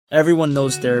Everyone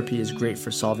knows therapy is great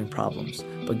for solving problems,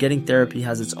 but getting therapy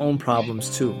has its own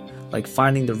problems too, like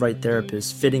finding the right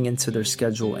therapist, fitting into their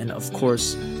schedule, and of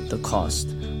course, the cost.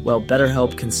 Well,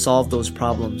 BetterHelp can solve those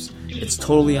problems. It's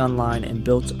totally online and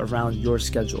built around your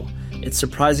schedule. It's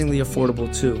surprisingly affordable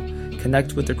too.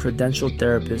 Connect with a credentialed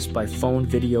therapist by phone,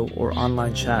 video, or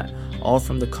online chat, all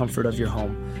from the comfort of your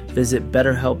home. Visit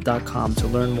BetterHelp.com to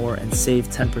learn more and save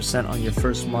 10% on your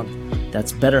first month.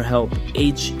 That's BetterHelp,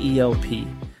 H-E-L-P.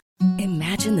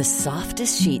 Imagine the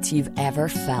softest sheets you've ever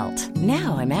felt.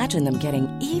 Now imagine them getting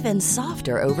even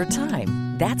softer over time.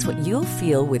 That's what you'll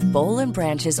feel with Boll &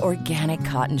 Branch's organic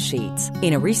cotton sheets.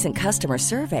 In a recent customer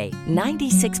survey,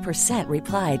 96%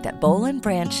 replied that Boll &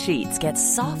 Branch sheets get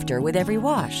softer with every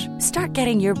wash. Start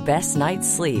getting your best night's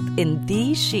sleep in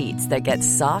these sheets that get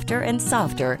softer and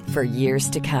softer for years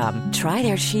to come. Try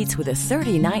their sheets with a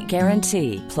 30-night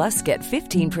guarantee. Plus, get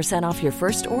 15% off your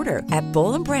first order at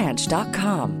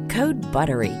bollandbranch.com. Code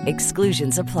BUTTERY.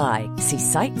 Exclusions apply. See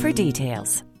site for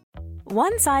details.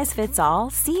 One size fits all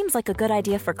seems like a good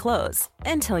idea for clothes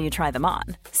until you try them on.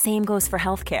 Same goes for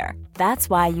healthcare. That's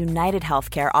why United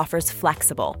Healthcare offers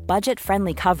flexible,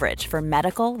 budget-friendly coverage for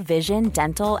medical, vision,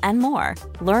 dental, and more.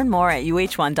 Learn more at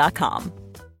uh1.com.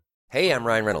 Hey, I'm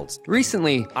Ryan Reynolds.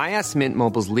 Recently, I asked Mint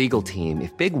Mobile's legal team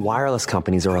if big wireless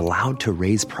companies are allowed to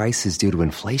raise prices due to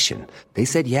inflation. They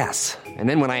said yes. And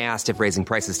then when I asked if raising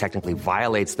prices technically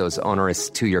violates those onerous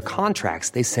two-year contracts,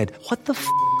 they said, "What the f***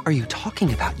 are you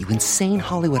talking about, you insane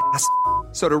Hollywood ass?"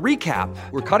 So to recap,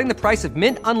 we're cutting the price of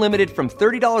Mint Unlimited from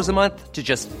 $30 a month to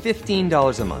just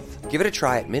 $15 a month. Give it a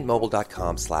try at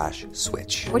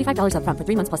mintmobile.com/switch. $45 up front for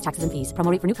 3 months plus taxes and fees.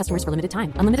 Promo rate for new customers for limited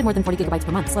time. Unlimited more than 40 gigabytes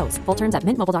per month. Slows full terms at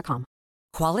mintmobile.com.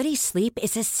 Quality sleep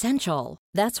is essential.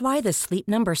 That's why the Sleep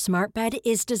Number Smart Bed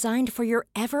is designed for your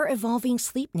ever-evolving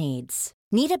sleep needs.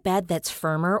 Need a bed that's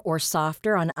firmer or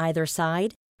softer on either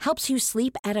side? Helps you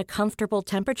sleep at a comfortable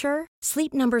temperature?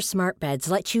 Sleep Number Smart Beds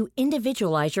let you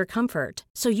individualize your comfort,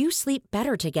 so you sleep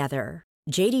better together.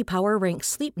 J.D. Power ranks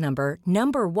Sleep Number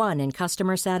number 1 in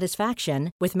customer satisfaction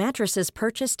with mattresses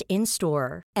purchased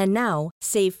in-store. And now,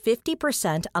 save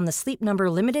 50% on the Sleep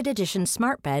Number Limited Edition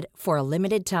Smart Bed for a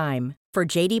limited time. For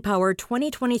J.D. Power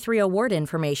 2023 award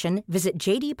information, visit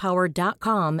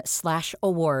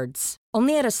jdpower.com/awards.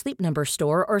 Only at a Sleep Number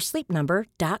store or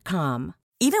sleepnumber.com.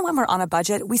 Even when we're on a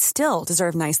budget, we still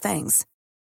deserve nice things.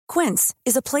 Quince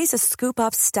is a place to scoop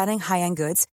up stunning high-end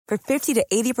goods for 50 to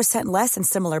 80% less than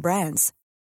similar brands.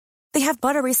 They have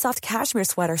buttery soft cashmere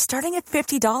sweaters starting at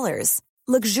 $50,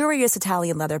 luxurious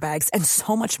Italian leather bags, and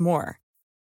so much more.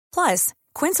 Plus,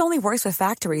 Quince only works with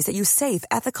factories that use safe,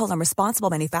 ethical, and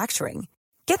responsible manufacturing.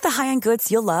 Get the high-end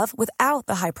goods you'll love without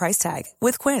the high price tag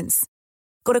with Quince.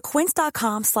 Go to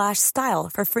quince.com/style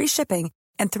for free shipping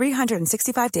and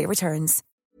 365-day returns.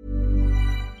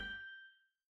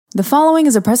 The following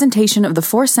is a presentation of the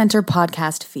Force Center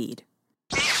podcast feed.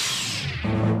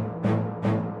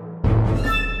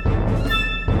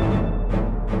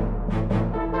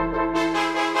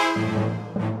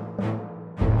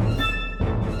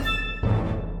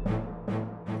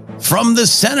 From the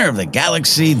center of the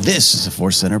galaxy, this is the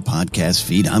Force Center podcast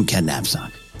feed. I'm Ken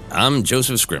Knapsack. I'm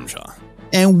Joseph Scrimshaw.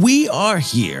 And we are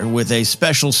here with a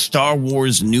special Star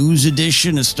Wars news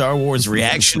edition, a Star Wars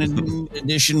reaction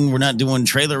edition. We're not doing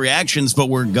trailer reactions, but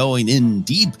we're going in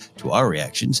deep to our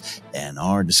reactions and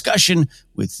our discussion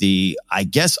with the, I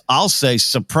guess I'll say,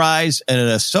 surprise and an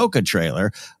AHSOKA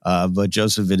trailer. But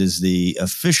Joseph, it is the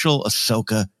official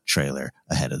AHSOKA trailer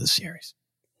ahead of the series.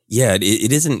 Yeah,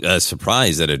 it isn't a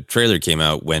surprise that a trailer came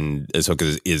out when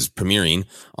AHSOKA is premiering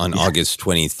on August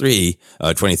 23rd.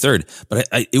 But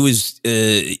it was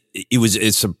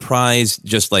a surprise,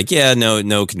 just like,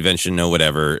 no convention, no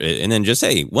whatever. And then just,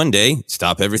 hey, one day,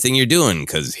 stop everything you're doing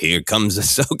because here comes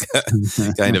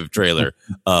AHSOKA kind of trailer.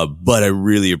 But I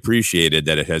really appreciated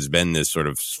that it has been this sort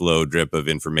of slow drip of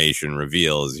information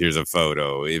reveals. Here's a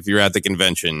photo. If you're at the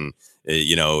convention,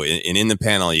 and in the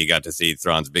panel, you got to see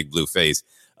Thrawn's big blue face.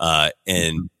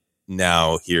 And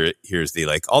now here's the,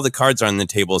 like, all the cards are on the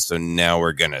table. So now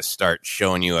we're going to start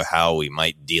showing you how we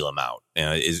might deal them out.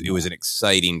 It was an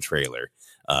exciting trailer.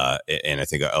 And I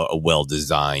think a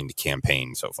well-designed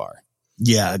campaign so far.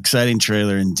 Yeah. Exciting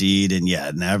trailer indeed. And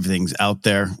now everything's out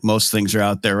there. Most things are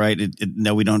out there, right?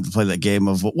 No, we don't have to play that game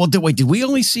of, well, did we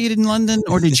only see it in London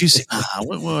or did you see,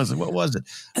 what was it?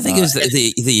 I think it was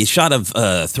the shot of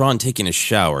Thrawn taking a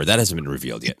shower. That hasn't been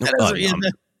revealed yet.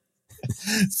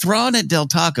 Thrawn at Del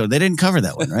Taco. They didn't cover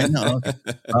that one, right? No. Okay.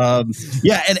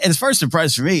 Yeah, and as far as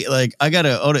surprise for me, like I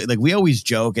gotta own it. Like we always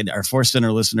joke, and our Force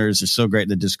Center listeners are so great in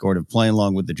the Discord of playing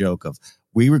along with the joke of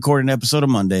we record an episode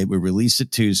on Monday, we release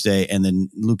it Tuesday, and then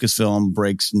Lucasfilm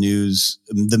breaks news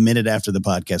the minute after the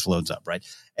podcast loads up, right?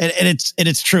 And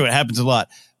it's true. It happens a lot.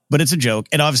 But it's a joke,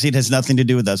 and obviously it has nothing to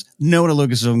do with us. No one at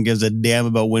Lucasfilm gives a damn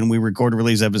about when we record and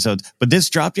release episodes. But this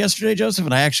dropped yesterday, Joseph,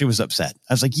 and I actually was upset.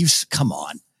 I was like, come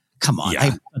on. Yeah. I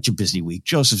have such a busy week.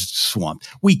 Joseph's swamped.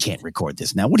 We can't record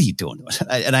this now. What are you doing to us?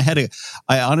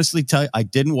 I honestly tell you, I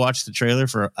didn't watch the trailer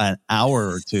for an hour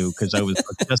or two because I was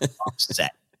just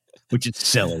upset, which is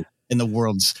silly. In the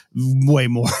world's way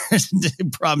more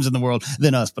problems in the world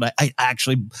than us. But I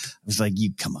actually was like,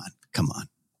 come on.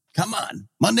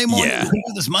 Monday morning. Yeah.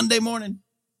 This Monday morning.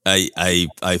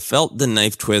 I felt the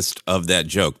knife twist of that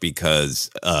joke because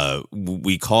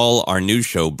we call our news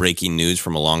show Breaking News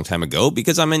from a long time ago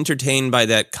because I'm entertained by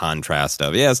that contrast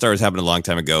of, Star Wars happened a long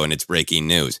time ago and it's breaking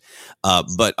news.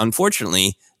 But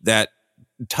unfortunately, that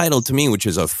title to me, which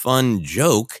is a fun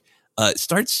joke,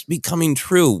 starts becoming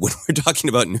true when we're talking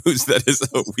about news that is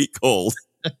a week old.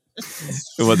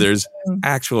 Well, there's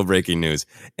actual breaking news.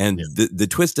 And the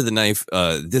twist of the knife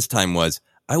this time was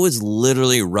I was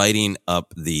literally writing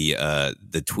up the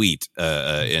tweet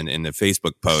in the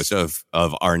Facebook post of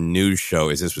our news show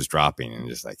as this was dropping, and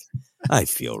just like, I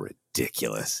feel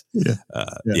ridiculous.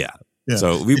 Yeah.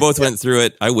 So we both went through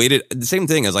it. I waited. The same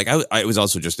thing. I was like, I was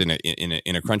also just in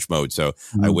a crunch mode, so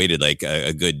I waited like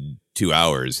a good 2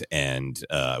 hours, and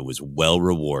was well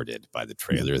rewarded by the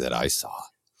trailer that I saw.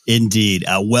 Indeed.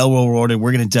 Well rewarded.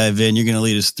 We're going to dive in. You're going to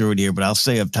lead us through it here, but I'll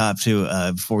say up top too,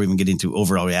 before we even get into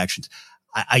overall reactions,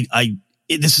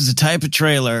 this is a type of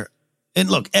trailer. And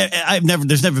look,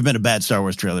 there's never been a bad Star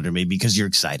Wars trailer to me because you're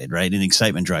excited, right? And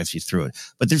excitement drives you through it.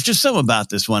 But there's just something about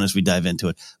this one as we dive into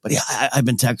it. But yeah, I've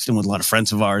been texting with a lot of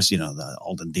friends of ours, the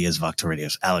Alden Diaz of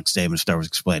Octoradios, Alex Damon, Star Wars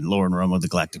Explained, Lauren Romo, the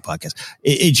Galactic Podcast.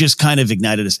 It just kind of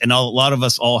ignited us. And a lot of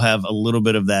us all have a little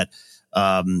bit of that,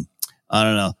 I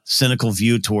don't know, cynical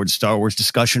view towards Star Wars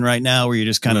discussion right now, where you're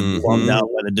just kind of bummed out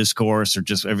by the discourse or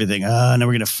just everything. And then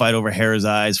we're going to fight over Hera's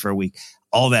eyes for a week.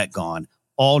 All that gone.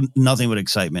 Nothing but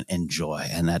excitement and joy.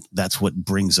 And that's what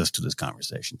brings us to this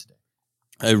conversation today.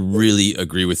 I really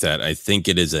agree with that. I think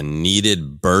it is a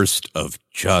needed burst of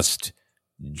just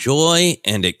joy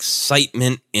and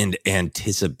excitement and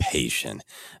anticipation.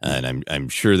 And I'm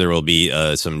sure there will be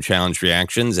some challenged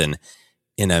reactions, and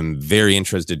I'm very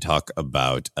interested to talk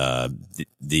about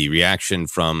the reaction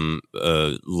from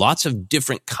lots of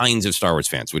different kinds of Star Wars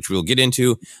fans, which we'll get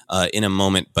into in a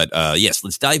moment. But yes,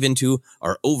 let's dive into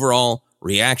our overall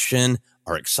reaction,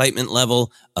 our excitement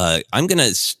level. I'm going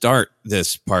to start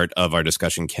this part of our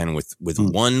discussion, Ken, with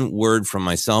one word from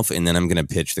myself, and then I'm going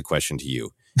to pitch the question to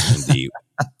you. And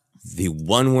the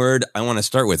one word I want to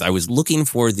start with, I was looking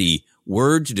for the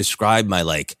word to describe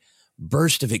my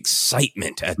burst of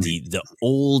excitement at the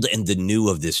old and the new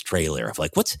of this trailer of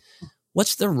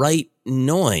what's the right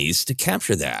noise to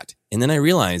capture that? And then I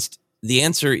realized the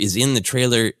answer is in the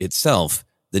trailer itself.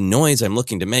 The noise I'm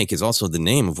looking to make is also the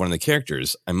name of one of the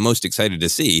characters I'm most excited to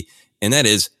see, and that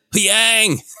is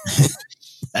Yang.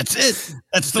 That's it.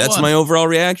 That's one. My overall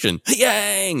reaction.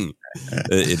 Yang.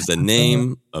 It's the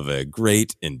name of a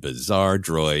great and bizarre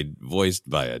droid voiced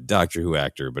by a Doctor Who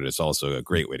actor, but it's also a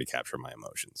great way to capture my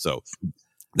emotions. So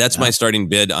that's my starting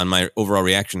bid on my overall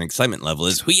reaction excitement level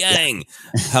is Huyang.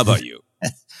 How about you?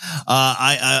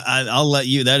 I'll let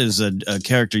you. That is a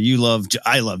character you love.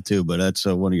 I love too, but that's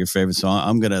one of your favorites. So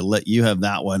I'm going to let you have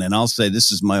that one. And I'll say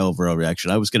this is my overall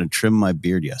reaction. I was going to trim my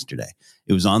beard yesterday.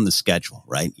 It was on the schedule,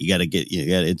 right?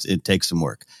 It takes some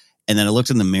work. And then I looked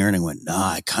in the mirror and I went,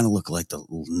 I kind of look like the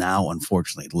now,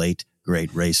 unfortunately, late,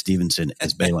 great Ray Stevenson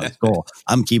as Baylan Skoll.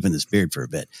 I'm keeping this beard for a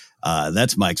bit.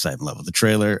 That's my excitement level. The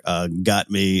trailer got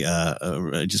me,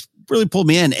 just really pulled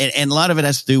me in. And a lot of it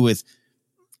has to do with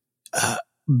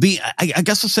I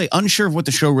guess I'll say unsure of what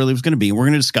the show really was going to be. We're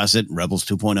going to discuss it. Rebels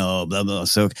 2.0, blah, blah.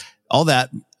 So all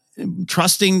that,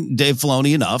 trusting Dave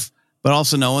Filoni enough, but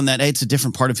also knowing that, hey, it's a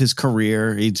different part of his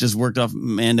career. He just worked off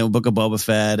Mando, Book of Boba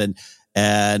Fett,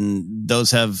 and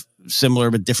those have similar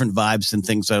but different vibes and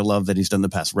things that I love that he's done the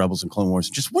past Rebels and Clone Wars.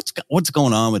 Just what's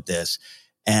going on with this,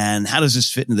 and how does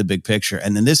this fit into the big picture?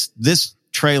 And then this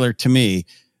trailer to me,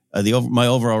 my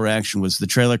overall reaction was the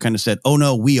trailer kind of said, "Oh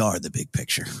no, we are the big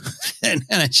picture," and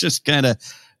I just kind of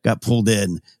got pulled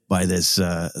in by this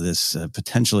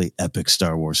potentially epic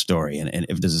Star Wars story. And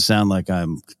if does it sound like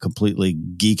I'm completely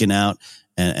geeking out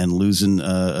and losing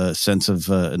a sense of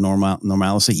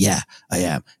normalcy? Yeah, I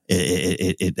am.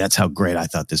 That's how great I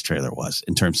thought this trailer was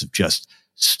in terms of just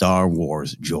Star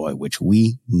Wars joy, which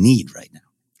we need right now.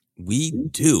 We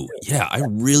do. Yeah, I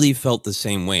really felt the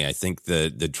same way. I think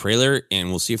the trailer, and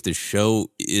we'll see if the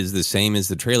show is the same as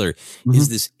the trailer, is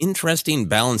this interesting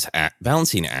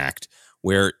balancing act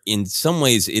where in some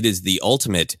ways it is the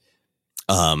ultimate,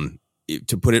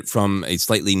 to put it from a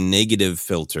slightly negative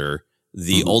filter,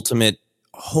 the ultimate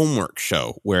homework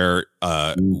show where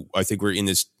I think we're in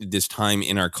this time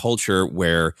in our culture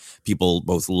where people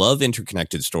both love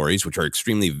interconnected stories, which are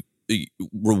extremely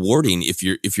rewarding if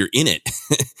you're in it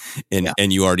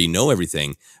and you already know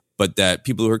everything, but that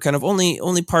people who are kind of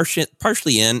only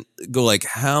partially in go like,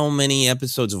 how many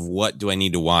episodes of what do I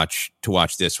need to watch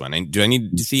this one? And do I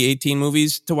need to see 18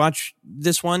 movies to watch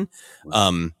this one?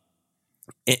 And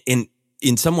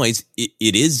in some ways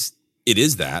it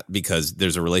is that, because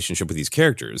there's a relationship with these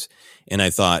characters. And I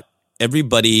thought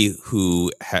everybody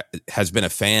who has been a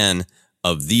fan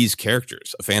of these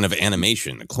characters, a fan of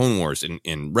animation, the Clone Wars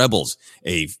and Rebels,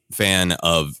 a fan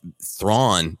of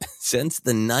Thrawn since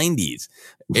the 90s,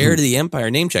 Heir to the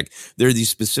Empire, name check. There are these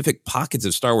specific pockets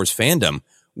of Star Wars fandom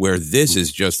where this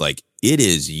is just like, it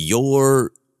is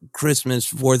your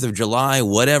Christmas, 4th of July,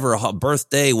 whatever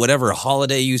birthday, whatever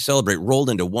holiday you celebrate, rolled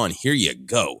into one. Here you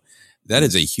go. That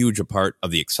is a huge part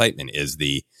of the excitement, is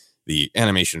the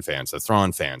animation fans, the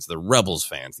Thrawn fans, the Rebels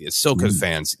fans, the AHSOKA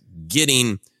fans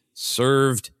getting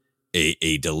served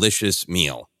a delicious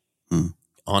meal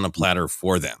on a platter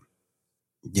for them.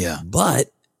 Yeah. But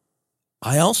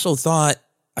I also thought,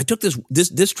 I took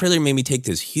this trailer made me take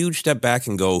this huge step back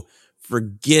and go,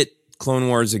 forget Clone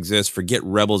Wars exists, forget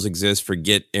Rebels exists,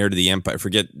 forget Heir to the Empire,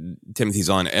 forget Timothy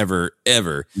Zahn ever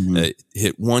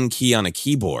hit one key on a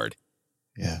keyboard.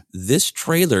 Yeah. This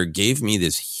trailer gave me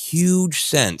this huge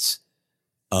sense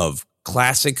of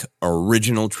classic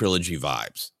original trilogy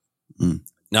vibes.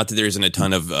 Not that there isn't a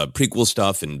ton of prequel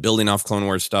stuff and building off Clone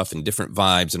Wars stuff and different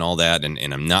vibes and all that.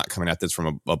 And I'm not coming at this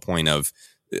from a point of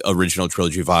original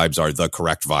trilogy vibes are the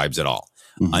correct vibes at all.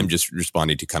 I'm just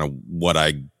responding to kind of what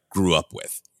I grew up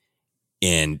with.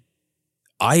 And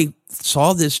I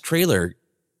saw this trailer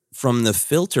from the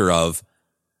filter of,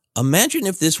 imagine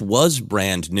if this was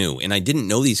brand new and I didn't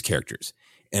know these characters.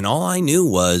 And all I knew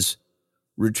was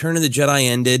Return of the Jedi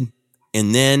ended.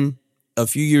 And then a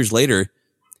few years later,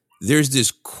 there's this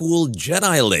cool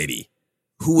Jedi lady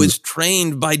who was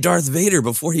trained by Darth Vader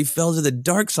before he fell to the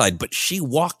dark side, but she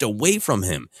walked away from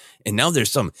him. And now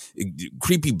there's some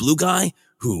creepy blue guy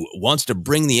who wants to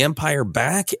bring the Empire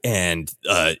back, and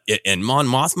Mon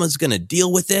Mothma's going to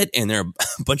deal with it. And there are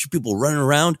a bunch of people running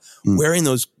around wearing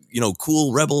those,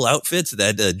 cool rebel outfits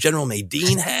that General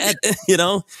Madine had,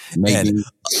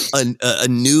 and a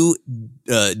new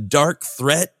dark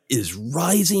threat is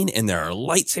rising, and there are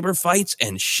lightsaber fights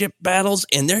and ship battles,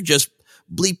 and they're just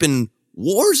bleeping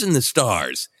wars in the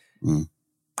stars.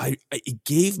 It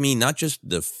gave me not just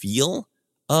the feel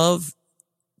of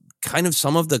kind of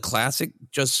some of the classic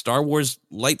just Star Wars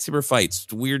lightsaber fights,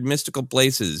 weird mystical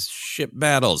places, ship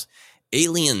battles.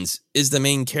 Aliens is the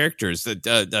main characters, a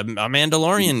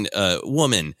Mandalorian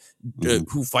woman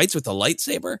who fights with a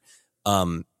lightsaber.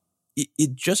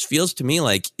 It just feels to me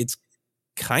like it's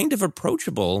kind of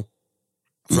approachable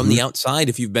from the outside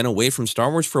if you've been away from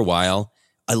Star Wars for a while.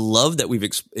 I love that we've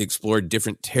explored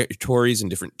different territories and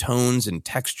different tones and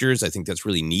textures. I think that's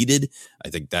really needed. I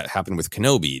think that happened with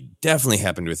Kenobi. Definitely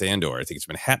happened with Andor. I think it's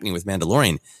been happening with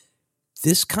Mandalorian.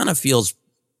 This kind of feels,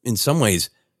 in some ways,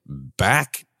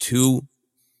 back to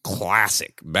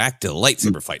classic, back to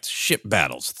lightsaber fights, ship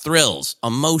battles, thrills,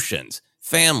 emotions,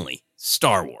 family,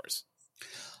 Star Wars.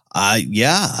 I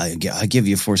give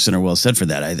you Force Center well said for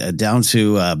that. Down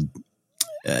to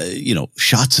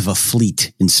shots of a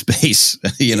fleet in space,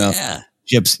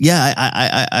 ships. Yeah,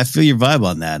 I feel your vibe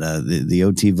on that. The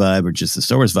OT vibe or just the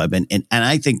Star Wars vibe. And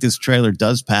I think this trailer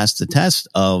does pass the test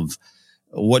of,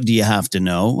 what do you have to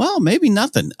know? Well, maybe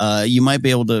nothing. You might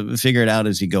be able to figure it out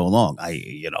as you go along.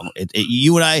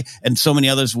 You and I and so many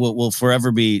others will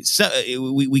forever be.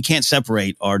 We can't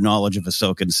separate our knowledge of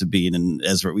Ahsoka and Sabine and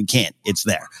Ezra. We can't. It's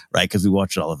there, right? Because we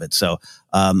watched all of it. So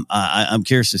I'm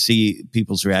curious to see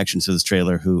people's reactions to this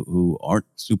trailer who aren't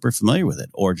super familiar with it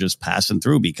or just passing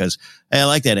through because, hey, I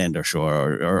like that Andor show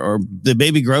or the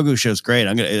Baby Grogu show's great.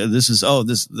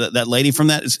 That lady from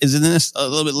that is in this a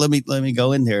little bit. Let me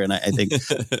go in there, and I think.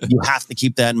 You have to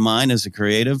keep that in mind as a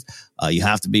creative. You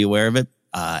have to be aware of it.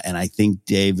 And I think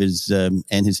Dave is and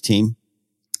his team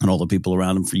and all the people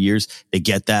around him for years, they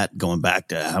get that, going back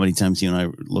to how many times you and I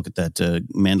look at that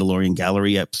Mandalorian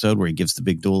Gallery episode where he gives the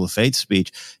big Duel of Fate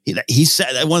speech. He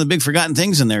said that one of the big forgotten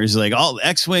things in there is like all the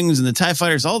X-Wings and the TIE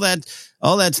fighters, all that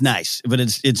all that's nice, but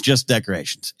it's just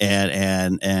decorations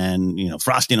and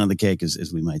frosting on the cake,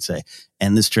 as we might say.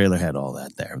 And this trailer had all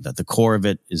that there. That the core of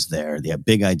it is there. The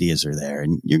big ideas are there,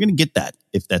 and you're going to get that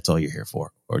if that's all you're here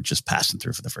for, or just passing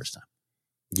through for the first time.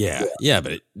 Yeah,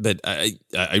 but I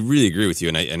really agree with you,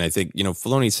 and I think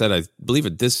Filoni said, I believe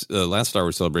at this last Star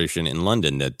Wars Celebration in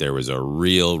London, that there was a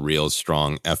real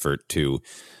strong effort to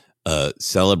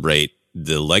celebrate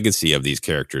the legacy of these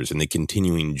characters and the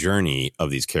continuing journey of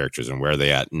these characters and where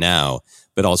they're at now,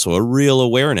 but also a real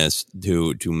awareness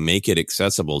to make it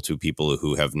accessible to people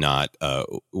who have not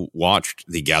watched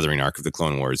the Gathering arc of the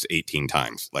Clone Wars 18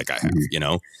 times like I have,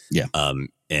 Yeah.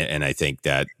 And I think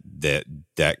that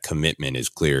commitment is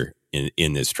clear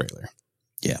in this trailer.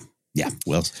 Yeah.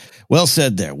 Well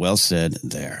said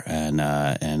there. And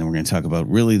we're going to talk about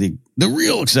really the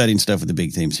real exciting stuff with the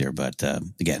big themes here. But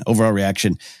again, overall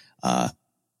reaction,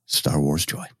 Star Wars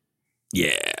joy.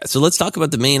 Yeah. So let's talk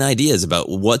about the main ideas about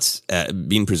what's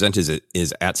being presented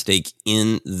is at stake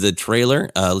in the trailer.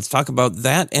 Let's talk about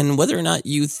that and whether or not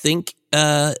you think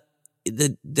that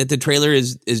the trailer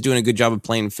is doing a good job of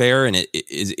playing fair, and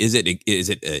is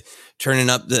it turning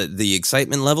up the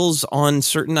excitement levels on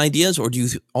certain ideas, or do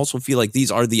you also feel like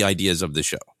these are the ideas of the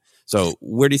show? So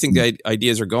where do you think the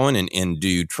ideas are going, and do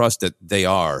you trust that they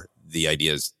are the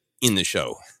ideas in the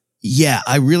show? Yeah,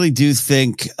 I really do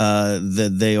think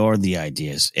that they are the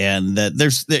ideas, and that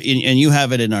and you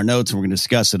have it in our notes, and we're going to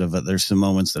discuss it. But there's some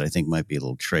moments that I think might be a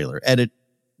little trailer edit,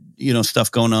 stuff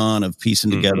going on of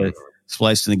piecing together,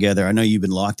 splicing together. I know you've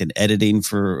been locked in editing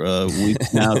for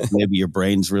weeks now. So maybe your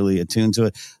brain's really attuned to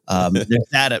it. There's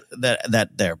that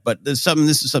there, but there's something.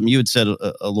 This is something you had said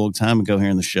a long time ago here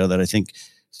in the show that I think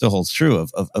still holds true.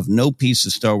 Of no piece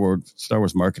of Star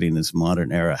Wars marketing in this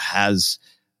modern era has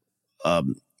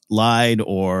lied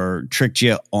or tricked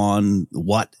you on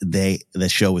what the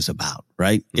show is about,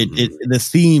 right? The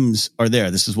themes are there.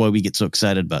 This is why we get so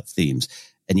excited about themes.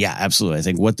 And yeah, absolutely. I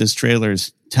think what this trailer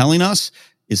is telling us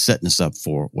is setting us up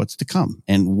for what's to come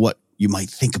and what you might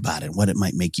think about it, what it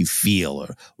might make you feel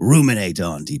or ruminate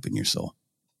on deep in your soul.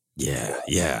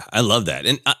 Yeah. I love that.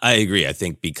 And I agree. I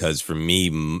think because for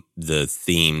me, the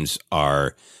themes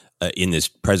are in this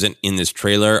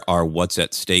trailer are what's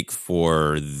at stake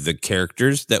for the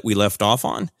characters that we left off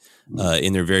on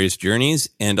in their various journeys,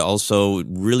 and also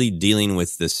really dealing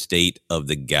with the state of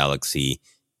the galaxy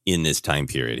in this time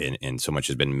period. And so much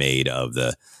has been made of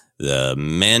the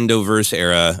Mandoverse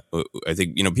era. I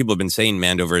think, people have been saying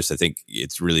Mandoverse. I think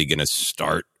it's really going to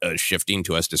start shifting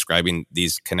to us describing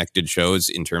these connected shows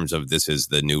in terms of this is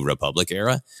the New Republic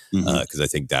era, because I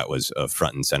think that was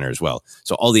front and center as well.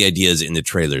 So all the ideas in the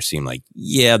trailer seem like,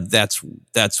 yeah, that's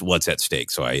what's at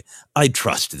stake. So I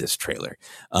trust this trailer.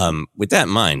 With that in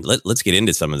mind, let's get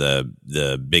into some of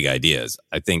the big ideas.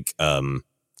 I think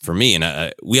for me,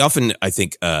 and we often, I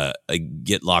think,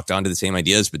 get locked onto the same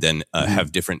ideas, but then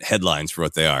have different headlines for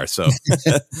what they are. So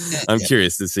I'm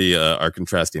curious to see our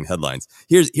contrasting headlines.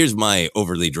 Here's my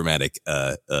overly dramatic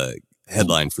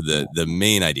headline for the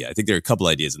main idea. I think there are a couple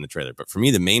ideas in the trailer, but for me,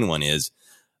 the main one is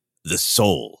the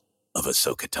soul of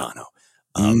Ahsoka Tano.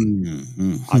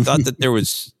 I thought that there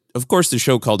was, of course, the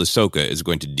show called Ahsoka is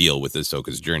going to deal with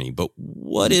Ahsoka's journey, but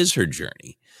what is her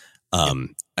journey?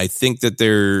 I think that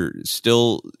there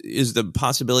still is the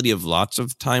possibility of lots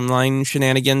of timeline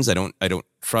shenanigans. I don't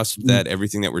trust that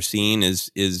everything that we're seeing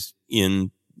is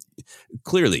in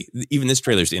clearly. Even this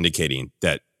trailer is indicating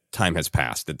that time has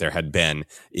passed, that there had been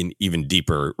an even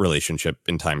deeper relationship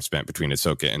in time spent between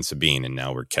Ahsoka and Sabine, and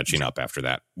now we're catching up after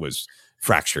that was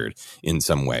fractured in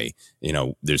some way.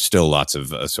 There's still lots of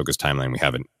Ahsoka's timeline we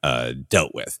haven't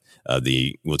dealt with.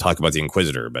 We'll talk about the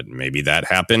Inquisitor, but maybe that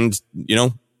happened,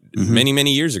 many,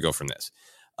 many years ago from this.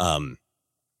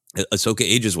 Ahsoka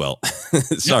ages well.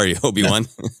 Sorry, Obi-Wan.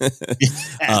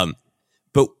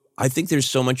 But I think there's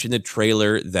so much in the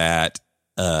trailer that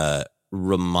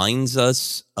reminds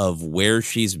us of where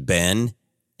she's been,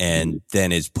 and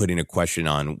then is putting a question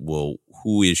on, well,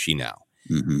 who is she now?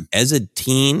 As a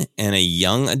teen and a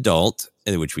young adult,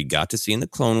 which we got to see in the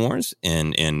Clone Wars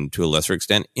and to a lesser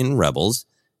extent in Rebels,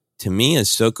 to me,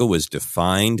 Ahsoka was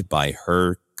defined by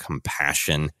her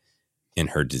compassion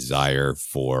and her desire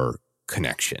for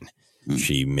connection.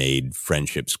 She made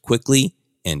friendships quickly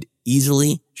and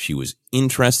easily. She was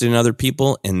interested in other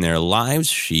people and their lives.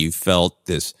 She felt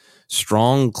this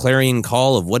strong clarion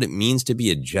call of what it means to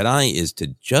be a Jedi is to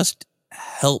just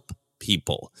help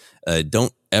people.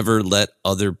 Don't ever let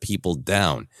other people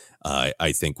down.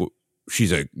 I think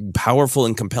she's a powerful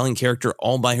and compelling character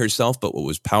all by herself, but what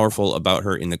was powerful about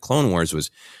her in the Clone Wars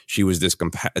was she was this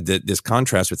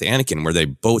contrast with Anakin, where they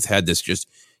both had this just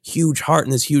huge heart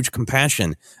and this huge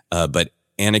compassion, but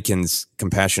Anakin's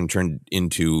compassion turned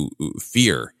into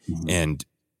fear, and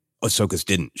Ahsoka's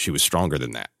didn't. She was stronger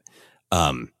than that.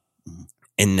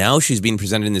 And now she's being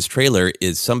presented in this trailer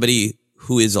is somebody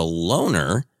who is a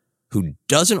loner who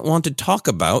doesn't want to talk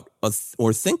about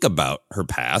or think about her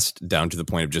past, down to the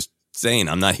point of just saying,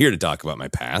 I'm not here to talk about my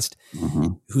past,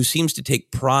 who seems to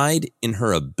take pride in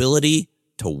her ability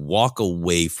to walk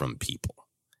away from people.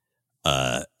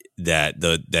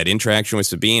 That interaction with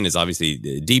Sabine is obviously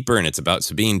deeper, and it's about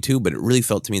Sabine too, but it really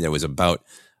felt to me that it was about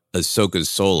Ahsoka's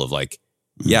soul of like,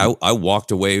 yeah, I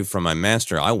walked away from my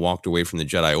master. I walked away from the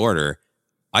Jedi Order.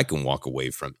 I can walk away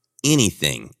from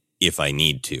anything if I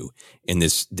need to. And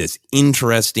this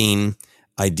interesting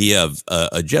idea of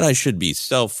a Jedi should be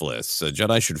selfless. A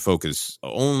Jedi should focus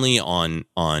only on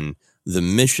the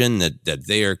mission that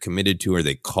they are committed to or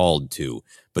they called to.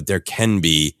 But there can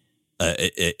be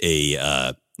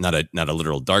not a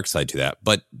literal dark side to that,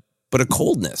 but a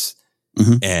coldness.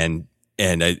 And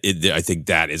I think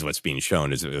that is what's being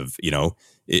shown is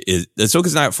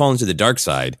Ahsoka's not falling to the dark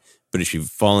side, but is she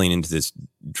falling into this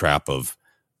trap of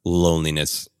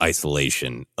loneliness,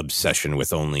 isolation, obsession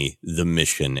with only the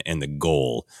mission and the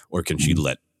goal, or can she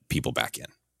let people back in?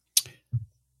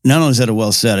 Not only is that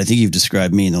well said, I think you've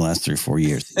described me in the last 3 or 4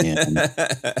 years. And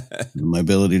my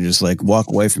ability to just like walk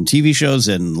away from TV shows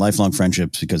and lifelong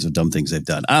friendships because of dumb things they've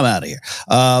done. I'm out of here.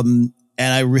 And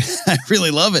I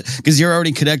really love it because you're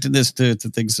already connecting this to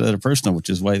things that are personal,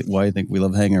 which is why I think we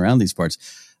love hanging around these parts.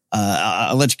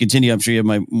 I'll let you continue. I'm sure you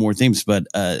have more themes, but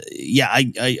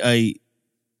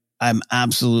I'm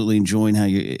absolutely enjoying how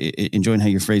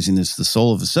you're phrasing this, the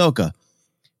soul of Ahsoka,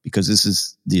 because this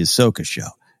is the Ahsoka show.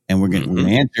 And we're going to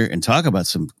answer and talk about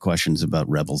some questions about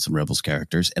Rebels and Rebels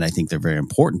characters. And I think they're very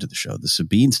important to the show. The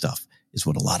Sabine stuff is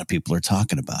what a lot of people are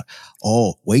talking about.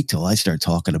 Oh, wait till I start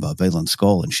talking about Baylan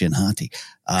Skoll and Shin Hati.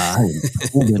 I'm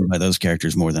pulled in by those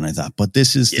characters more than I thought. But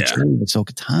this is the trailer of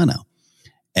Ahsoka Tano.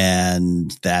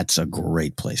 And that's a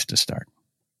great place to start.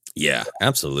 Yeah,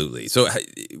 absolutely. So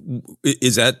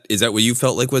is that what you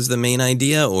felt like was the main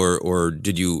idea, or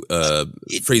did you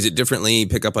phrase it differently,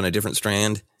 pick up on a different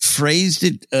strand? Phrased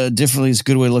it differently is a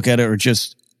good way to look at it, or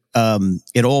just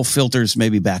it all filters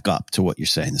maybe back up to what you're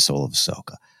saying, the soul of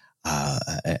Ahsoka,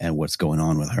 and what's going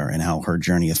on with her and how her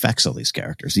journey affects all these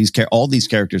characters. All these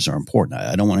characters are important.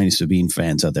 I don't want any Sabine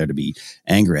fans out there to be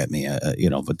angry at me,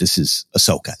 but this is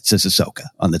Ahsoka. It says Ahsoka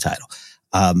on the title.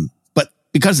 But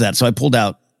because of that, so I pulled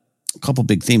out a couple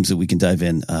big themes that we can dive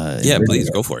in. Please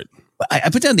go for it. I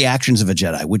put down the actions of a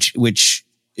Jedi, which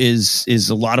is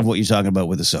a lot of what you're talking about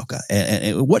with Ahsoka.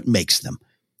 And what makes them?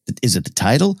 Is it the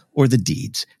title or the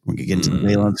deeds? We're going to get into the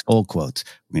Baylan Skoll quotes.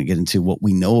 We're going to get into what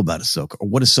we know about Ahsoka or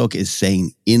what Ahsoka is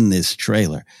saying in this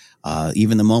trailer.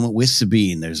 Even the moment with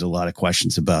Sabine, there's a lot of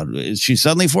questions about, is she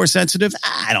suddenly Force sensitive?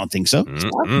 I don't think so.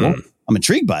 I'm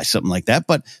intrigued by something like that,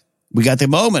 but we got the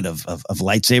moment of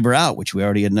lightsaber out, which we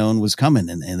already had known was coming.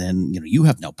 And then, you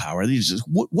have no power. It's just,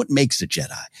 what makes a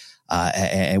Jedi?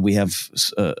 And we have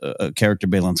a character,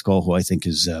 Baylan Skoll, who I think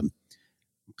is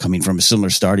coming from a similar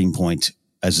starting point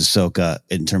as Ahsoka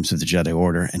in terms of the Jedi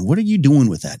Order. And what are you doing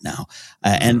with that now?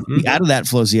 And out of that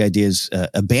flows the ideas.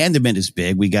 Abandonment is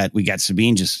big. We got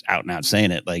Sabine just out and out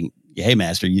saying it like, hey,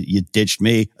 Master, you ditched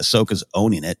me. Ahsoka's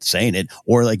owning it, saying it.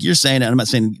 Or like you're saying it. I'm not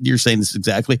saying you're saying this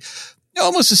exactly.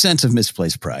 Almost a sense of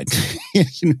misplaced pride,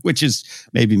 which is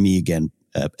maybe me again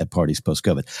at parties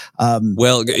post-COVID.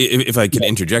 Well, if I could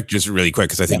interject just really quick,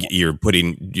 because I think you're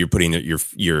putting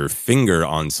your finger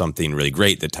on something really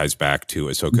great that ties back to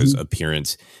Ahsoka's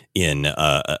appearance in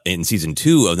season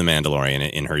 2 of The Mandalorian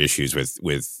in her issues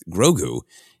with Grogu.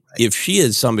 Right. If she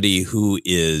is somebody who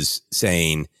is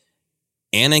saying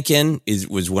Anakin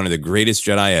was one of the greatest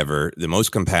Jedi ever, the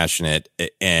most compassionate,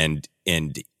 and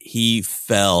he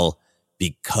fell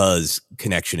because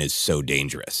connection is so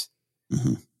dangerous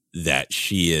that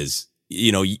she is,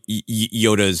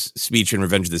 Yoda's speech in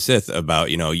Revenge of the Sith about,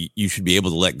 you should be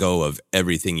able to let go of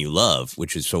everything you love,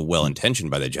 which is so well intentioned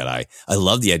by the Jedi. I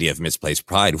love the idea of misplaced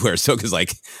pride where Ahsoka's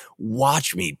like,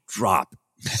 watch me drop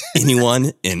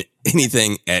anyone and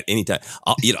anything at any time.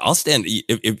 I'll stand.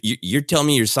 If you're telling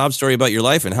me your sob story about your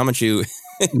life and how much you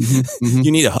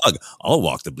you need a hug, I'll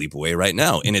walk the bleep away right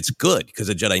now. And it's good because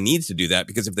a Jedi needs to do that,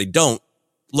 because if they don't,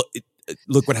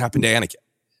 look what happened to Anakin.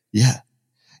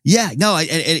 Yeah, no,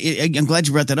 I'm glad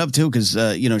you brought that up too, because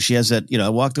she has that. I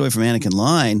walked away from Anakin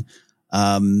line,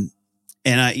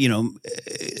 And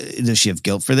does she have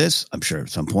guilt for this? I'm sure at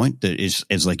some point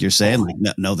is like you're saying, like,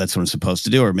 no, that's what I'm supposed to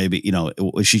do. Or maybe,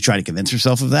 is she trying to convince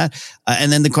herself of that?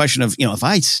 And then the question of, if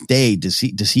I stayed, does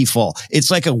he fall? It's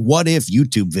like a what if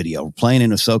YouTube video playing in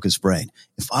AHSOKA's brain.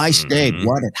 If I stayed,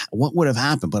 what would have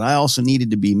happened? But I also needed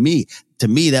to be me. To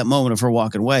me, that moment of her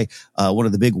walking away, one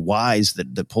of the big whys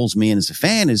that pulls me in as a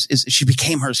fan is she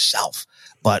became herself.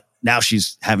 But now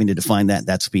she's having to define that.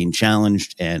 That's being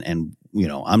challenged. And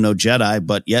I'm no Jedi,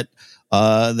 but yet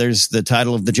there's the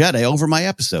title of the Jedi over my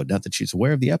episode. Not that she's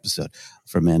aware of the episode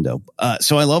for Mando.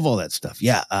 So I love all that stuff.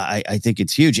 Yeah, I think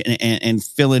it's huge. And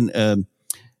filling out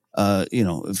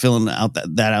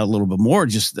that out a little bit more.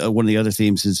 Just one of the other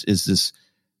themes is this.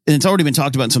 And it's already been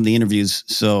talked about in some of the interviews.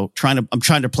 So I'm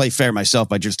trying to play fair myself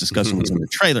by just discussing what's in the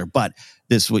trailer. But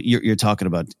what you're talking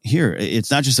about here, it's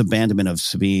not just abandonment of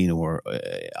Sabine or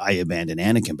I abandoned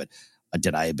Anakin, but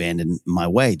did I abandon my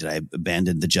way? Did I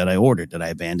abandon the Jedi Order? Did I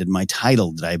abandon my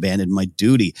title? Did I abandon my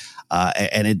duty?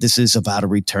 This is about a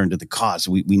return to the cause.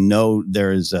 We know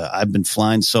I've been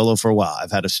flying solo for a while.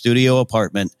 I've had a studio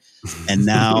apartment. And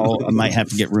now I might have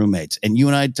to get roommates. And you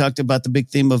and I talked about the big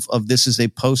theme of this is a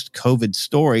post-COVID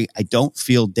story. I don't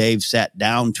feel Dave sat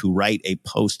down to write a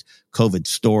post-COVID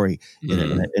story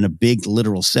in a big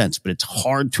literal sense, but it's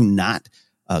hard to not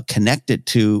connect it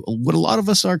to what a lot of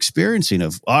us are experiencing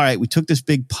of, all right, we took this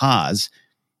big pause.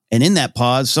 And in that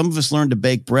pause, some of us learned to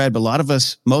bake bread,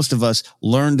 but most of us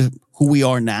learned who we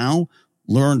are now,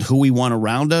 learned who we want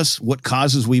around us, what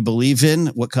causes we believe in,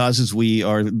 what causes we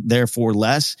are therefore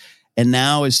less. And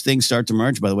now as things start to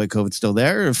merge, by the way, COVID's still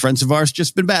there. Friends of ours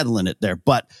just been battling it there.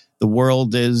 But the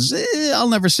world is, I'll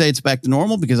never say it's back to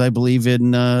normal because I believe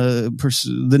in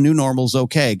the new normal is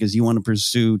okay because you want to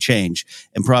pursue change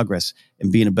and progress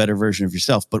and being a better version of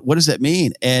yourself. But what does that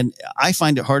mean? And I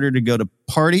find it harder to go to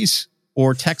parties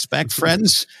or text back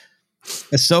friends.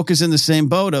 AHSOKA's in the same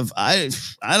boat of I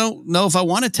don't know if I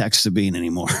want to text Sabine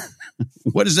anymore.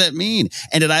 What does that mean?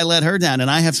 And did I let her down? And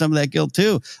I have some of that guilt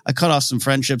too. I cut off some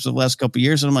friendships of the last couple of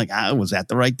years, and I'm like, was that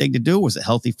the right thing to do? Was it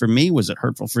healthy for me? Was it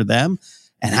hurtful for them?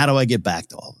 And how do I get back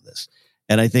to all of this?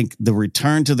 And I think the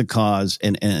return to the cause,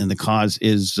 and the cause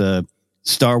is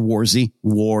Star Warsy,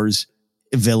 wars,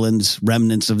 villains,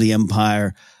 remnants of the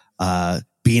Empire,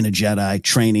 being a Jedi,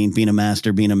 training, being a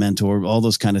master, being a mentor, all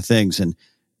those kind of things. And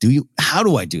how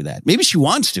do I do that? Maybe she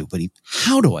wants to, but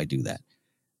how do I do that?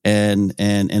 And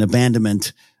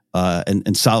abandonment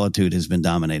and solitude has been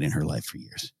dominating her life for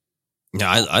years. Yeah,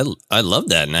 I love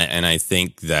that, and I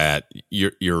think that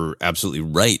you're absolutely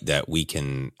right that we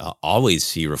can always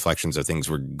see reflections of things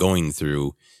we're going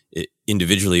through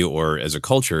individually or as a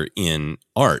culture in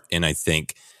art, and I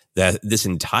think that this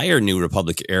entire New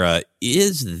Republic era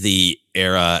is the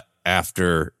era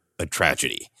after a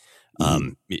tragedy.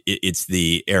 It's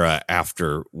the era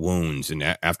after wounds and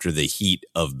after the heat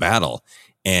of battle.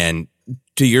 And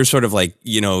to your sort of like,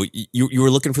 you were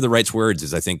looking for the right words,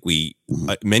 as I think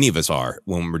many of us are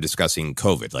when we're discussing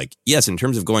COVID. Like, yes, in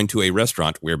terms of going to a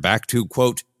restaurant, we're back to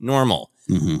quote normal.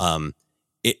 And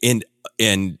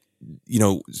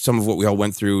some of what we all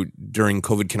went through during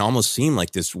COVID can almost seem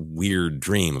like this weird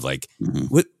dream of like,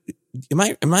 what? Am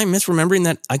I misremembering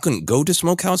that I couldn't go to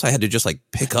Smokehouse? I had to just like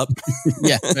pick up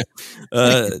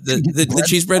the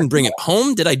cheese bread and bring it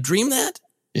home. Did I dream that?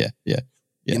 Yeah.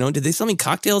 Did they sell me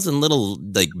cocktails in little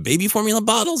like baby formula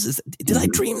bottles? Did I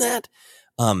dream that?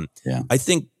 I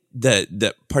think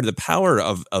that part of the power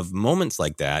of moments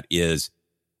like that is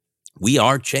we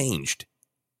are changed.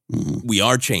 We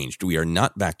are changed. We are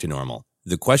not back to normal.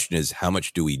 The question is, how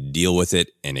much do we deal with it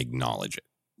and acknowledge it?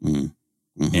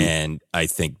 And I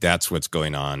think that's what's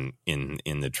going on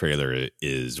in the trailer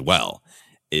as well.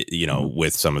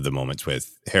 With some of the moments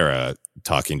with Hera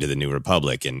talking to the New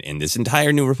Republic and this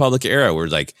entire New Republic era,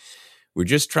 we're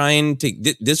just trying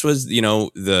to. This was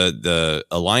the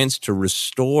alliance to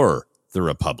restore the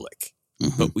Republic,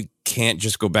 but we can't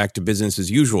just go back to business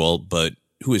as usual. But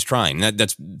who is trying?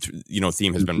 That's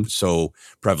theme has been so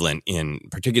prevalent in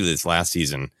particularly this last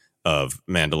season of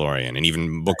Mandalorian and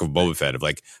even Book of Boba Fett of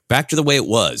like back to the way it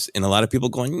was, and a lot of people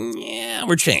going, yeah,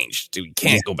 we're changed. We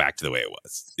can't go back to the way it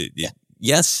was.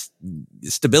 Yes,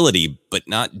 stability, but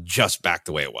not just back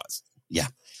the way it was. Yeah.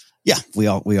 We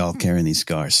all carrying these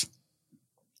scars.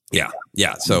 Yeah.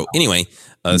 So anyway,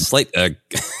 a slight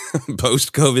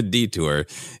post-COVID detour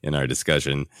in our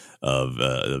discussion of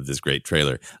this great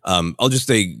trailer. I'll just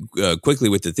say quickly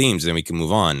with the themes, and then we can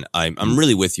move on. I'm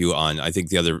really with you on. I think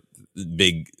the other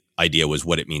big idea was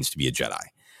what it means to be a Jedi.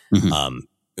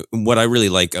 what I really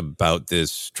like about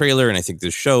this trailer, and I think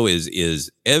this show,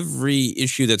 is every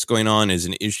issue that's going on is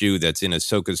an issue that's in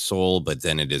Ahsoka's soul, but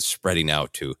then it is spreading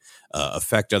out to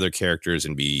affect other characters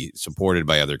and be supported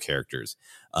by other characters.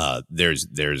 There's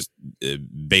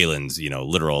Balin's,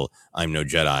 literal "I'm no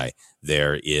Jedi."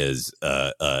 There is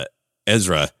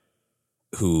Ezra,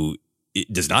 who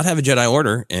does not have a Jedi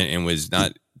order and was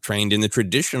not trained in the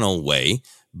traditional way,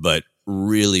 but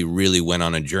really, really went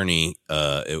on a journey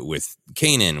with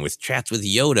Kanan, with chats with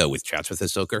Yoda, with chats with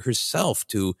Ahsoka herself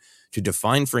to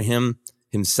define for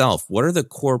himself, what are the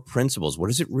core principles? What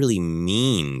does it really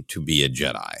mean to be a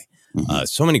Jedi?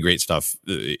 So many great stuff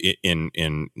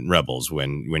in Rebels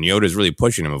when Yoda's really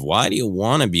pushing him of, why do you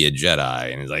want to be a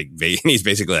Jedi? And he's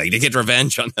basically like, to get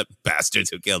revenge on the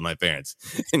bastards who killed my parents.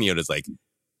 And Yoda's like,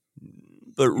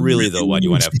 but really, though, why do you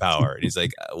want to have power? And he's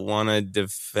like, I want to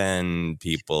defend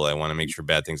people. I want to make sure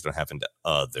bad things don't happen to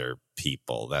other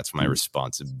people. That's my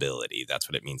responsibility. That's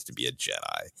what it means to be a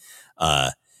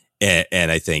Jedi.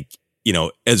 And I think,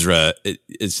 Ezra,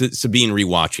 Sabine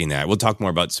rewatching that. We'll talk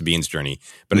more about Sabine's journey,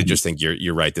 but I just think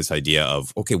you're right. This idea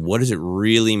of, okay, what does it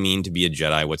really mean to be a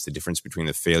Jedi? What's the difference between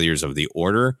the failures of the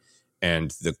Order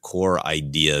and the core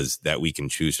ideas that we can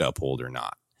choose to uphold or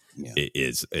not? It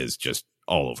is just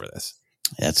all over this.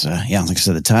 That's like I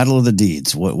said, the title of the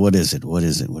deeds. What is it? What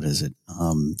is it?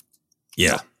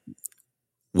 Yeah.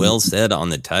 Well said on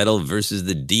the title versus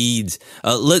the deeds.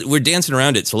 We're dancing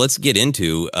around it, so let's get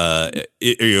into. Are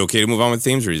you okay to move on with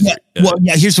themes? Or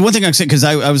here's the one thing I said, because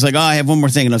I was like, I have one more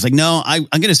thing, and I was like, no, I'm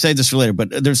going to save this for later.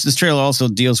 But there's this trailer also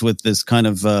deals with this kind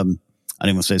of. I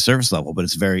don't even want to say surface level, but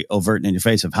it's very overt and in your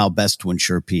face of how best to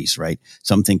ensure peace, right?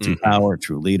 Some think through power,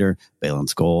 true leader. Balin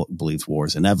Skoll believes war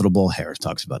is inevitable. Harris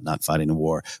talks about not fighting a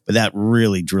war, but that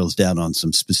really drills down on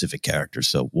some specific characters.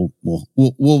 So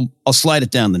I'll slide it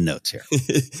down the notes here.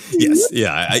 Yes.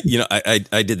 Yeah.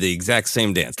 I did the exact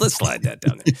same dance. Let's slide that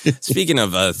down there. Speaking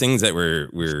of things that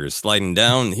we're sliding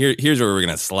down, here's where we're going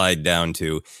to slide down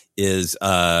to. Is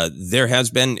there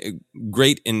has been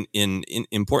great in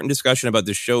important discussion about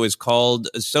this show is called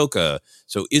AHSOKA.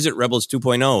 So is it Rebels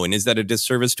 2.0? And is that a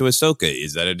disservice to AHSOKA?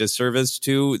 Is that a disservice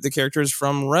to the characters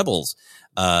from Rebels?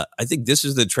 I think this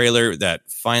is the trailer that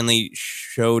finally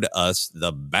showed us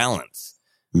the balance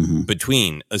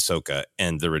between AHSOKA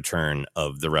and the return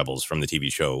of the Rebels from the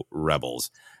TV show Rebels.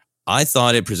 I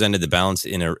thought it presented the balance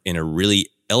in a really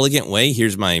elegant way.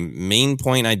 Here's my main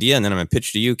point idea, and then I'm going to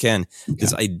pitch to you, Ken. Okay.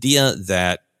 This idea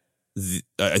that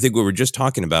I think what we're just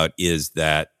talking about is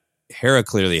that Hera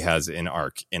clearly has an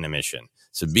arc and a mission.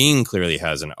 Sabine clearly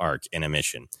has an arc and a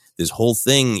mission. This whole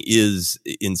thing is,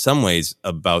 in some ways,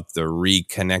 about the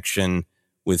reconnection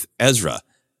with Ezra.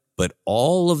 But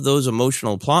all of those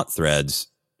emotional plot threads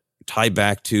tie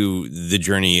back to the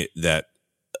journey that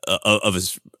of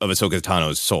Ahsoka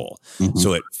Tano's soul.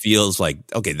 So it feels like,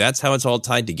 okay, that's how it's all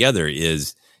tied together,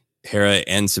 is Hera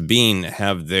and Sabine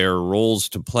have their roles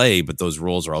to play, but those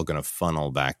roles are all going to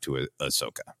funnel back to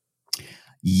Ahsoka.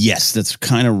 Yes, that's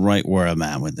kind of right where I'm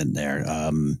at with it there.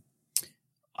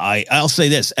 I'll say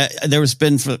this. There has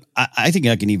been, I think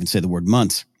I can even say the word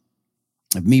months,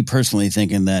 of me personally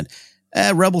thinking that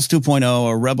Rebels 2.0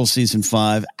 or Rebels Season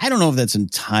 5, I don't know if that's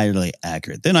entirely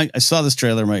accurate. Then I saw this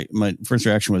trailer. My first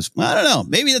reaction was, well, I don't know.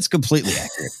 Maybe that's completely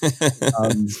accurate.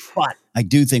 But I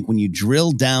do think when you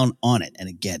drill down on it, and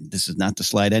again, this is not to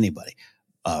slide anybody,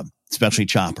 especially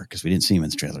Chopper, because we didn't see him in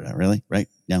this trailer. Really? Right?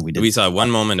 Yeah, we did. We saw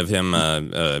one moment of him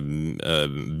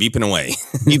beeping away.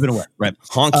 Beeping away, right.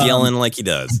 Honk yelling like he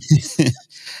does.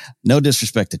 No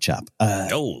disrespect to Chop.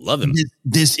 Love him.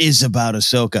 This is about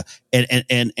Ahsoka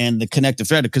and the connective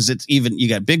thread, because it's even, you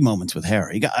got big moments with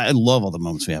Hera. I love all the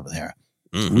moments we have with Hera.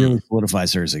 Really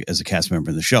solidifies her as a cast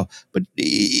member in the show. But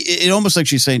it almost like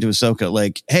she's saying to Ahsoka,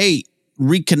 like, hey,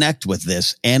 reconnect with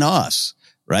this and us.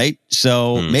 Right.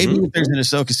 So maybe if there's an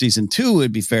Ahsoka season 2,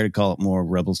 it'd be fair to call it more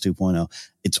Rebels 2.0.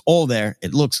 It's all there.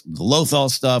 It looks the Lothal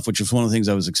stuff, which was one of the things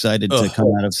I was excited to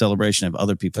come out of Celebration, have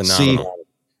other people see.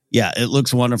 Yeah, it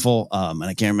looks wonderful. And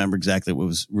I can't remember exactly what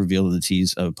was revealed in the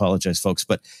tease. I apologize, folks.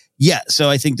 But yeah, so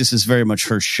I think this is very much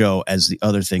her show as the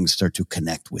other things start to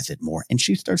connect with it more. And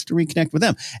she starts to reconnect with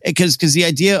them. Because the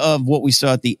idea of what we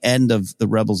saw at the end of the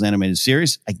Rebels animated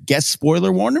series, I guess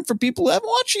spoiler warning for people who haven't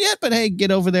watched it yet, but hey,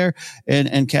 get over there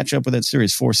and catch up with that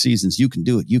series. 4 seasons. You can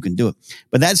do it. You can do it.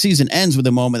 But that season ends with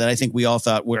a moment that I think we all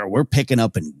thought we're picking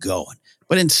up and going.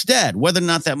 But instead, whether or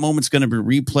not that moment's going to be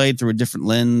replayed through a different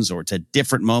lens or it's a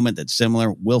different moment that's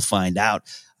similar, we'll find out.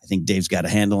 I think Dave's got a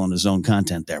handle on his own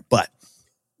content there. But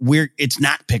it's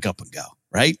not pick up and go,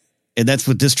 right? And that's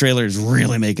what this trailer is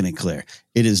really making it clear.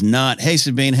 It is not, hey,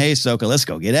 Sabine, hey, Ahsoka, let's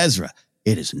go get Ezra.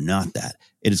 It is not that.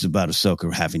 It is about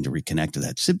Ahsoka having to reconnect to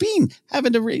that. Sabine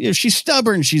having to, she's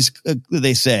stubborn. She's,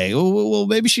 they say, oh, well,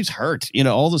 maybe she's hurt,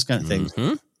 all those kind of things.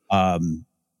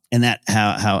 And that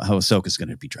how Ahsoka's going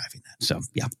to be driving that. So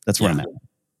yeah, that's where I'm at.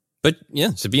 But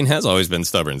yeah, Sabine has always been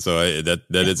stubborn. So that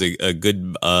is a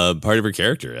good part of her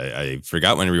character. I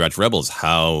forgot when we watched Rebels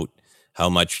how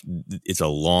much it's a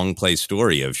long play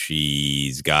story of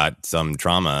she's got some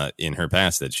trauma in her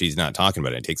past that she's not talking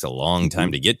about. It takes a long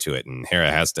time to get to it. And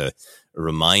Hera has to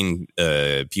remind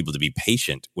people to be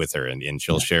patient with her, and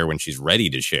she'll share when she's ready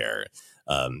to share.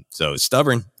 So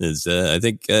stubborn is, I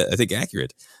think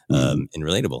accurate and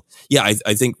relatable. Yeah,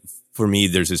 I think for me,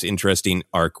 there's this interesting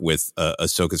arc with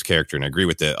Ahsoka's character, and I agree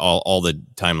with all the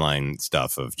timeline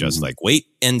stuff of just like wait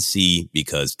and see,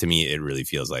 because to me it really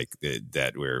feels like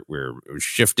that we're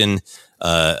shifting.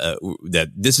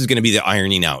 That this is going to be the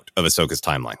ironing out of Ahsoka's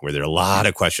timeline, where there are a lot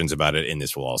of questions about it, and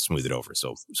this will all smooth it over.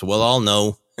 So we'll all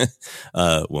know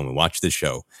when we watch this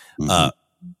show.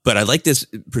 But I like this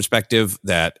perspective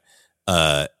that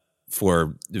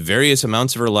for various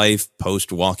amounts of her life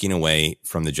post walking away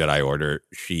from the Jedi Order,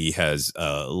 she has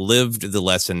lived the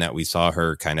lesson that we saw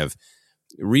her kind of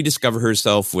rediscover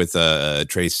herself with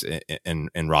Trace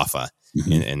and Rafa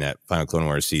in that final Clone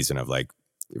Wars season, of like,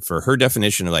 for her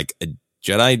definition of like a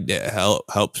Jedi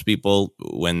helps people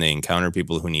when they encounter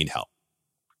people who need help,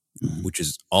 which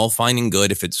is all fine and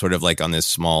good if it's sort of like on this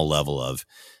small level of,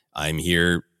 I'm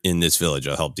here in this village,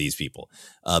 I'll help these people.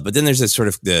 But then there's this sort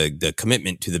of the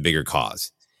commitment to the bigger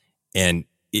cause. And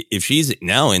if she's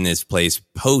now in this place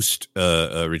post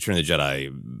Return of the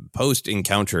Jedi, post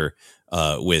encounter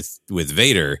with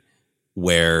Vader,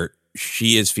 where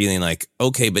she is feeling like,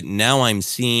 okay, but now I'm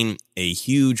seeing a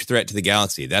huge threat to the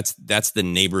galaxy. That's the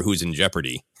neighbor who's in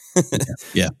jeopardy.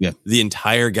 Yeah. The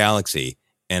entire galaxy.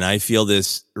 And I feel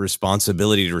this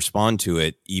responsibility to respond to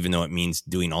it, even though it means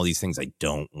doing all these things I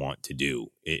don't want to do,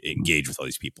 engage with all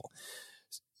these people.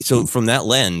 So from that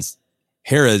lens,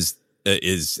 Hera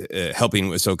is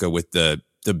helping Ahsoka with the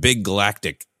big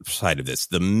galactic side of this,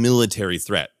 the military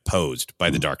threat posed by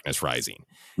the Darkness Rising.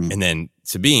 And then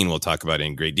Sabine, we'll talk about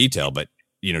in great detail, but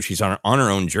she's on her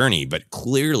own journey, but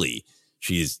clearly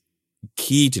she's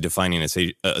key to defining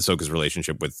Ahsoka's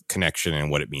relationship with connection and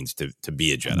what it means to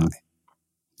be a Jedi.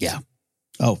 Yeah.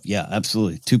 Oh, yeah,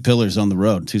 absolutely. 2 pillars on the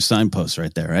road, 2 signposts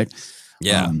right there, right?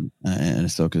 Yeah. And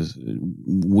Ahsoka's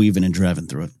weaving and driving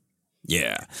through it.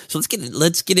 Yeah. So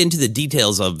let's get into the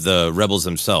details of the rebels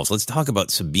themselves. Let's talk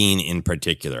about Sabine in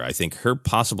particular. I think her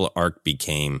possible arc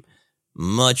became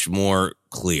much more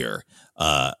clear.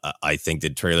 I think the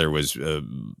trailer was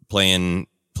playing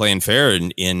fair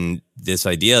in this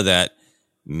idea that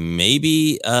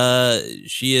maybe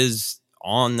she is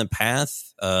on the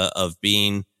path of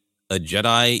being a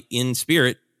Jedi in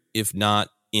spirit, if not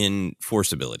in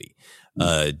Force ability.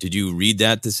 Did you read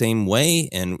that the same way?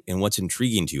 And what's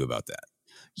intriguing to you about that?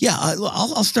 Yeah,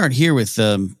 I'll start here with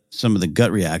some of the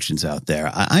gut reactions out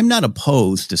there. I'm not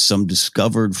opposed to some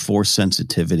discovered Force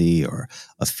sensitivity or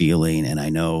a feeling. And I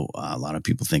know a lot of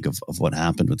people think of what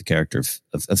happened with the character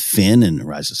of Finn in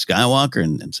Rise of Skywalker,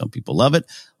 and some people love it.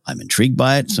 I'm intrigued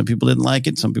by it. Some people didn't like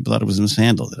it. Some people thought it was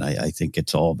mishandled. And I think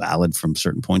it's all valid from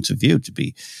certain points of view, to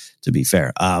be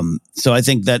fair. So I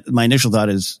think that my initial thought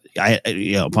is,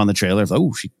 upon the trailer,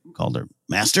 she called her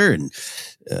master, and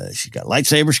she got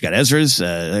lightsaber, she got Ezra's.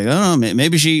 I don't know,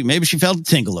 maybe she felt a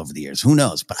tingle over the years. Who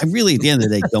knows? But I really, at the end of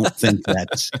the day, don't think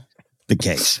that's the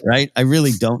case, right? I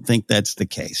really don't think that's the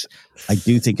case. I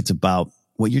do think it's about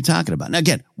what you're talking about. Now,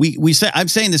 again, we say, I'm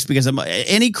saying this because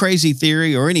any crazy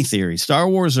theory or any theory, Star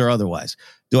Wars or otherwise,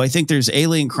 do I think there's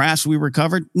alien crafts we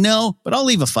recovered? No, but I'll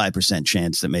leave a 5%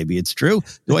 chance that maybe it's true.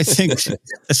 Do I think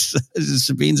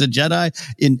Sabine's a Jedi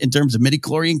in terms of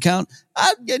midichlorian count?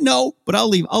 No, but I'll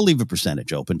leave a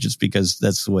percentage open just because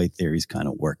that's the way theories kind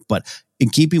of work. But in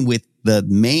keeping with the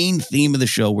main theme of the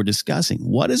show we're discussing,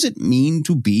 what does it mean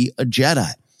to be a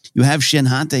Jedi? You have Shin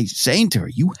Hante saying to her,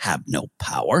 you have no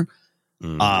power.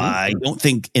 I don't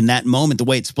think in that moment, the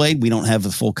way it's played, we don't have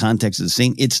the full context of the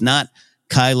scene. It's not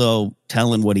Kylo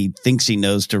telling what he thinks he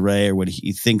knows to Rey, or what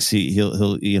he thinks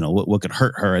he'll what could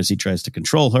hurt her as he tries to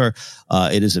control her.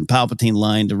 It isn't Palpatine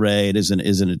lying to Rey. It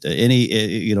isn't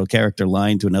any character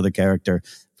lying to another character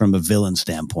from a villain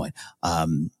standpoint.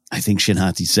 I think Shin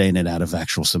Hante's saying it out of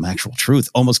some actual truth,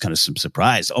 almost kind of some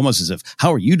surprise, almost as if,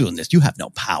 how are you doing this? You have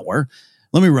no power.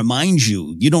 Let me remind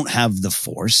you, you don't have the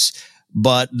Force.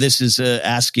 But this is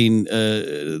asking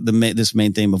this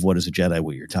main theme of what is a Jedi,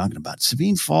 what you're talking about.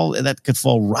 Sabine that could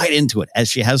fall right into it, as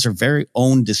she has her very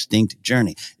own distinct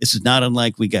journey. This is not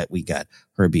unlike we got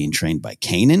her being trained by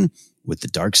Kanan. with the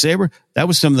Darksaber, that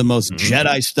was some of the most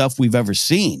Jedi stuff we've ever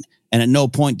seen. And at no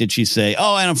point did she say,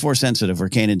 "Oh, I'm Force sensitive," or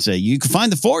Kanan say, "You can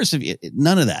find the Force."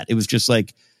 None of that. It was just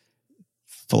like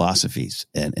philosophies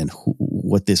and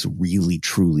what this really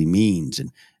truly means.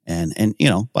 And you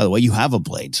know, by the way, you have a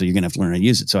blade, so you're going to have to learn how to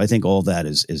use it. So I think all of that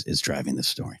is driving this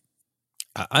story.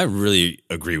 I really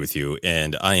agree with you,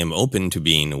 and I am open to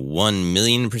being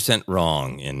 1,000,000%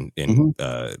 wrong and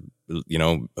you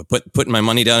know, putting my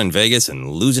money down in Vegas and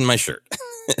losing my shirt.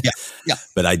 Yeah.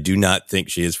 But I do not think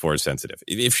she is Force sensitive.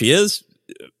 If she is,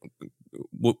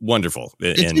 wonderful.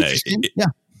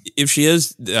 If she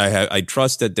is, I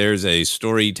trust that there's a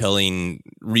storytelling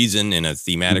reason and a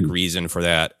thematic reason for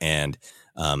that. And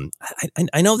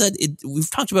I know that we've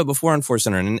talked about before on Force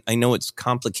Center, and I know it's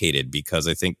complicated because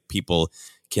I think people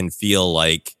can feel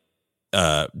like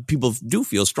people do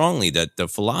feel strongly that the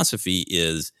philosophy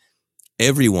is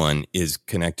everyone is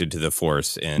connected to the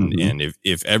Force, and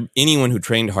if anyone who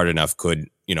trained hard enough could,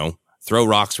 you know, throw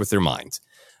rocks with their minds.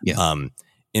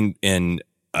 And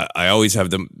I always have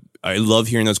them. I love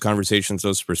hearing those conversations,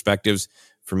 those perspectives.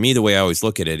 For me, the way I always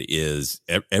look at it is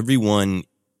everyone,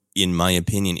 in my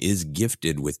opinion, is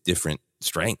gifted with different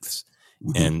strengths.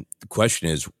 And the question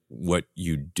is what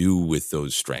you do with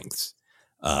those strengths.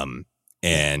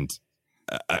 And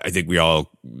I think we all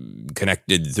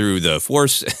connected through the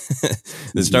Force.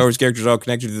 The Star Wars characters are all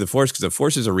connected to the Force because the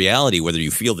Force is a reality, whether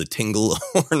you feel the tingle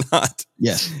or not.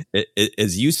 Yes.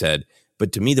 As you said.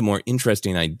 But to me, the more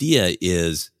interesting idea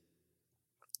is,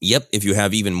 yep, if you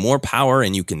have even more power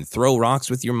and you can throw rocks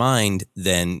with your mind,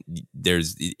 then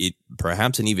there's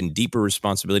perhaps an even deeper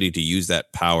responsibility to use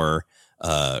that power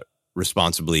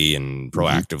responsibly and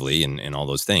proactively and all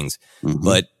those things.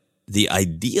 But the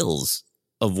ideals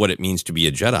of what it means to be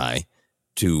a Jedi,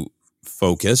 to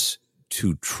focus,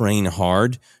 to train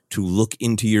hard, to look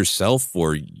into yourself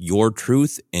for your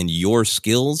truth and your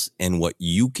skills and what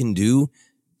you can do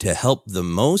to help the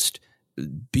most.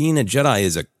 Being a Jedi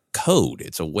is a code.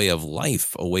 It's a way of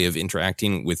life, a way of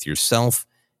interacting with yourself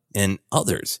and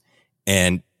others.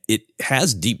 And it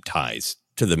has deep ties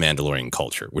to the Mandalorian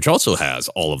culture, which also has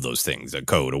all of those things, a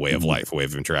code, a way of life, a way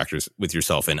of interacting with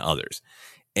yourself and others.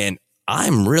 And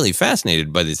I'm really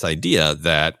fascinated by this idea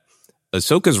that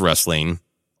Ahsoka's wrestling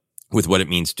with what it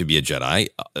means to be a Jedi.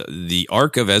 The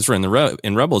arc of Ezra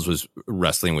in Rebels was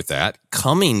wrestling with that,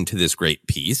 coming to this great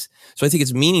peace. So I think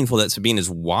it's meaningful that Sabine is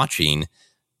watching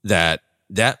that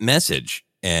message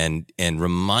and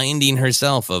reminding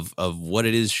herself of what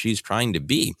it is she's trying to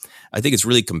be. I think it's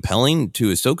really compelling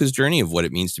to Ahsoka's journey of what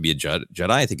it means to be a Jedi.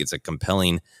 I think it's a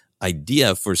compelling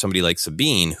idea for somebody like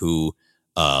Sabine who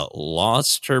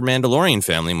lost her Mandalorian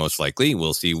family, most likely.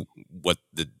 We'll see what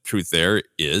the truth there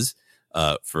is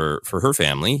for her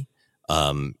family.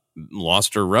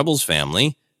 Lost her Rebels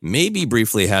family, maybe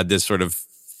briefly had this sort of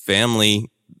family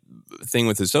thing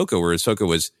with Ahsoka where Ahsoka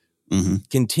was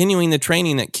continuing the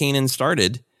training that Kanan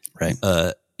started, right?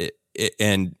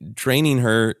 And training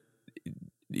her,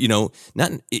 you know,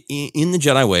 not in the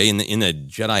Jedi way, in the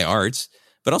Jedi arts,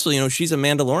 but also, you know, she's a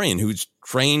Mandalorian who's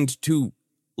trained to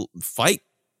fight,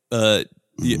 to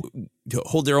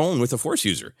hold their own with a Force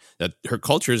user. That her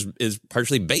culture is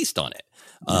partially based on it.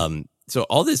 So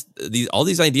all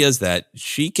these ideas that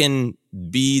she can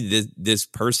be this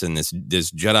person, this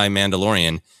Jedi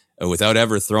Mandalorian, without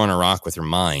ever throwing a rock with her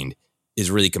mind, is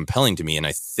really compelling to me. And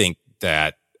I think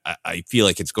that I feel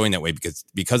like it's going that way because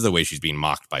of the way she's being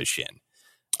mocked by Shin.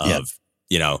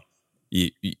 You know,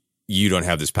 you don't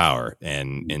have this power,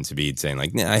 and Sabine saying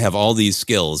like, nah, I have all these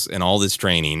skills and all this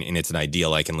training, and it's an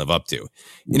ideal I can live up to.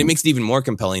 And it makes it even more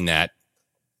compelling that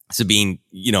Sabine,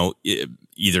 you know,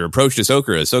 either approached Ahsoka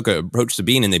or Ahsoka approached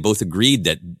Sabine, and they both agreed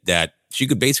that she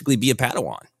could basically be a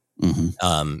Padawan.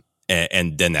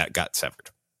 And then that got severed.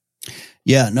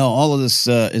 Yeah, no, all of this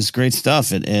is great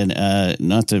stuff, and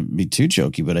not to be too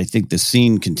jokey, but I think the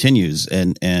scene continues,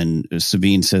 and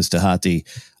Sabine says to Hati,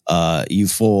 "You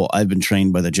fool! I've been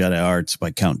trained by the Jedi arts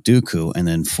by Count Dooku," and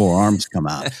then 4 arms come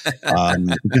out.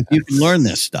 Because you can learn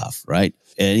this stuff, right?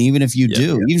 And even if you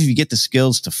even if you get the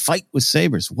skills to fight with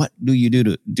sabers, what do you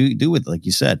do with, like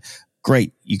you said?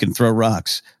 Great, you can throw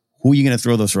rocks. Who are you going to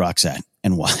throw those rocks at,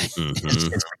 and why? It's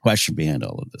the question behind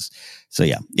all of this. So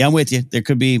yeah, I'm with you. There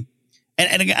could be.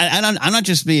 And I'm not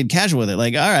just being casual with it.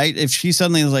 Like, all right, if she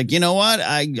suddenly is like, you know what,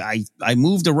 I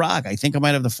moved a rock, I think I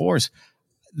might have the Force.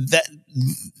 That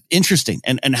interesting.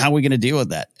 And how are we going to deal with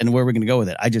that? And where are we going to go with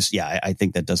it? I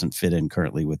think that doesn't fit in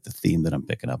currently with the theme that I'm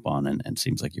picking up on, and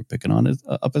seems like you're picking on it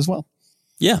up as well.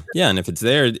 Yeah, and if it's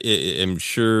there, I'm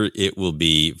sure it will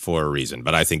be for a reason.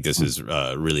 But I think this is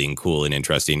really cool and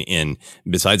interesting. And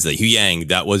besides the Hu Yang,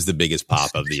 that was the biggest pop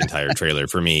of the entire trailer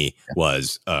for me,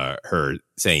 was her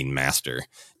saying "master"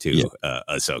 to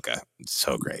Ahsoka.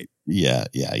 So great. Yeah.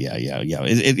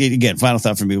 Again, final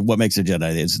thought for me: what makes a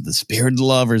Jedi is the spirit of the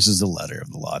law versus the letter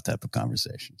of the law type of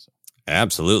conversation. So.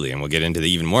 Absolutely, and we'll get into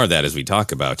even more of that as we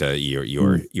talk about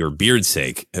your beard's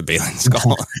sake, Baylan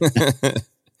Skoll.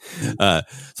 So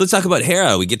let's talk about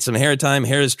Hera. We get some Hera time.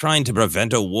 Hera's trying to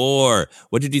prevent a war.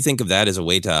 What did you think of that as a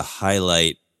way to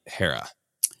highlight Hera?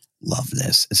 Love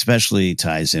this, especially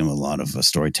ties in with a lot of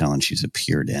storytelling she's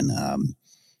appeared in.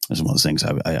 That's one of those things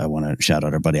I want to shout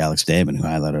out our buddy Alex Damon, who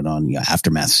highlighted on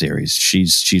Aftermath series.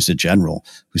 She's a general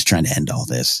who's trying to end all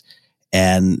this,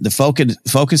 and the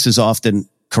focus is often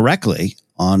correctly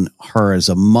on her as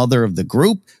a mother of the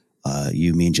group.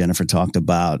 You, me, and Jennifer talked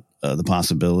about the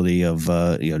possibility of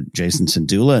Jason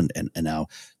Syndulla and now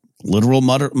literal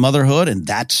motherhood, and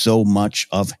that's so much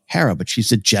of Hera. But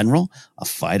she's a general, a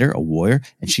fighter, a warrior,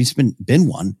 and she's been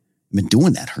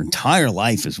doing that her entire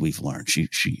life, as we've learned.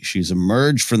 She's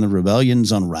emerged from the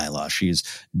rebellions on Ryloth. She's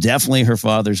definitely her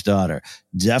father's daughter,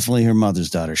 definitely her mother's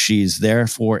daughter. She's there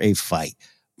for a fight,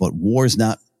 but war's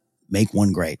not make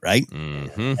one great, right?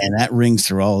 Mm-hmm. And that rings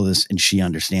through all of this, and she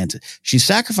understands it. She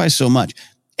sacrificed so much.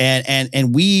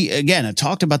 And we, again, I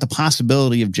talked about the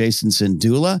possibility of Jason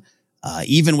Syndulla,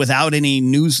 even without any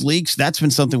news leaks. That's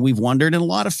been something we've wondered, and a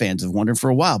lot of fans have wondered for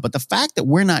a while. But the fact that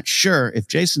we're not sure if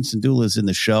Jason Syndulla is in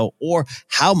the show or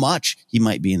how much he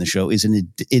might be in the show is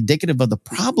indicative of the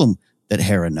problem that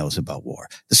Hera knows about war,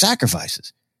 the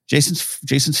sacrifices.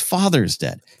 Jason's father is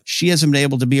dead. She hasn't been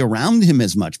able to be around him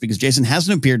as much because Jason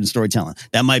hasn't appeared in storytelling.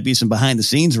 That might be some behind the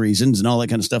scenes reasons and all that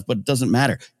kind of stuff, but it doesn't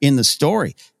matter. In the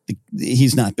story,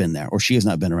 he's not been there, or she has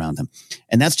not been around him.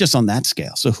 And that's just on that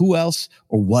scale. So who else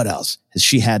or what else has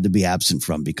she had to be absent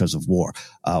from because of war?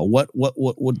 What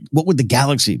would the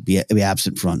galaxy be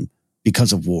absent from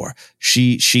because of war?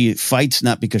 She fights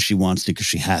not because she wants to, because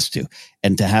she has to.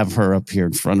 And to have her up here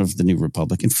in front of the New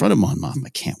Republic, in front of Mon Mothma, I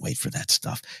can't wait for that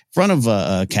stuff. In front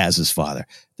of Kaz's father,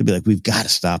 to be like, we've got to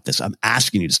stop this. I'm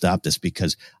asking you to stop this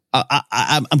because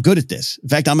I'm good at this. In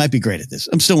fact, I might be great at this.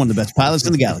 I'm still one of the best pilots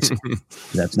in the galaxy.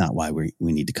 That's not why we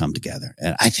need to come together.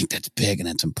 And I think that's big, and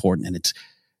it's important, and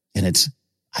it's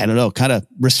I don't know, kind of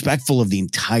respectful of the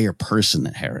entire person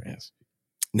that Hera is.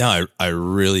 No, I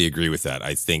really agree with that.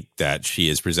 I think that she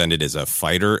is presented as a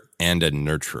fighter and a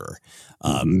nurturer.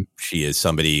 She is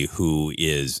somebody who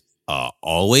is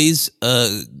always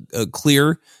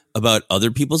clear about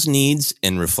other people's needs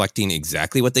and reflecting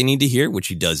exactly what they need to hear, which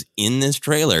she does in this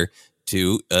trailer.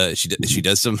 She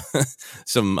does some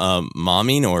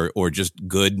momming or just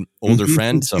good older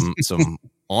friend, some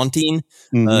aunting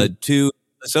to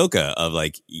Ahsoka of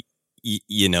like,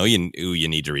 you know who you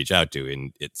need to reach out to,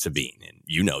 and it's Sabine, and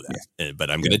you know that.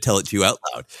 But I'm going to tell it to you out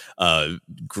loud.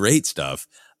 Great stuff.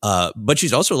 But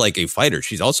she's also like a fighter.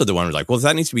 She's also the one who's like, well, if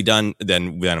that needs to be done,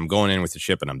 then I'm going in with the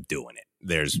ship and I'm doing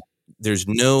it. There's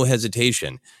no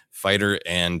hesitation, fighter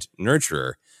and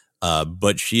nurturer.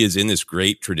 But she is in this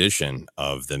great tradition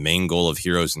of the main goal of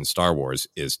heroes in Star Wars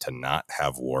is to not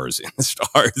have wars in the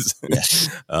stars. Yes.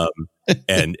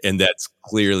 And that's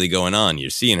clearly going on.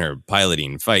 You're seeing her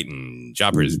piloting, fighting,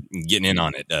 choppers getting in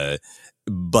on it.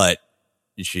 But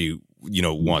she,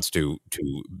 wants to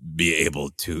be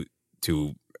able to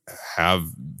have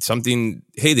something.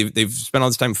 Hey, they've spent all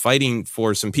this time fighting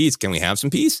for some peace. Can we have some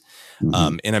peace?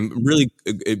 And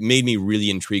it made me really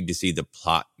intrigued to see the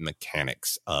plot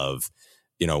mechanics of,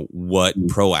 what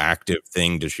proactive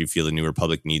thing does she feel the New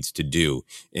Republic needs to do?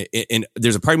 And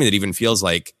there's a part of me that even feels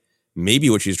like maybe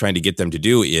what she's trying to get them to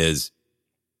do is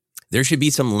there should be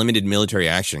some limited military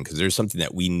action because there's something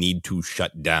that we need to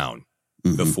shut down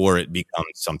before it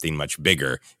becomes something much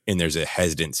bigger. And there's a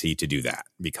hesitancy to do that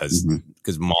because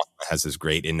Mothma has this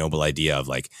great and noble idea of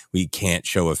like, we can't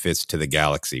show a fist to the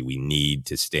galaxy. We need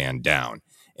to stand down.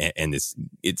 And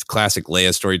it's classic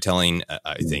Leia storytelling.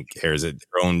 I think Hera's her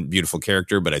own beautiful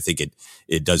character, but I think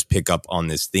it does pick up on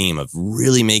this theme of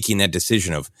really making that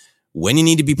decision of when you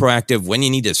need to be proactive, when you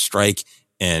need to strike,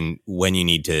 and when you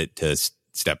need to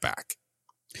step back.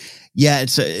 Yeah,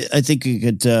 I think you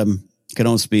could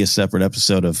almost be a separate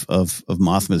episode of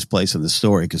Mothma's place in the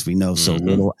story because we know so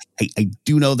little. I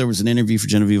do know there was an interview for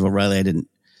Genevieve O'Reilly. I didn't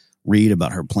read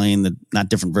about her playing not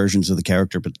different versions of the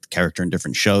character, but the character in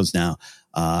different shows now.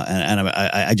 And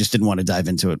I just didn't want to dive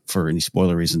into it for any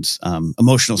spoiler reasons,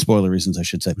 emotional spoiler reasons, I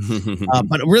should say.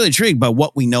 But I'm really intrigued by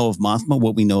what we know of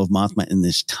Mothma, in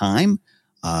this time,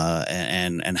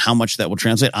 and how much that will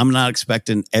translate. I'm not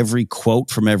expecting every quote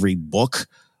from every book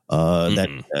that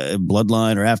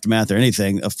bloodline or aftermath or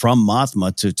anything from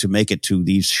Mothma to make it to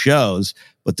these shows.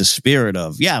 But the spirit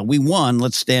of, we won,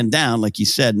 let's stand down. Like you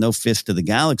said, no fist to the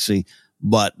galaxy,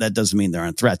 but that doesn't mean there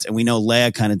aren't threats. And we know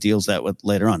Leia kind of deals that with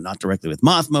later on, not directly with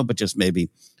Mothma, but just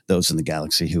maybe those in the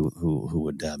galaxy who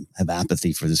would have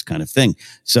apathy for this kind of thing.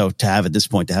 So to have at this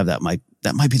point, to have that might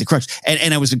be the crux.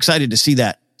 And I was excited to see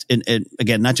that. And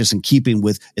again, not just in keeping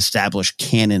with established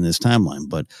canon in this timeline,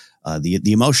 but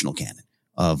the emotional canon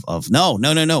of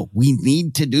no, we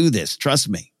need to do this. Trust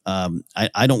me.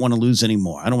 I don't want to lose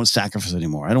anymore. I don't want to sacrifice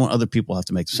anymore. I don't want other people to have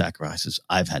to make the sacrifices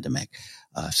I've had to make,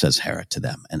 says Hera to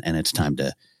them. And it's time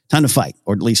to fight,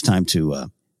 or at least time to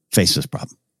face this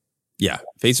problem. Yeah,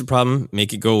 face the problem,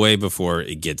 make it go away before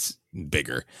it gets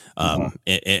bigger. And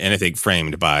I think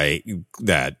framed by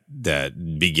that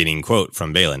beginning quote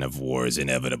from Balin of "War is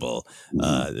inevitable."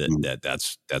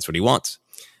 That's what he wants.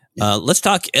 Let's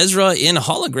talk Ezra in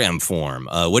hologram form.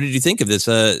 What did you think of this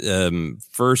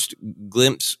first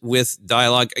glimpse with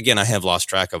dialogue? Again, I have lost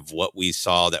track of what we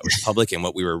saw that was public and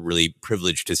what we were really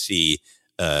privileged to see.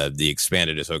 The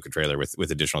expanded Ahsoka trailer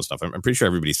with additional stuff. I'm pretty sure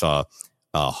everybody saw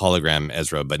hologram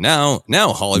Ezra, but now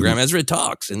hologram Ezra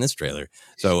talks in this trailer.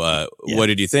 So what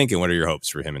did you think, and what are your hopes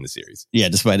for him in the series? Yeah,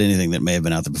 despite anything that may have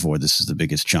been out there before, this is the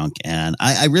biggest chunk, and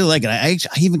I really like it. I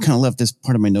even kind of left this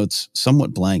part of my notes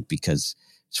somewhat blank because I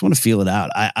just want to feel it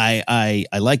out. I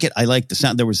like it. I like the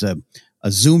sound. There was a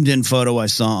zoomed in photo I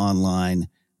saw online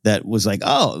that was like,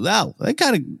 oh wow,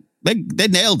 they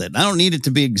nailed it. I don't need it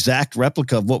to be exact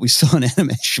replica of what we saw in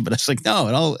animation, but I was like,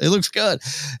 no, it looks good.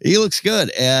 He looks good.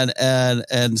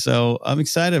 And so I'm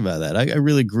excited about that. I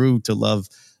really grew to love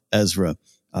Ezra.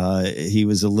 He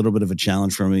was a little bit of a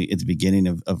challenge for me at the beginning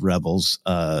of Rebels,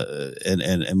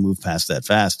 and moved past that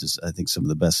fast. Is I think some of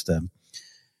the best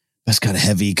kind of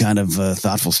heavy, kind of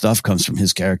thoughtful stuff comes from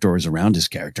his character or is around his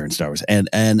character in Star Wars. And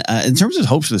in terms of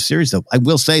hopes for the series, though, I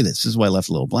will say this is why I left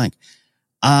a little blank.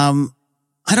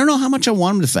 I don't know how much I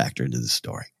want him to factor into this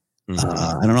story. I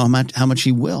don't know how much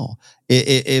he will.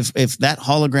 If that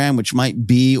hologram, which might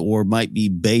be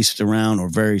based around or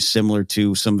very similar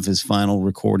to some of his final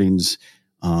recordings,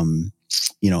 in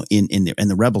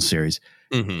the Rebel series,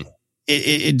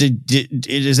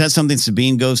 is that something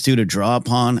Sabine goes to draw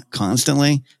upon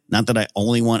constantly? Not that I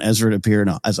only want Ezra to appear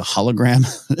as a hologram,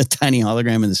 a tiny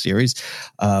hologram in the series,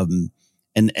 and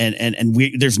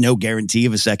there's no guarantee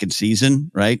of a second season,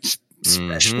 right?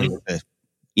 Especially with the,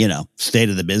 state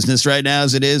of the business right now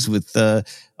as it is with the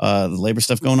labor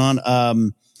stuff going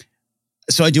on.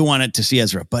 So I do want it to see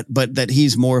Ezra, but that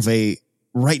he's more of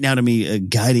right now to me, a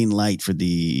guiding light for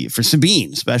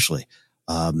Sabine, especially.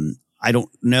 I don't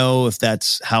know if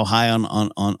that's how high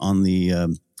on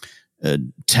the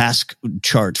task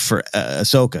chart for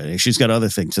Ahsoka. She's got other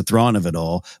things, the Thrawn of it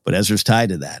all, but Ezra's tied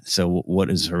to that. So what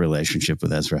is her relationship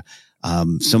with Ezra?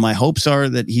 So my hopes are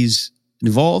that he's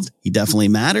involved. He definitely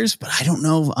matters, but I don't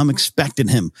know if I'm expecting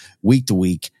him week to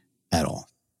week at all.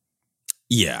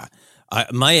 Yeah.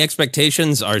 My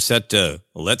expectations are set to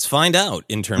let's find out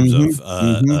in terms of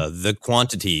the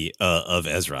quantity of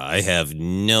Ezra. I have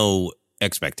no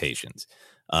expectations.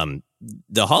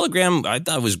 The hologram I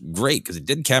thought was great because it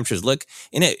did capture his look,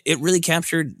 and it really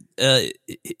captured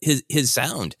his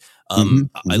sound.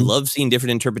 I love seeing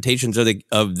different interpretations of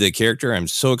the character. I'm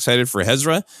so excited for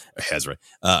Hezra.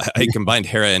 I combined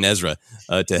Hera and Ezra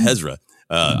to Hezra.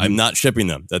 I'm not shipping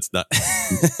them. That's not.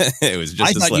 It was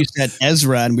just. I thought you said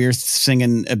Ezra, and we were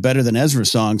singing Better Than Ezra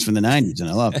songs from the '90s, and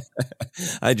I love it.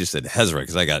 I just said Hezra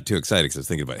because I got too excited because I was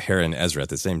thinking about Hera and Ezra at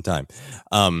the same time.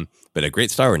 But a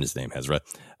great star in his name, Hezra.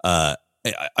 I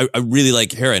really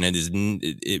like Hera, and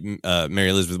Mary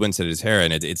Elizabeth Winstead is Hera,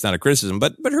 and it's not a criticism,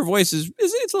 but her voice is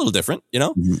it's a little different,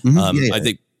 I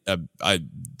think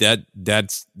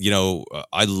that's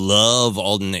I love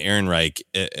Alden Ehrenreich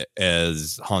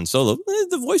as Han Solo.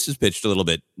 The voice is pitched a little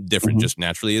bit different, just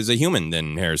naturally as a human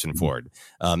than Harrison Ford.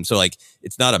 So like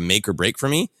it's not a make or break for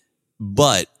me,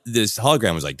 but this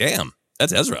hologram was like, damn,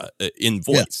 that's Ezra in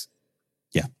voice.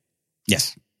 Yeah.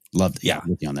 Yes. Loved it. Yeah.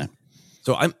 With you on that.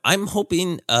 So I'm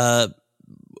hoping, I'm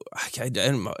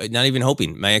not even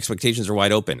hoping. My expectations are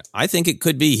wide open. I think it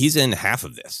could be he's in half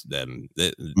of this.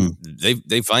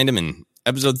 They find him in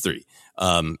episode 3.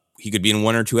 He could be in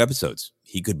 1 or 2 episodes.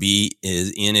 He could be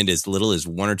in it as little as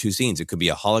 1 or 2 scenes. It could be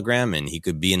a hologram, and he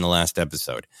could be in the last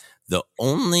episode. The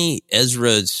only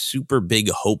Ezra super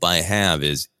big hope I have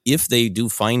is if they do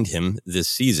find him this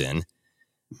season,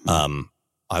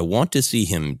 I want to see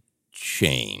him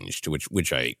changed,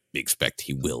 which I expect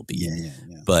he will be. Yeah.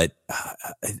 But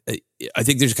I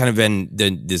think there's kind of been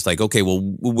this like, okay, well,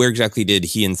 where exactly did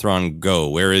he and Thrawn go?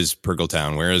 Where is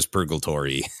Purgletown? Where is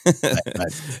Purgatory?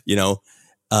 Right.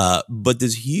 But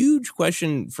this huge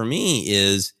question for me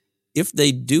is, if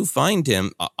they do find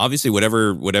him, obviously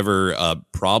whatever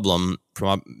problem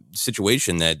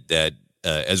situation that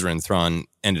Ezra and Thrawn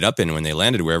ended up in when they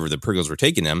landed wherever the Purgles were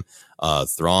taking them,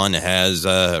 Thrawn has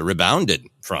rebounded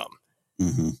from.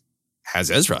 Mm-hmm. Has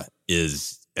Ezra?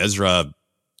 Is Ezra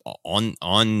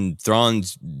on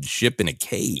Thrawn's ship in a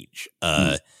cage?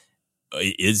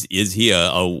 Is he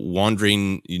a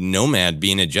wandering nomad,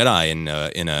 being a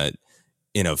Jedi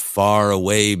in a far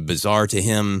away, bizarre to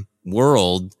him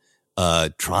world,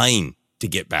 trying to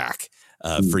get back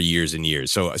for years and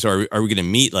years? So are we going to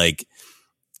meet like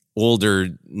older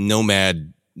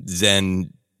nomad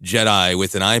Zen Jedi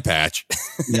with an eye patch?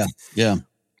 Yeah.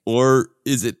 Or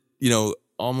is it,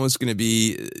 almost going to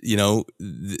be,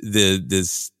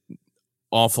 this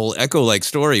awful Echo-like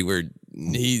story where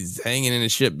he's hanging in a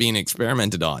ship being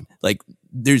experimented on? Like,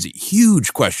 there's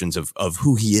huge questions of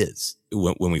who he is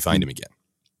when we find him again.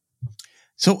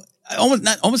 So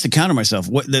almost to counter myself,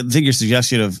 what the thing you're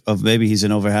suggesting of maybe he's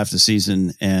in over half the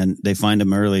season and they find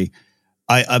him early.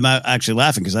 I'm actually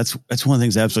laughing because that's one of the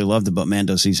things I absolutely loved about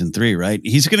Mando season 3, right?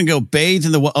 He's going to go bathe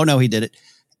in the, oh no, he did it.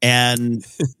 And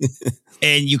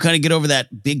you kind of get over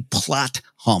that big plot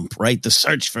hump, right? The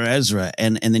search for Ezra.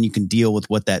 And then you can deal with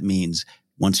what that means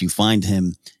once you find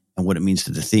him and what it means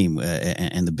to the theme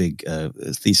and the big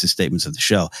thesis statements of the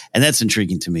show. And that's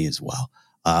intriguing to me as well.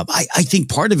 I think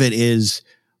part of it is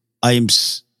I'm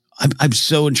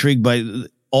so intrigued by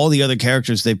all the other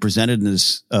characters they presented in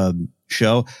this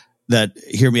show that,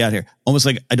 hear me out here, almost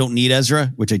like I don't need Ezra,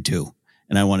 which I do.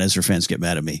 And I want Ezra fans to get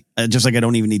mad at me. Just like I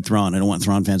don't even need Thrawn. I don't want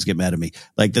Thrawn fans to get mad at me.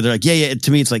 Like they're like, yeah.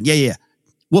 To me, it's like, yeah.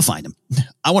 We'll find him.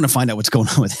 I want to find out what's going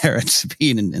on with Hera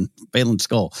Sabine and Baylan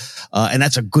Skoll. And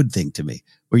that's a good thing to me,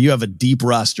 where you have a deep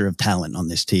roster of talent on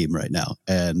this team right now.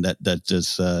 And that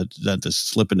just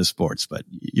slip into sports, but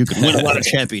you can win a lot of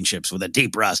championships with a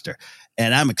deep roster.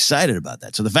 And I'm excited about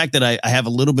that. So the fact that I have a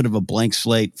little bit of a blank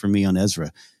slate for me on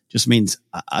Ezra just means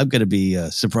I'm going to be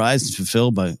surprised and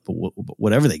fulfilled by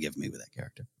whatever they give me with that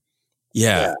character.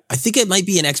 Yeah, I think it might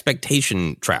be an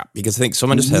expectation trap, because I think so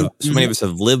many of us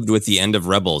have lived with the end of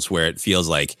Rebels, where it feels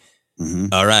like,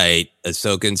 all right,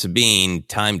 Ahsoka and Sabine,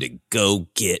 time to go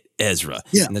get Ezra.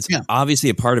 Yeah, and that's obviously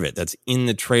a part of it. That's in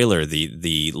the trailer,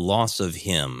 the loss of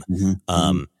him.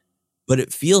 But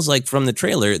it feels like from the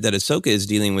trailer that Ahsoka is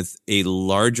dealing with a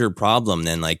larger problem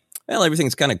than like, well,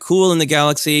 everything's kind of cool in the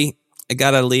galaxy. I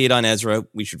got a lead on Ezra.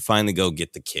 We should finally go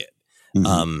get the kid.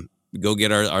 Go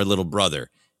get our little brother.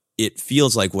 It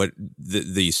feels like what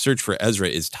the search for Ezra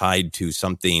is tied to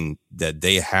something that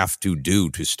they have to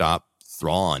do to stop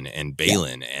Thrawn and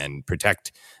Baylan and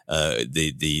protect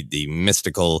the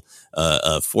mystical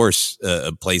force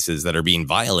places that are being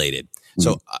violated.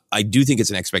 So I do think it's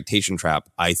an expectation trap.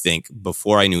 I think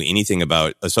before I knew anything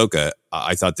about Ahsoka,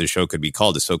 I thought the show could be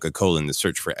called Ahsoka: The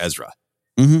Search for Ezra.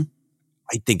 I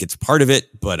think it's part of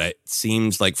it, but it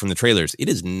seems like from the trailers, it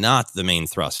is not the main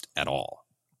thrust at all.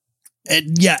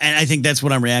 And I think that's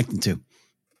what I'm reacting to,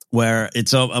 where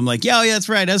I'm like, yeah, that's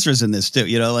right, Ezra's in this too,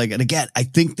 and again, I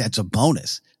think that's a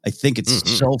bonus. I think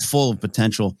it's so full of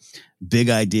potential big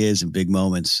ideas and big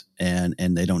moments, and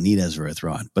they don't need Ezra or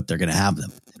Thrawn, but they're going to have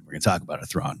them. We're going to talk about our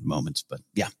Thrawn moments, but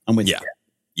yeah, I'm with you.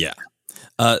 Yeah.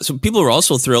 So people were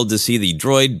also thrilled to see the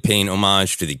droid paying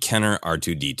homage to the Kenner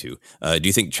R2-D2. Do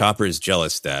you think Chopper is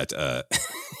jealous that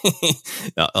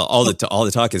all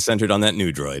the talk is centered on that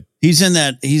new droid? He's in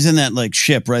that like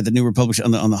ship, right? The New Republic on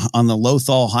the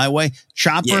Lothal Highway.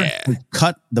 Chopper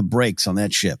cut the brakes on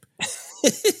that ship.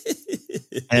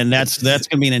 And that's going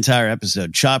to be an entire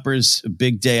episode. Chopper's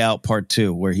Big Day Out Part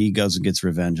 2, where he goes and gets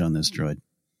revenge on this droid.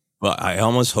 Well, I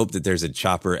almost hope that there's a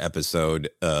Chopper episode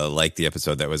like the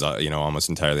episode that was, almost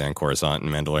entirely on Coruscant in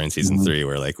Mandalorian season 3,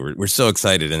 where like we're so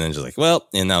excited, and then just like, well,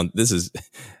 and now this is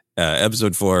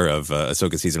episode 4 of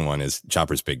Ahsoka season 1 is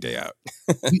Chopper's Big Day Out.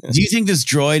 Do you think this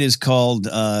droid is called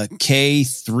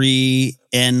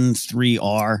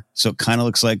K3N3R? So it kind of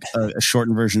looks like a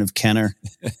shortened version of Kenner.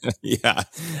 Yeah,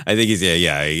 I think he's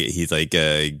like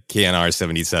KNR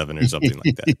 77 or something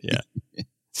like that. Yeah.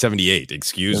 78,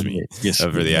 excuse me, yes,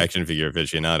 for the action figure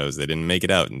aficionados. They didn't make it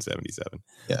out in 77.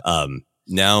 Yeah.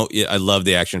 Now I love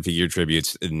the action figure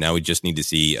tributes. Now we just need to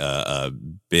see a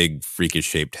big freakish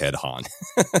shaped head Han.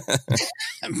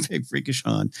 Big freakish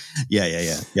Han. Yeah.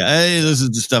 This is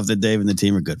the stuff that Dave and the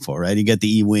team are good for, right? You get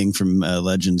the E-Wing from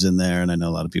Legends in there, and I know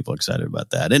a lot of people are excited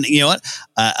about that. And you know what?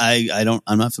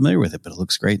 I'm not familiar with it, but it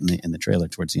looks great in the trailer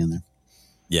towards the end there.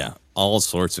 Yeah, all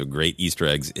sorts of great Easter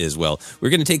eggs as well. We're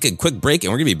going to take a quick break,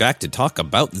 and we're going to be back to talk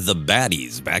about the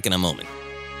baddies back in a moment.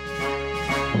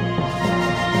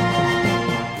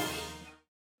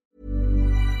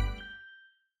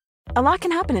 A lot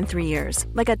can happen in 3 years,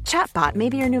 like a chatbot may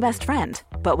be your new best friend.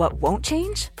 But what won't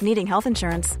change? Needing health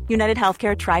insurance. United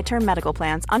Healthcare Tri-Term Medical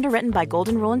Plans, underwritten by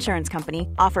Golden Rule Insurance Company,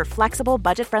 offer flexible,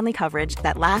 budget-friendly coverage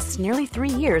that lasts nearly 3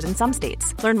 years in some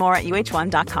states. Learn more at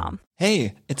uh1.com.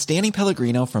 Hey, it's Danny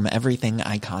Pellegrino from Everything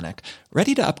Iconic.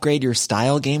 Ready to upgrade your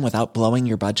style game without blowing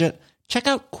your budget? Check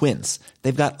out Quince.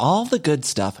 They've got all the good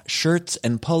stuff, shirts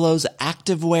and polos,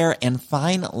 activewear, and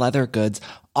fine leather goods,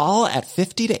 all at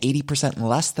 50 to 80%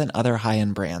 less than other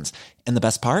high-end brands. And the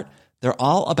best part? They're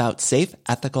all about safe,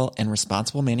 ethical, and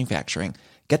responsible manufacturing.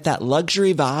 Get that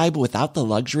luxury vibe without the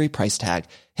luxury price tag.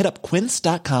 Hit up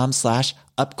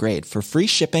quince.com/upgrade for free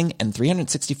shipping and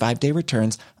 365-day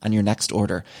returns on your next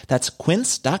order. That's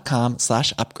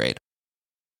quince.com/upgrade.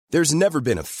 There's never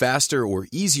been a faster or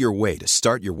easier way to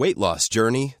start your weight loss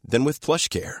journey than with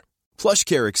PlushCare.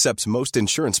 PlushCare accepts most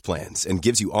insurance plans and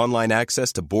gives you online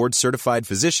access to board-certified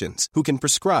physicians who can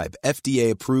prescribe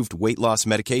FDA-approved weight loss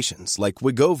medications like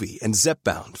Wegovy and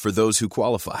Zepbound for those who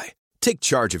qualify. Take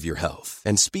charge of your health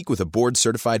and speak with a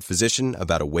board-certified physician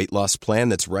about a weight loss plan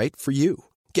that's right for you.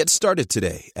 Get started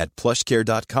today at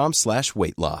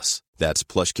plushcare.com/weight loss. That's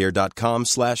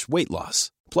plushcare.com/weight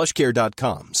loss.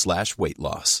 plushcare.com/weight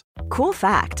loss. Cool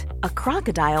fact, a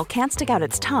crocodile can't stick out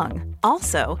its tongue.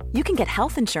 Also, you can get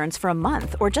health insurance for a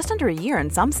month or just under a year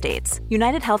in some states.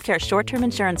 United Healthcare short-term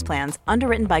insurance plans,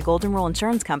 underwritten by Golden Rule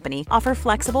Insurance Company, offer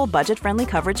flexible, budget-friendly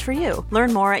coverage for you.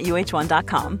 Learn more at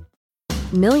uh1.com.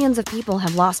 Millions of people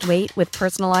have lost weight with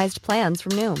personalized plans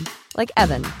from Noom. Like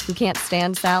Evan, who can't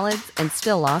stand salads and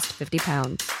still lost 50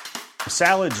 pounds.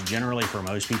 Salads generally for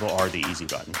most people are the easy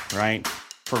button, right?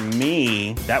 For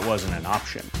me, that wasn't an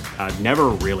option. I never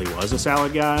really was a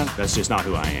salad guy. That's just not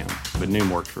who I am. But Noom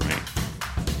worked for me.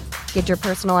 Get your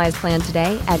personalized plan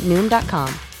today at Noom.com.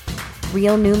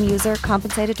 Real Noom user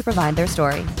compensated to provide their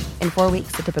story. In 4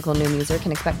 weeks, the typical Noom user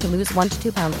can expect to lose 1 to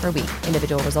 2 pounds per week.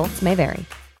 Individual results may vary.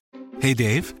 Hey,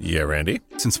 Dave. Yeah, Randy.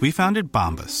 Since we founded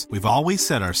Bombas, we've always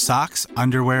said our socks,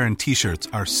 underwear, and T-shirts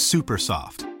are super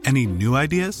soft. Any new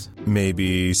ideas?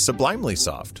 Maybe sublimely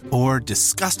soft. Or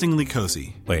disgustingly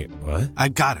cozy. Wait, what? I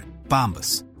got it.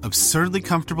 Bombas. Absurdly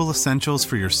comfortable essentials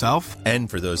for yourself and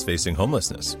for those facing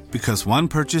homelessness. Because one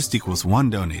purchased equals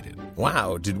one donated.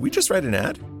 Wow, did we just write an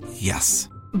ad? Yes.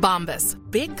 Bombas.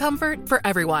 Big comfort for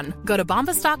everyone. Go to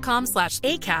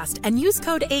bombas.com/ACAST and use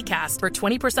code ACAST for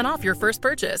 20% off your first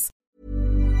purchase.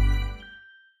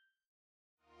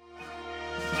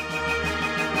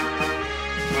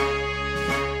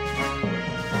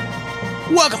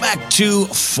 Welcome back to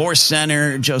Force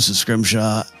Center. Joseph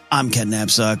Scrimshaw. I'm Ken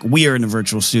Knapsack. We are in the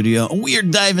virtual studio. We are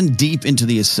diving deep into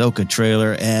the AHSOKA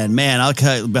trailer. And man, I'll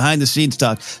cut behind the scenes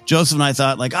talk. Joseph and I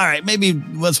thought, like, all right, maybe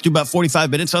let's do about 45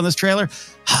 minutes on this trailer.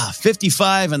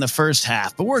 55 in the first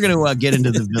half. But we're going to get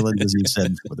into the villains, as you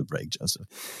said before the break, Joseph.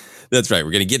 That's right.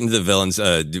 We're going to get into the villains.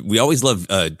 We always love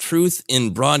truth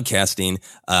in broadcasting.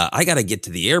 I got to get to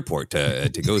the airport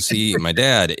to go see my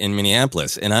dad in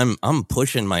Minneapolis, and I'm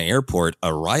pushing my airport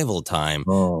arrival time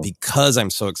because I'm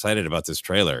so excited about this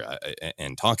trailer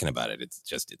and talking about it. It's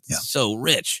so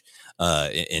rich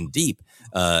and deep,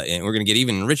 and we're going to get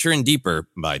even richer and deeper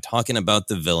by talking about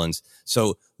the villains.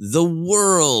 So the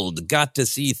world got to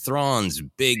see Thrawn's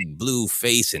big blue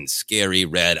face and scary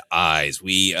red eyes.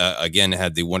 We, again,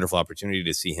 had the wonderful opportunity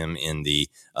to see him in the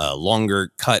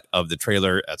longer cut of the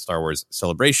trailer at Star Wars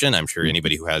Celebration. I'm sure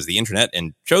anybody who has the internet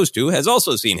and chose to has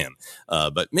also seen him,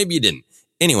 but maybe you didn't.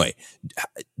 Anyway,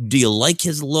 do you like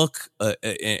his look,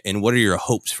 and what are your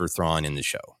hopes for Thrawn in the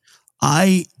show?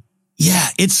 Yeah,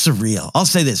 it's surreal. I'll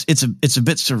say this. It's a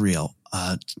bit surreal.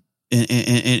 And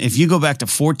if you go back to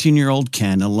 14-year-old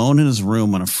Ken alone in his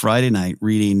room on a Friday night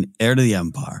reading Heir to the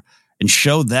Empire and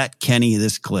show that Kenny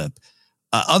this clip,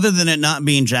 other than it not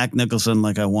being Jack Nicholson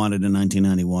like I wanted in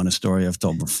 1991, a story I've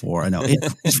told before. I know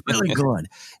it's really good.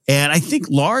 And I think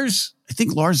Lars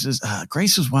is,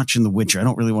 Grace was watching The Witcher. I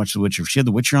don't really watch The Witcher. She had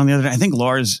The Witcher on the other day. I think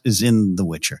Lars is in The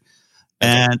Witcher.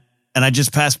 And I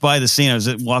just passed by the scene. I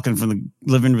was walking from the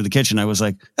living room to the kitchen. I was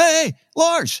like, hey,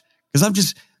 Lars.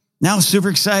 Because Now super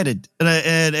excited,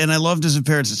 and I loved his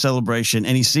appearance at Celebration,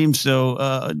 and he seemed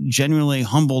so genuinely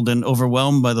humbled and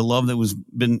overwhelmed by the love that was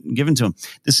been given to him.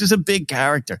 This is a big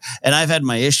character, and I've had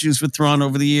my issues with Thrawn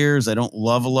over the years. I don't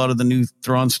love a lot of the new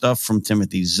Thrawn stuff from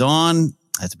Timothy Zahn.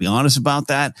 I have to be honest about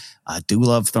that. I do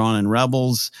love Thrawn and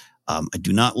Rebels. I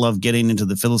do not love getting into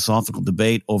the philosophical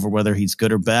debate over whether he's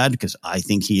good or bad, because I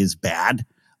think he is bad.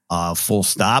 Full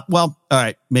stop. Well, all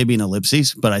right, maybe an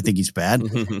ellipses, but I think he's bad.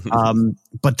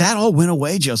 But that all went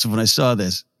away, Joseph, when I saw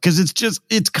this, because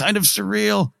it's kind of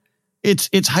surreal.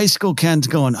 It's high school Ken's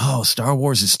going, oh, Star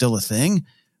Wars is still a thing.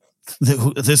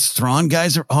 This Thrawn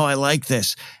guys are, I like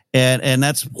this. And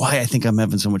that's why I think I'm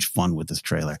having so much fun with this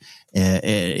trailer.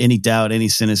 Any doubt, any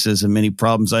cynicism, any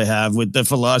problems I have with the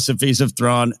philosophies of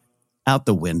Thrawn out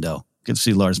the window. Good to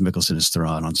see Lars Mikkelsen as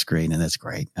Thrawn on screen, and that's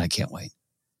great. I can't wait.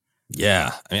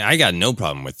 Yeah, I mean, I got no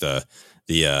problem with the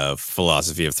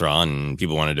philosophy of Thrawn, and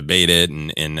people want to debate it.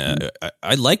 And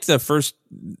I liked the first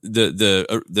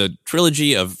the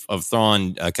trilogy of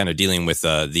Thrawn, kind of dealing with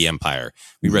the Empire.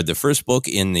 We read the first book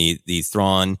in the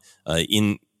Thrawn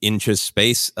Into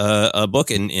Space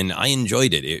book, and I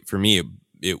enjoyed it. For me,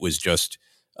 it was just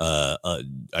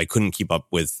I couldn't keep up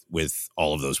with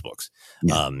all of those books.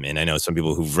 Yeah. And I know some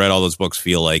people who've read all those books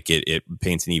feel like it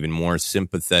paints an even more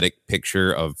sympathetic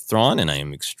picture of Thrawn, and I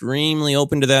am extremely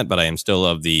open to that, but I am still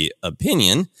of the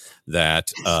opinion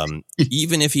that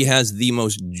even if he has the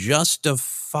most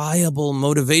justifiable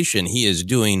motivation, he is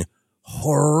doing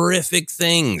horrific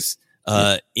things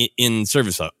in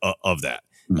service of that.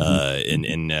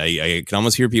 And I can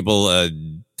almost hear people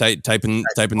typing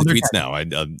the tweets now.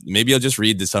 Maybe I'll just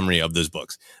read the summary of those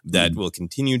books. That will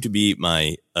continue to be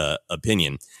my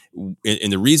opinion.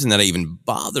 And the reason that I even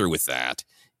bother with that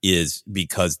is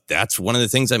because that's one of the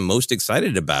things I'm most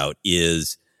excited about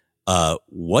is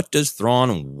what does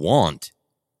Thrawn want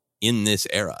in this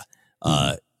era?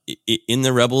 In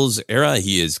the Rebels era,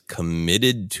 he is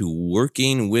committed to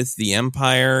working with the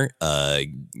Empire,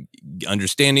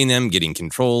 understanding them, getting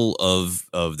control of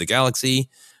the galaxy,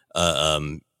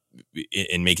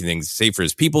 and making things safe for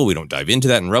his people. We don't dive into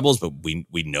that in Rebels, but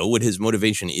we know what his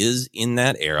motivation is in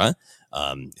that era.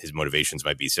 His motivations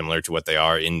might be similar to what they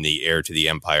are in the Heir to the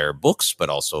Empire books, but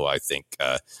also I think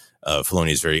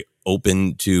Filoni is very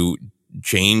open to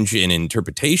change in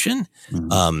interpretation.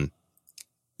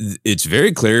 It's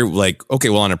very clear, like, okay,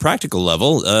 well, on a practical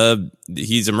level,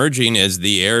 he's emerging as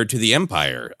the heir to the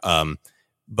Empire.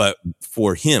 But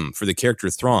for him, for the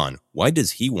character Thrawn, why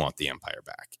does he want the Empire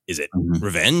back? Is it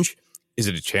revenge? Is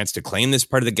it a chance to claim this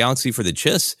part of the galaxy for the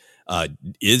Chiss?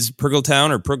 Is Purgle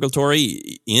Town or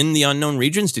Purgatory in the unknown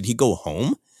regions? Did he go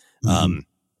home? And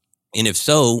if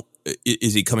so,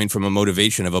 is he coming from a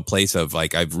motivation of a place of,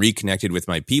 like, I've reconnected with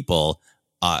my people,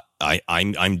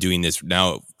 I'm doing this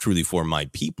now truly for my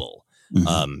people.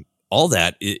 All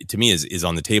that to me is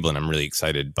on the table, and I'm really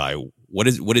excited by what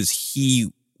does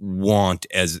he want,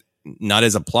 as not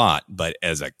as a plot, but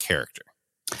as a character.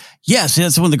 Yes,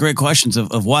 that's one of the great questions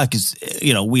of why, because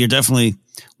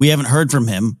we haven't heard from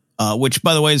him. Which,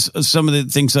 by the way, is some of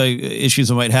the issues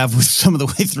I might have with some of the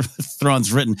way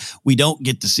Thrawn's written. We don't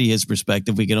get to see his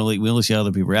perspective. We only see how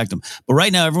other people react to him. But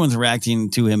right now, everyone's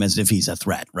reacting to him as if he's a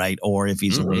threat, right? Or if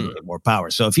he's a way to get more power.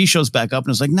 So if he shows back up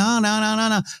and is like,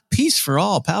 no, peace for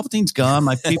all. Palpatine's gone.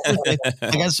 My people,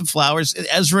 I got some flowers.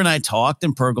 Ezra and I talked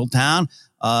in Purgle Town.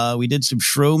 We did some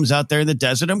shrooms out there in the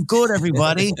desert. I'm good,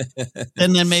 everybody.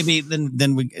 And then maybe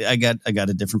I got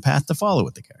a different path to follow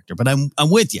with the character. But I'm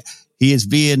with you. He is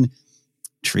being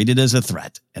treated as a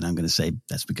threat, and I'm going to say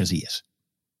that's because he is.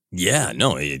 Yeah,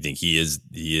 no, I think he is.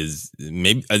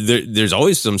 Maybe there's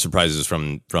always some surprises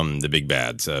from the big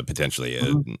bads potentially.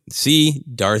 See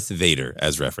Darth Vader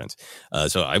as reference.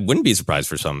 So I wouldn't be surprised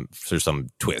for some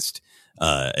twist,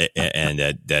 and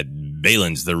that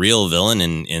Balin's the real villain,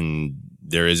 and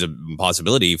there is a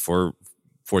possibility for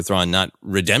Thrawn, not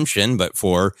redemption, but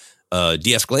for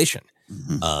de-escalation.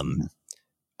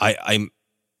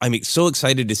 I'm so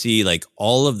excited to see, like,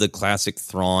 all of the classic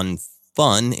Thrawn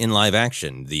fun in live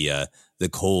action. The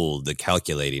cold, the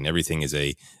calculating, everything is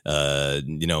a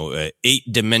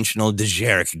 8-dimensional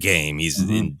Dejeric game. He's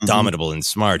indomitable and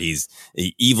smart. He's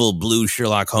a evil blue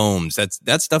Sherlock Holmes.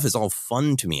 That stuff is all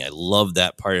fun to me. I love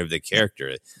that part of the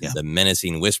character. Yeah. The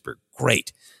menacing whisper,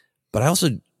 great. But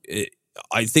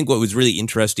I think what was really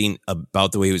interesting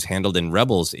about the way it was handled in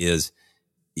Rebels is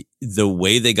the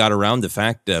way they got around the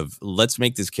fact of, let's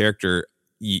make this character,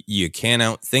 you can't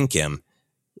outthink him.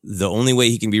 The only way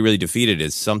he can be really defeated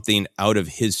is something out of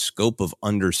his scope of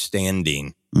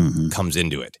understanding comes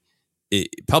into it.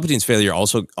 Palpatine's failure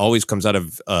also always comes out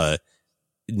of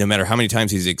no matter how many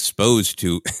times he's exposed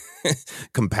to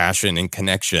compassion and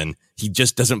connection, he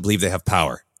just doesn't believe they have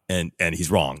power, and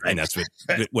he's wrong. Right. And that's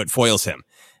what foils him.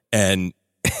 And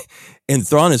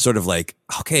Thrawn is sort of like,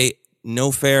 okay,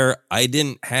 no fair. I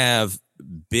didn't have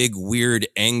big, weird,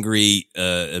 angry,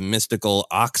 mystical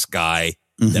ox guy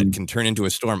that can turn into a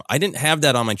storm. I didn't have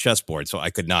that on my chessboard, so I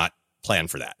could not plan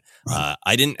for that. Right.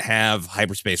 I didn't have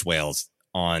hyperspace whales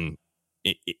in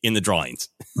the drawings,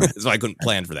 so I couldn't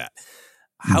plan for that.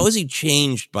 How is he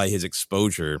changed by his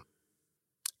exposure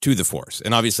to the Force?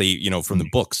 And obviously, from the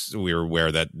books, we're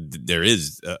aware that there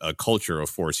is a culture of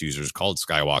Force users called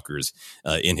Skywalkers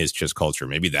in his Chiss culture.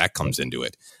 Maybe that comes into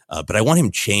it. But I want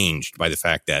him changed by the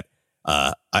fact that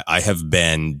I have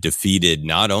been defeated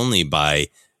not only by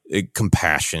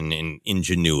compassion and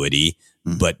ingenuity,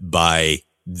 but by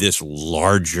this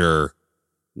larger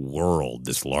world,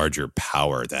 this larger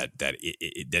power that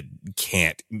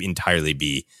can't entirely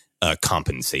be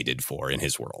compensated for in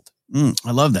his world.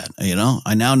 I love that.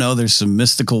 I now know there's some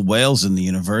mystical whales in the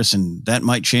universe, and that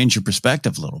might change your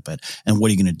perspective a little bit. And what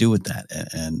are you going to do with that?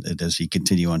 And does he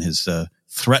continue on his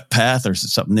threat path, or is it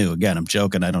something new? Again, I'm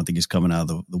joking. I don't think he's coming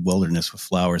out of the wilderness with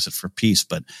flowers for peace,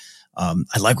 but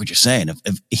I like what you're saying.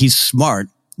 If he's smart,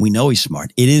 we know he's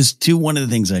smart. It is too one of the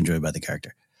things I enjoy about the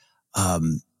character.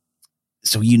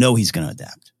 So he's going to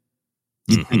adapt.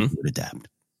 You think he would adapt?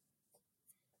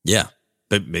 Yeah.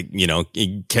 But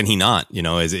can he not?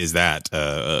 Is that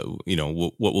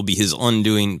what will be his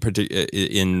undoing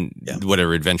in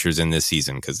whatever adventures in this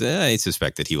season? Because I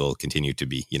suspect that he will continue to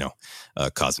be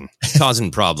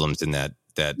causing problems in that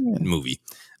movie.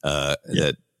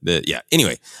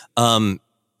 Anyway,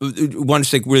 want to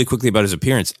say really quickly about his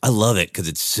appearance. I love it because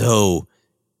it's so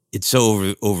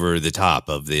over the top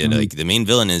of the main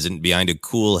villain isn't behind a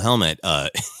cool helmet.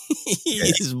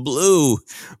 He's blue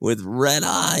with red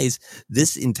eyes.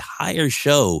 This entire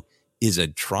show is a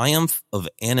triumph of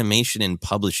animation and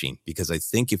publishing, because I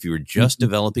think if you were just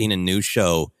developing a new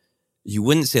show, you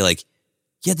wouldn't say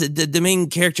the main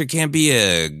character can't be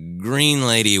a green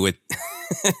lady with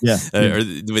or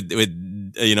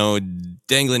with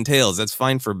dangling tails. That's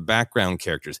fine for background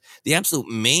characters. The absolute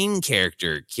main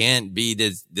character can't be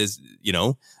this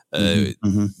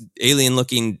alien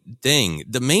looking thing.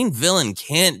 The main villain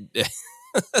can't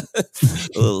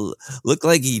look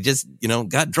like he just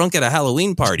got drunk at a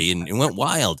Halloween party and went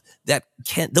wild.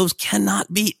 Those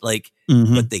cannot be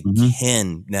but they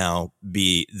can now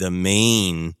be the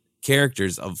main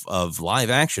characters of live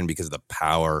action because of the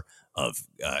power of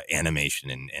animation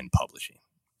and publishing.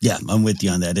 Yeah, I'm with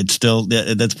you on that. It's still,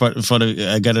 that's part of,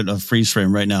 I got a freeze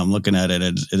frame right now. I'm looking at it,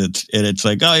 and it's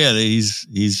like, oh yeah,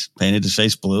 he's painted his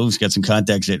face blue. He's got some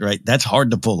contacts in it, right? That's hard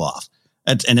to pull off.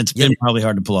 And it's been probably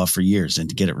hard to pull off for years, and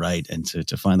to get it right and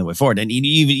to find the way forward. And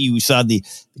even you saw the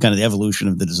kind of the evolution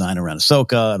of the design around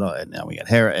AHSOKA, and now we got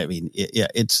Hera. I mean,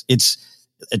 it's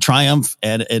a triumph,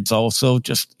 and it's also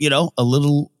just, a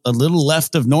little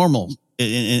left of normal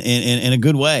in a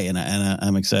good way. And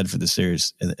I'm excited for the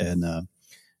series and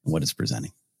what it's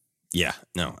presenting. Yeah,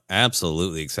 no,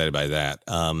 absolutely excited by that.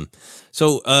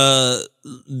 So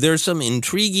there's some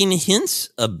intriguing hints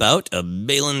about a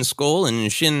Baylan Skoll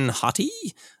and Shin Hati.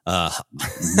 I'm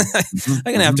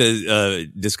going to have to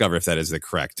discover if that is the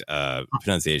correct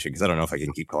pronunciation, because I don't know if I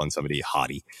can keep calling somebody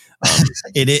Hati.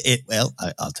 Well,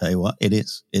 I'll tell you what, it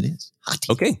is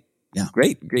Hati. Okay. Yeah.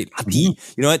 Great. You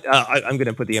know what? I'm going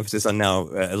to put the emphasis on now,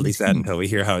 at least that, until we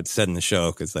hear how it's said in the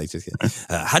show. Because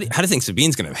how do you think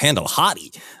Sabine's going to handle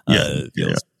Hottie?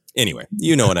 Anyway,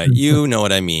 you know what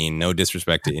I mean. No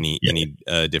disrespect to any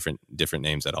different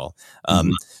names at all.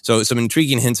 So some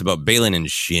intriguing hints about Baylan and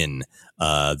Shin.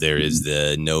 There is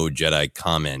the no Jedi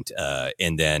comment,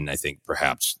 and then I think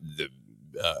perhaps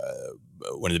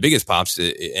one of the biggest pops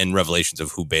and revelations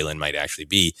of who Baylan might actually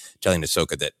be, telling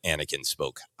Ahsoka that Anakin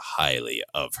spoke highly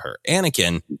of her.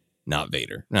 Anakin, not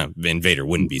Vader. No, and Vader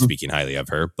wouldn't be speaking highly of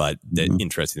her, but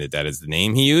interesting that is the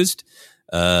name he used.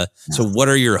 So what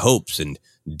are your hopes and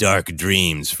dark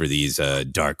dreams for these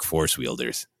dark Force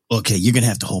wielders? Okay, you're gonna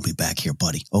have to hold me back here,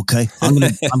 buddy. Okay, I'm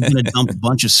gonna dump a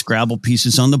bunch of Scrabble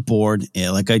pieces on the board,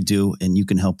 like I do, and you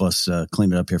can help us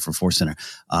clean it up here for Force Center.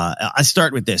 I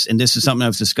start with this, and this is something I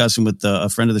was discussing with a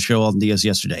friend of the show, Alden Diaz,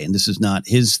 yesterday. And this is not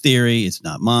his theory, it's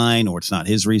not mine, or it's not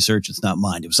his research, it's not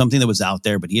mine. It was something that was out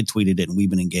there, but he had tweeted it, and we've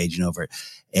been engaging over it.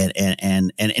 And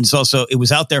it's also, it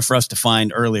was out there for us to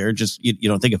find earlier. Just you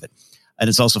don't think of it. And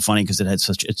it's also funny because it's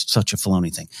such a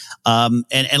Filoni thing.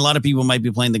 And a lot of people might be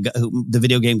playing the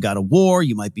video game God of War.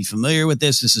 You might be familiar with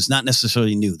this. This is not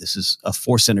necessarily new. This is a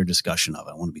Force Center discussion of it.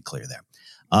 I want to be clear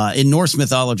there. In Norse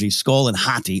mythology, Skoll and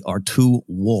Hati are two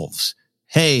wolves.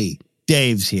 Hey,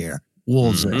 Dave's here.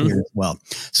 Wolves are here as well.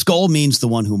 Skull means the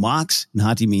one who mocks, and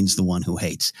Hati means the one who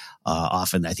hates.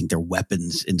 Often, I think they're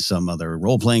weapons in some other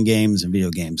role-playing games and video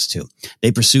games, too.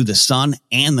 They pursue the sun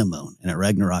and the moon, and at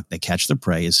Ragnarok, they catch their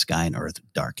prey as sky and earth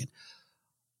darken.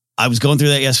 I was going through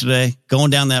that yesterday,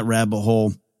 going down that rabbit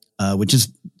hole, which is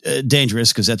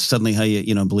dangerous because that's suddenly how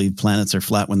you believe planets are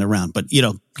flat when they're round. But,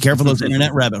 careful those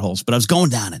internet rabbit holes. But I was going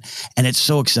down it, and it's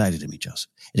so exciting to me, Joseph.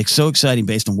 It's so exciting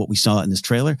based on what we saw in this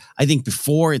trailer. I think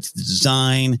before it's the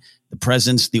design, the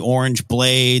presence, the orange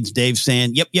blades, Dave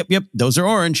saying, yep, those are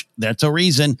orange. That's a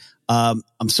reason.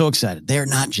 I'm so excited. They're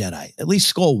not Jedi. At least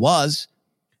Skull was.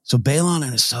 So Balon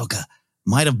and Ahsoka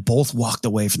might have both walked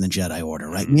away from the Jedi Order,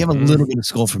 right? We have a little bit of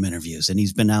Skull from interviews, and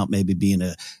he's been out maybe being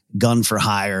a gun for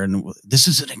hire. And this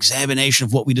is an examination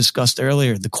of what we discussed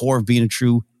earlier, the core of being a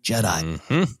true Jedi.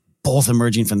 Both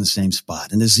emerging from the same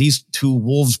spot. And as these two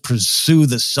wolves pursue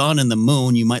the sun and the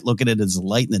moon, you might look at it as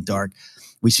light in the dark.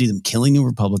 We see them killing New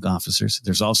Republic officers.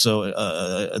 There's also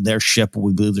their ship,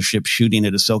 we believe the ship, shooting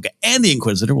at Ahsoka and the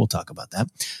Inquisitor. We'll talk about that.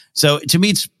 So to me,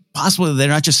 it's possible that they're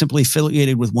not just simply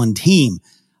affiliated with one team,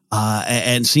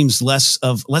 and seems less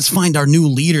of, let's find our new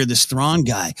leader, this Thrawn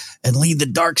guy, and lead the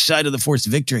dark side of the Force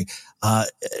victory.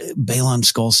 Balon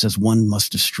Skull says one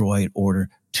must destroy in order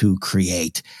to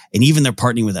create. And even they're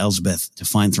partnering with Elsbeth to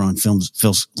find Thrawn feels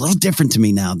a little different to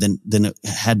me now than it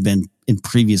had been in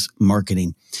previous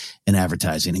marketing and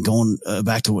advertising. And going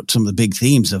back to what some of the big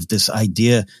themes of this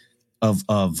idea of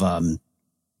how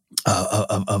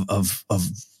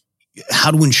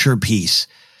to ensure peace,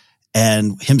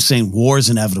 and him saying war is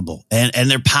inevitable,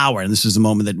 and their power. And this is the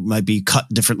moment that might be cut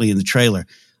differently in the trailer.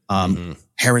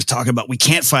 Harris talking about we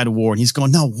can't fight a war, and he's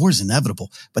going, no, war is inevitable,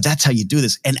 but that's how you do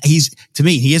this. And to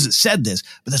me, he hasn't said this,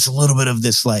 but that's a little bit of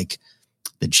this, like,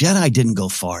 the Jedi didn't go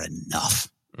far enough.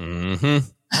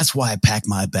 That's why I packed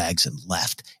my bags and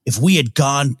left. If we had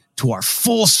gone to our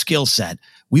full skill set,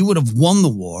 we would have won the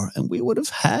war, and we would have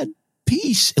had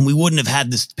peace, and we wouldn't have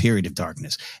had this period of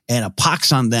darkness. And a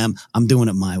pox on them. I'm doing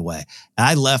it my way.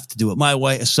 I left to do it my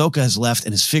way. Ahsoka has left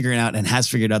and has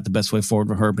figured out the best way forward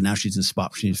for her, but now she's in a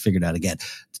spot where she's figured out again.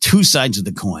 Two sides of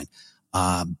the coin.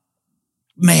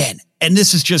 Man, and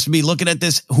this is just me looking at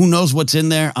this. Who knows what's in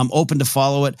there? I'm open to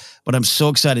follow it, but I'm so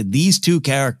excited. These two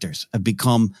characters have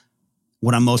become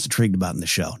what I'm most intrigued about in the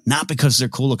show. Not because they're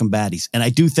cool looking baddies. And I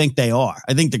do think they are.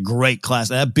 I think they're great class.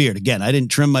 That beard, again, I didn't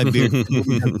trim my beard in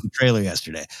the trailer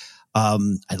yesterday. I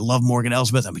love Morgan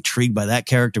Elsbeth. I'm intrigued by that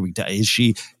character. Is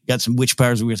she got some witch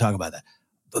powers? We're going to talk about that.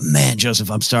 But man,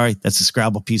 Joseph, I'm sorry. That's the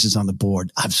Scrabble pieces on the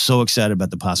board. I'm so excited about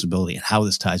the possibility and how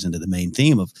this ties into the main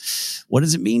theme of what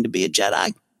does it mean to be a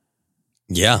Jedi?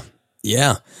 Yeah.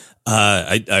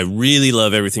 I really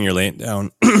love everything you're laying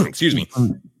down. Excuse me.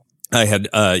 I had,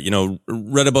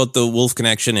 read about the wolf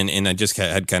connection, and I just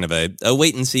had kind of a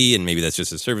wait and see, and maybe that's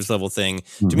just a service level thing.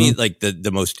 To me, like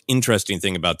the most interesting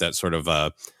thing about that sort of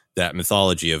that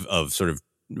mythology of sort of,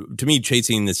 to me,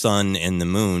 chasing the sun and the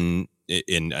moon.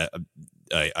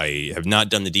 I have not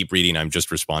done the deep reading. I'm just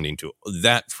responding to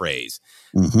that phrase,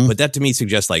 but that to me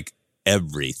suggests like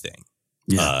everything.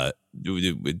 Yeah.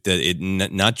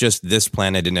 Not just this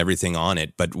planet and everything on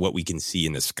it, but what we can see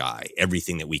in the sky.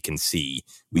 Everything that we can see,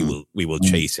 we will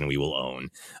chase and we will own.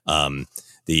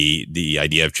 The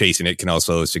idea of chasing it can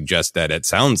also suggest that it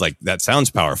sounds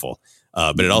powerful,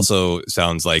 but it also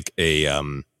sounds like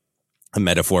a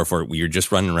metaphor for you're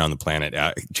just running around the planet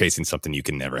chasing something you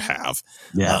can never have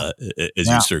as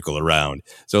you circle around.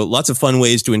 So lots of fun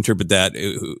ways to interpret that.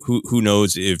 Who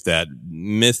knows if that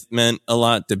myth meant a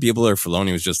lot to people, or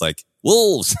Filoni was just like,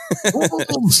 wolves.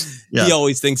 He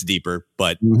always thinks deeper,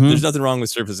 but there's nothing wrong with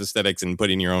surface aesthetics and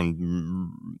putting your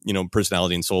own,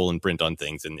 personality and soul and print on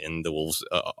things. And the wolves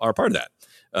are part of that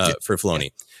for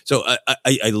Filoni. So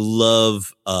I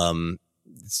love,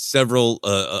 several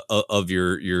of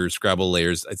your Scrabble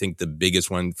layers. I think the biggest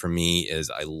one for me is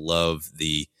I love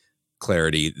the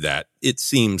clarity that it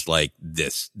seems like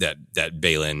that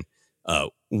Balin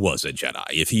was a Jedi.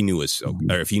 If he knew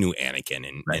Ahsoka, or if he knew Anakin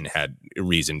and had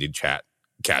reason to chat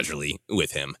casually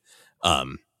with him,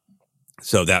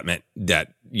 so that meant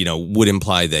that would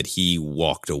imply that he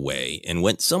walked away and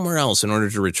went somewhere else in order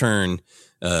to return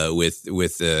with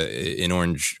an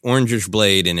orangish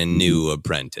blade and a new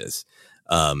apprentice.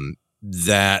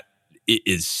 That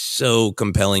is so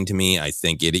compelling to me. I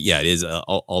think it is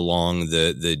along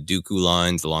the Dooku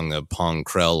lines, along the Pong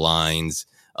Krell lines,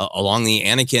 along the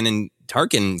Anakin and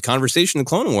Tarkin conversation in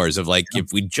Clone Wars of like,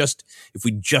 if we just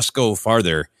go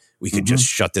farther, we could just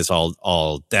shut this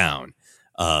all down.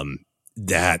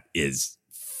 That is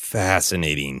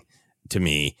fascinating to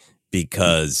me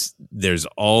because there's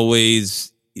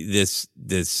always this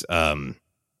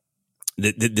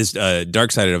this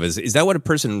dark side of it is that what a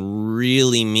person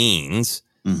really means?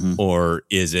 Mm-hmm. Or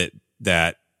is it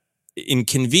that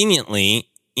inconveniently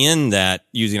in that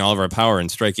using all of our power and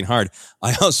striking hard,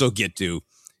 I also get to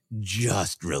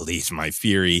just release my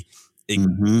fury,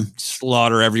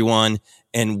 slaughter everyone.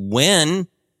 And when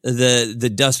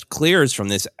the dust clears from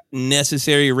this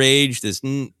necessary rage, this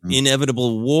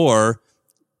inevitable war,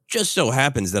 just so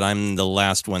happens that I'm the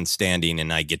last one standing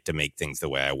and I get to make things the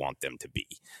way I want them to be.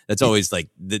 That's always like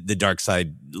the dark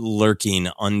side lurking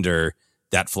under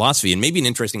that philosophy, and maybe an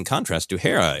interesting contrast to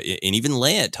Hera and even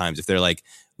Leia at times, if they're like,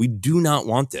 we do not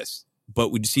want this, but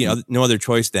we see no other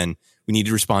choice than we need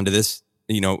to respond to this,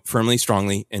 firmly,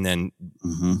 strongly, and then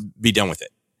be done with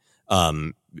it.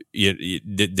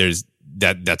 There's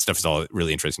that stuff is all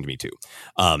really interesting to me too.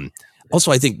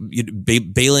 Also, I think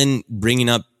Baylan bringing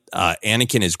up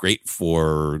Anakin is great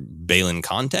for Baylan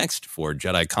context, for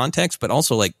Jedi context, but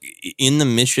also like in the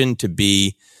mission to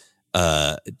be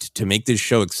to make this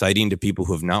show exciting to people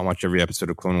who have not watched every episode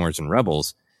of Clone Wars and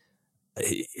Rebels.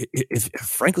 If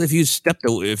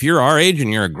you're our age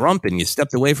and you're a grump and you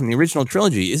stepped away from the original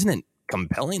trilogy, isn't it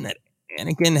compelling that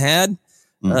Anakin had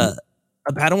a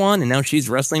Padawan and now she's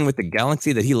wrestling with the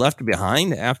galaxy that he left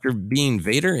behind after being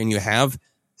Vader, and you have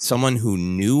someone who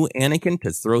knew Anakin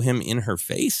to throw him in her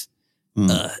face?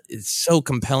 It's so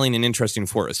compelling and interesting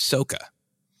for Ahsoka.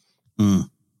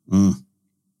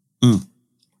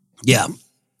 Yeah.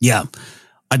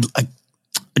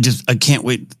 I can't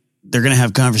wait. They're going to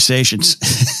have conversations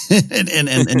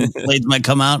and blades might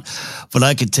come out, but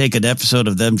I could take an episode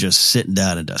of them just sitting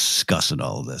down and discussing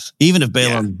all of this. Even if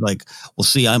Baylan's like, well,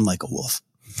 see, I'm like a wolf.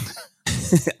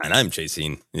 And I'm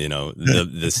chasing,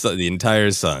 the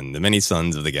entire sun, the many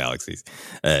suns of the galaxies,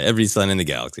 every sun in the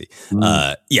galaxy.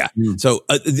 So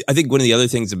I think one of the other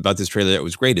things about this trailer that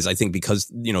was great is I think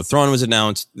because, Thrawn was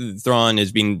announced, Thrawn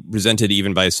is being presented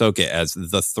even by Ahsoka as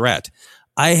the threat.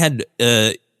 I had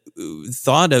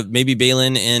thought of maybe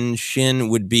Baylan and Shin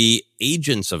would be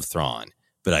agents of Thrawn,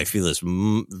 but I feel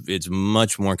it's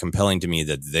much more compelling to me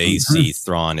that they see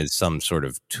Thrawn as some sort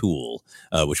of tool,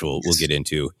 which we'll get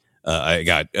into. I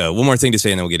got one more thing to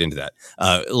say, and then we'll get into that.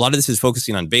 A lot of this is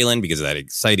focusing on Baylan because of that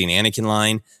exciting Anakin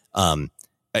line.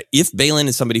 If Baylan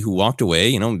is somebody who walked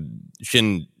away,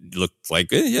 Shin looked like,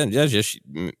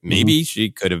 maybe she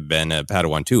could have been a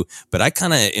Padawan too. But I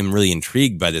kind of am really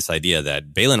intrigued by this idea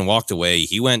that Baylan walked away.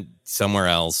 He went somewhere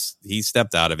else. He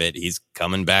stepped out of it. He's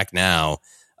coming back now.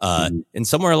 And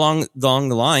somewhere along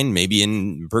the line, maybe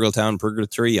in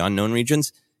Purgatory, unknown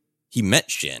regions, he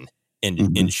met Shin.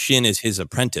 And Shin is his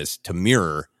apprentice to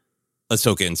mirror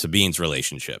Ahsoka and Sabine's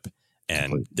relationship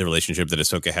and the relationship that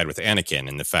Ahsoka had with Anakin,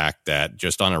 and the fact that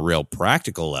just on a real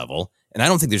practical level, and I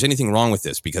don't think there's anything wrong with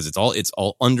this because it's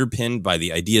all underpinned by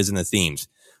the ideas and the themes.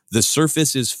 The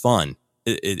surface is fun.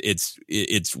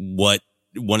 It's what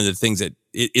one of the things that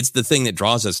it's the thing that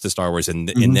draws us to Star Wars, and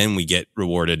then we get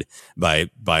rewarded by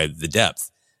the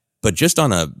depth. But just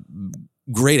on a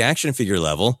great action figure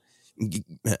level.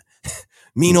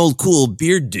 Mean old cool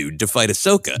beard dude to fight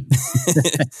Ahsoka.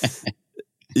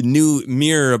 New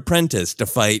mirror apprentice to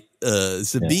fight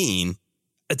Sabine. Yeah.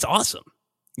 It's awesome.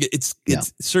 It's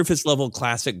surface level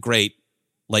classic great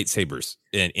lightsabers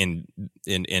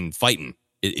and fighting.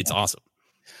 It's awesome.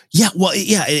 Yeah, well,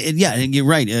 and you're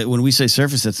right. When we say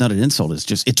surface, that's not an insult.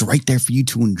 It's right there for you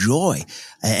to enjoy.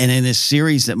 And in a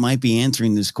series that might be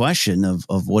answering this question of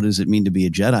what does it mean to be a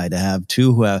Jedi, to have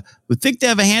two who think they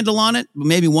have a handle on it, but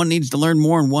maybe one needs to learn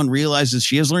more and one realizes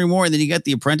she is learning more. And then you got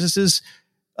the apprentices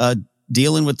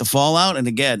dealing with the fallout. And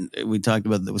again, we talked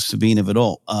about that with Sabine of it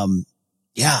all.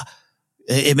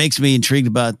 It makes me intrigued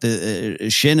about the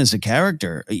Shin as a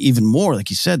character even more. Like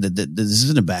you said, that this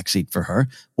isn't a backseat for her.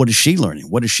 What is she learning?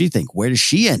 What does she think? Where does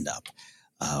she end up?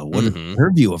 What is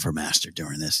her view of her master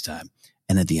during this time?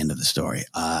 And at the end of the story,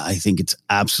 I think it's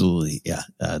absolutely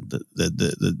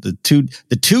the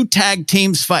two tag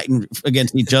teams fighting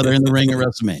against each other in the ring at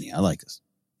WrestleMania. I like this.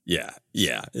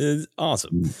 Yeah, it's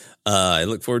awesome. I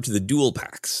look forward to the dual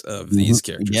packs of these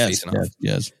characters facing off.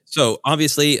 Yes. So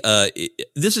obviously,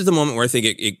 this is the moment where I think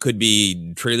it could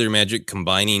be trailer magic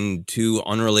combining two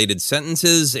unrelated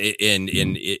sentences, and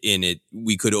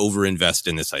we could overinvest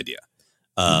in this idea.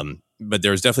 But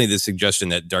there's definitely the suggestion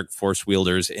that dark force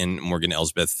wielders and Morgan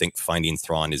Elsbeth think finding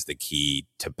Thrawn is the key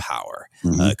to power.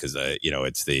 Because,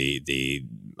 it's the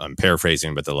I'm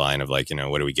paraphrasing, but the line of what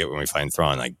do we get when we find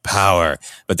Thrawn? Like power.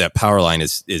 But that power line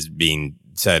is being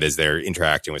said as they're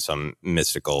interacting with some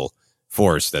mystical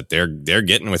force that they're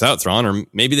getting without Thrawn, or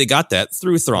maybe they got that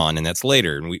through Thrawn, and that's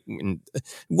later. And we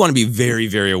want to be very,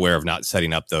 very aware of not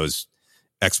setting up those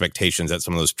expectations that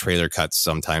some of those trailer cuts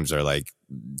sometimes are like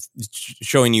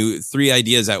showing you three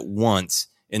ideas at once,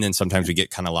 and then sometimes we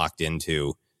get kind of locked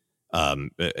into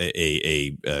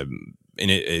a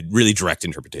really direct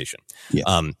interpretation.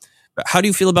 Yeah. But how do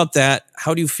you feel about that?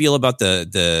 How do you feel about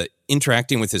the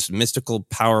interacting with this mystical,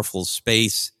 powerful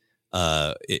space,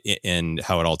 and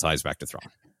how it all ties back to Thrawn?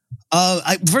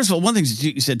 First of all, one thing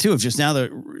you said too, of just now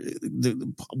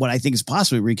what I think is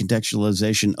possibly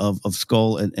recontextualization of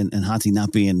Skull and Hati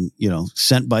not being,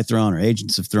 sent by Thrawn or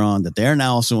agents of Thrawn, that they're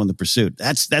now also in the pursuit.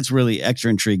 That's really extra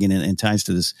intriguing and ties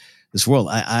to this world.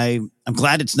 I'm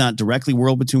glad it's not directly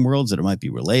world between worlds, that it might be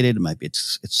related. It might be,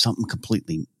 it's something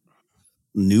completely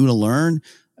new to learn.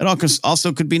 It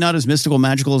also could be not as mystical,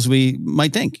 magical as we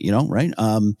might think, right?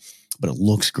 But it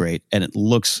looks great, and it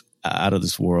looks out of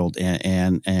this world,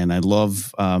 and I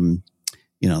love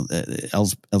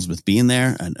Elsbeth being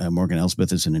there, and Morgan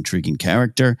Elsbeth is an intriguing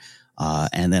character,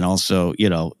 and then also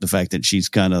the fact that she's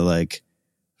kind of like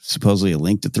supposedly a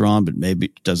link to Thrawn, but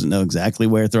maybe doesn't know exactly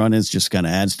where Thrawn is, just kind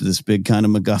of adds to this big kind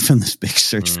of MacGuffin, this big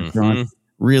search for Thrawn.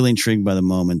 Really intrigued by the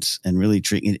moments, and really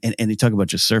intriguing, and you talk about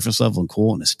just surface level and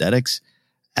cool and aesthetics.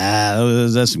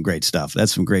 That's some great stuff.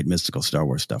 That's some great mystical Star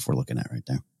Wars stuff we're looking at right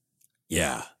there.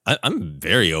 Yeah, I'm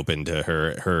very open to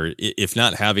her, if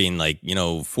not having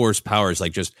force powers,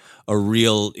 like just a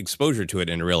real exposure to it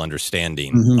and a real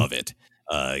understanding of it,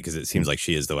 because it seems like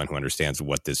she is the one who understands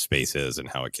what this space is and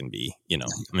how it can be,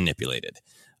 manipulated.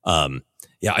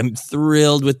 Yeah, I'm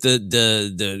thrilled with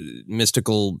the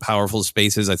mystical, powerful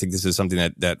spaces. I think this is something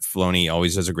that Filoni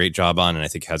always does a great job on, and I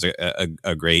think has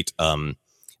a great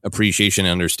appreciation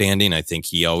and understanding. I think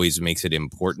he always makes it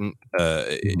important,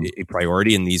 a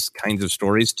priority in these kinds of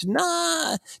stories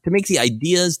to make the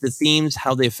ideas, the themes,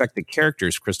 how they affect the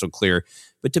characters crystal clear,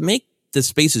 but to make the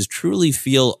spaces truly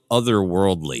feel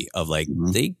otherworldly. Of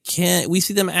we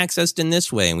see them accessed in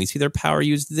this way, and we see their power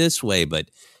used this way,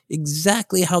 but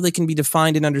exactly how they can be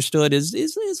defined and understood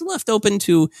is left open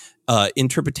to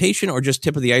interpretation, or just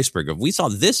tip of the iceberg. If we saw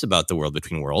this about the world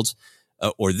between worlds,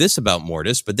 or this about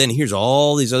Mortis, but then here's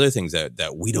all these other things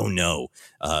that we don't know.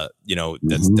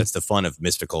 That's the fun of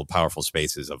mystical, powerful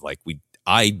spaces of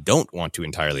I don't want to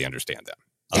entirely understand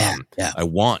them. I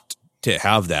want to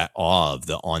have that awe of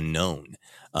the unknown,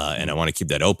 and I want to keep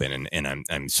that open. And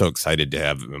I'm so excited to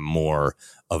have more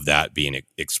of that being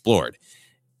explored.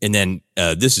 And then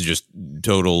this is just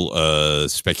total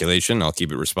speculation. I'll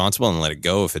keep it responsible and let it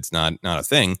go if it's not a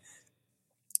thing.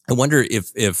 I wonder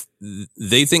if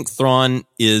they think Thrawn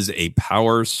is a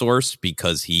power source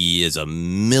because he is a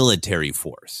military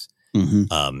force.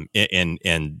 And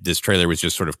this trailer was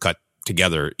just sort of cut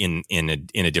together in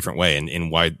a different way.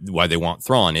 And why they want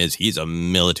Thrawn is he's a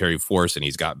military force and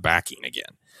he's got backing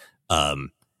again.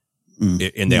 And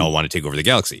they all want to take over the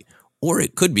galaxy. Or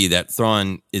it could be that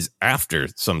Thrawn is after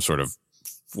some sort of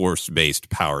force-based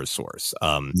power source.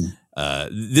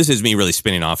 This is me really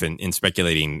spinning off and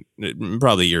speculating,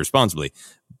 probably irresponsibly,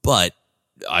 but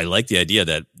I like the idea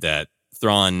that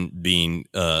Thrawn being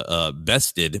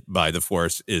bested by the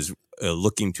Force is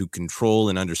looking to control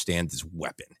and understand this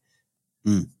weapon.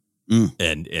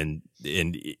 And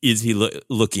is he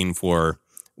looking for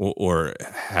or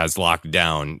has locked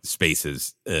down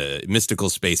spaces, mystical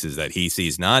spaces that he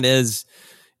sees not as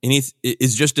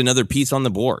is just another piece on the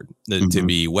board to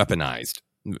be weaponized.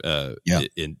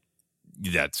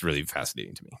 That's really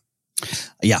fascinating to me.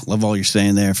 Yeah, love all you're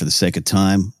saying there. For the sake of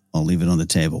time, I'll leave it on the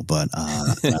table. But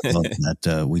I love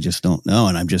that we just don't know,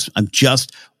 and I'm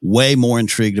just way more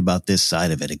intrigued about this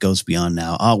side of it. It goes beyond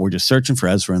now. Oh, we're just searching for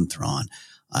Ezra and Thrawn,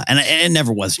 and it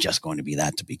never was just going to be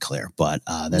that, to be clear. But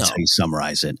that's how you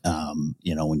summarize it. When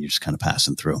you're just kind of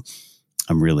passing through.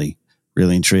 I'm really,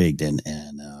 really intrigued, and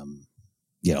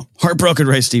heartbroken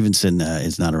Ray Stevenson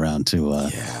is not around to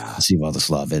receive all this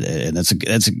love. And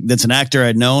that's an actor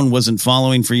I'd known, wasn't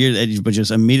following for years, but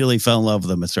just immediately fell in love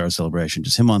with him at Star Wars Celebration.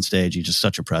 Just him on stage, he's just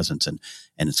such a presence, and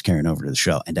it's carrying over to the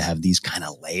show. And to have these kind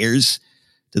of layers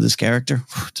to this character,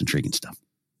 it's intriguing stuff.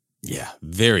 Yeah,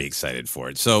 very excited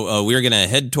for it. So we're going to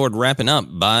head toward wrapping up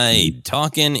by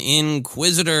talking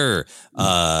Inquisitor.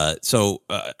 So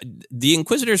the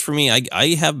Inquisitors for me,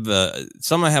 I have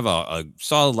some I have a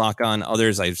solid lock on.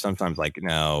 Others I sometimes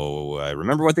no, I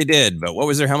remember what they did, but what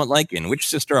was their helmet like, and which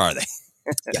sister are they?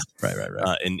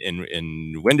 Right.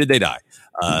 And when did they die?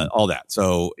 All that.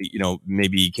 So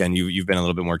maybe Ken, you've been a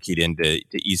little bit more keyed into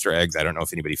Easter eggs. I don't know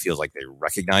if anybody feels like they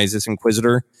recognize this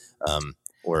Inquisitor.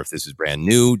 Or if this is brand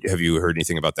new. Have you heard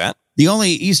anything about that? The only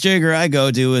Easter egger I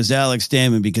go to is Alex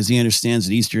Damon, because he understands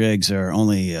that Easter eggs are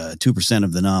only 2%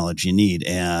 of the knowledge you need.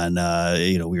 And,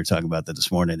 we were talking about that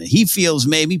this morning. And he feels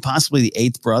maybe possibly the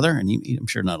eighth brother, and I'm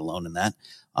sure not alone in that.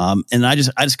 And I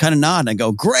just kind of nod and I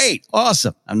go, great,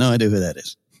 awesome. I have no idea who that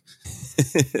is.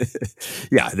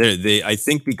 Yeah, I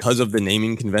think because of the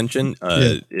naming convention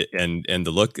and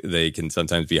the look, they can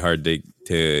sometimes be hard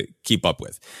to keep up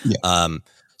with. Yeah.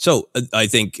 So I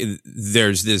think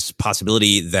there's this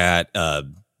possibility that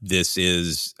this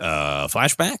is a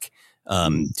flashback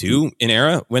to an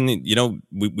era when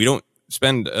we don't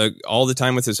spend all the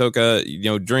time with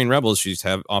Ahsoka. During Rebels, she's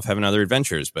off having other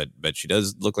adventures, but she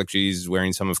does look like she's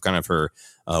wearing some of kind of her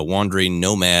wandering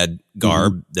nomad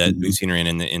garb that we've seen her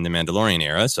in the Mandalorian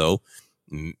era. So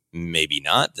maybe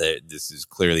not. This is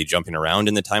clearly jumping around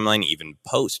in the timeline, even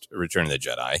post Return of the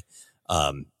Jedi.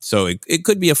 So it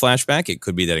could be a flashback. It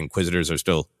could be that Inquisitors are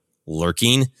still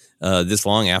lurking this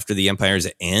long after the Empire's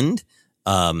end.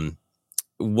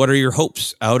 What are your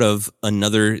hopes out of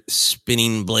another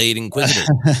spinning blade Inquisitor?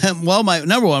 Well,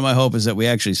 my hope is that we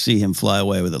actually see him fly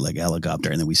away with it like a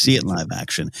helicopter, and then we see it in live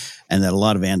action, and that a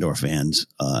lot of Andor fans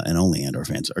and only Andor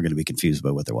fans are going to be confused by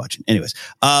what they're watching. Anyways,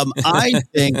 I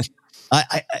think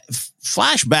I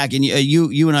flashback, and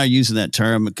you and I are using that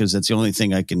term because that's the only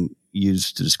thing I can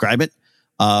use to describe it.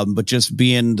 But just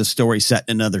being the story set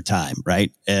in another time,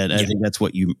 right? And I think that's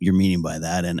what you're meaning by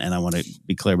that, and I want to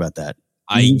be clear about that.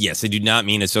 Yes, I do not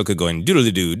mean Ahsoka going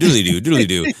doodly-doo, doodly-doo,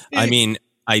 doodly-doo. I mean,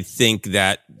 I think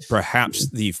that perhaps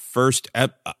the first, I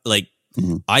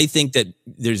think that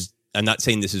I'm not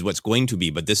saying this is what's going to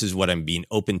be, but this is what I'm being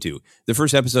open to. The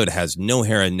first episode has no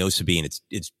Hera, no Sabine.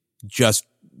 It's just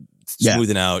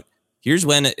smoothing out. Here's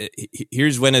when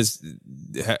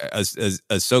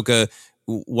Ahsoka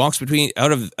walks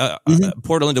out of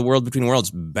portal into World Between Worlds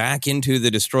back into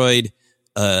the destroyed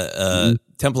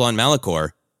temple on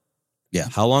Malachor. Yeah.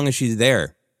 How long is she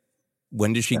there?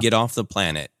 When does she get off the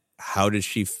planet? How does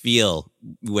she feel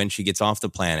when she gets off the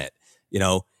planet?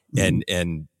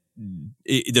 And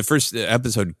the first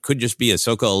episode could just be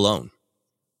Ahsoka alone.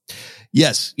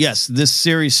 Yes. This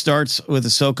series starts with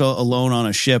Ahsoka alone on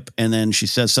a ship, and then she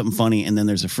says something funny, and then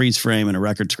there's a freeze frame and a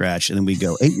record scratch, and then we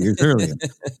go 8 years earlier.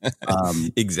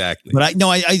 Exactly. But I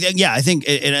think,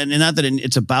 and not that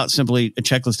it's about simply a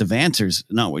checklist of answers,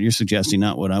 not what you're suggesting,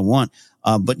 not what I want,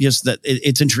 but just that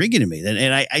it's intriguing to me.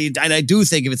 And I do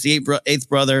think if it's the eighth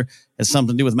brother, has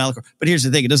something to do with Malachor. But here's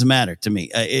the thing: it doesn't matter to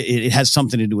me. It has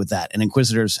something to do with that, and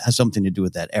Inquisitors has something to do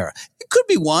with that era. It could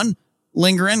be one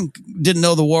lingering, didn't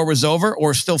know the war was over,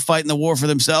 or still fighting the war for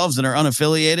themselves and are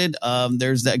unaffiliated.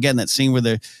 There's that scene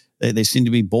where they seem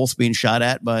to be both being shot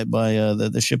at by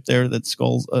the ship there that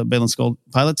Baylan Skoll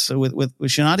pilots with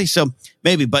Shinati. So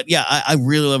maybe, but yeah, I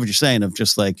really love what you're saying of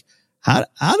just like, how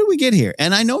do we get here?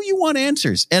 And I know you want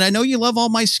answers, and I know you love all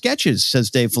my sketches, says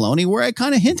Dave Filoni, where I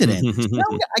kind of hinted at.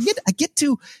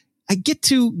 I get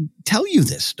to tell you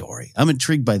this story. I'm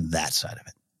intrigued by that side of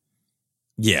it.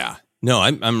 Yeah. No,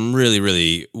 I'm really,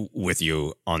 really with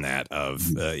you on that.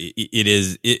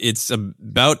 It's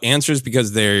about answers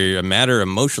because they're a matter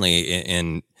emotionally,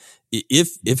 and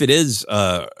if it is,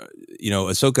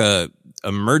 Ahsoka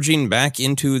emerging back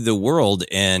into the world,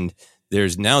 and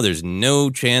there's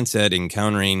no chance at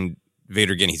encountering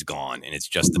Vader again. He's gone, and it's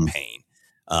just the pain.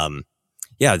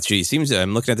 She seems.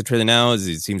 I'm looking at the trailer now.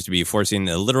 It seems to be forcing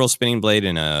a literal spinning blade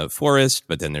in a forest,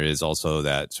 but then there is also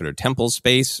that sort of temple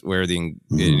space where the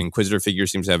Inquisitor figure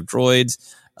seems to have droids.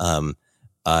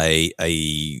 I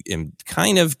am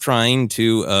kind of trying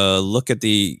to look at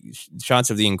the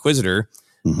shots of the Inquisitor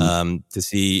to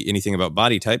see anything about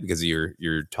body type because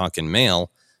you're talking male.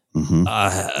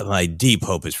 My deep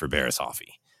hope is for Barriss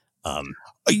Offee.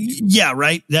 Yeah,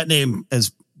 right. That name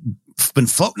has been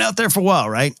floating out there for a while,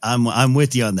 right? I'm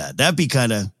with you on that. That'd be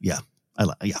kind of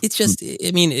It's just,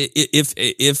 I mean,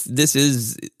 if this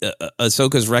is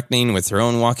Ahsoka's reckoning with her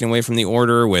own walking away from the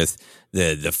Order, with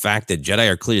the fact that Jedi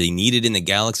are clearly needed in the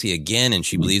galaxy again, and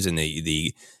she believes in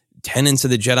the tenets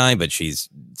of the Jedi, but she's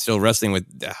still wrestling with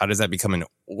how does that become an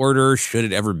Order? Should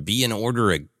it ever be an Order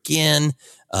again?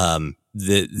 Her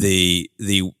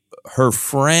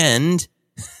friend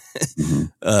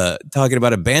talking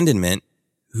about abandonment,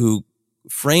 who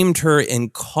framed her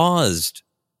and caused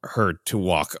her to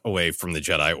walk away from the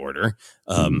Jedi Order,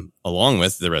 along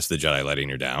with the rest of the Jedi letting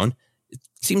her down. It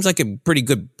seems like a pretty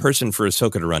good person for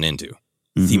Ahsoka to run into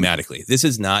thematically. This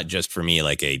is not just for me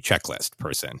like a checklist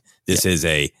person. This is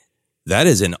that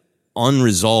is an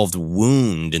unresolved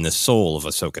wound in the soul of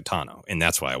Ahsoka Tano, and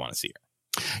that's why I want to see her.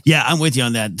 Yeah, I'm with you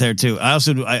on that there too. I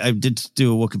also I did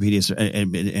do a Wikipedia,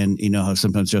 and you know how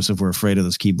sometimes, Joseph, we're afraid of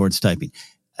those keyboards typing.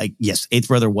 Yes, Eighth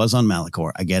Brother was on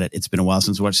Malachor. I get it. It's been a while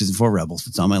since I watched season 4 Rebels.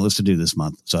 It's on my list to do this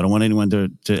month, so I don't want anyone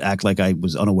to act like I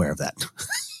was unaware of that.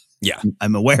 Yeah.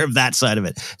 I'm aware of that side of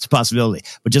it. It's a possibility.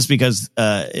 But just because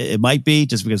it might be,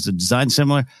 just because the design's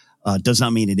similar, does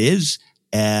not mean it is.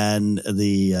 And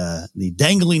the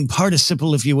dangling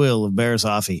participle, if you will, of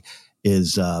Beresafi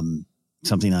is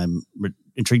something I'm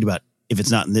intrigued about if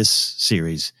it's not in this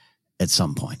series at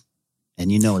some point.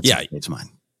 And it's mine.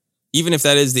 Even if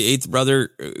that is the eighth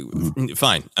brother,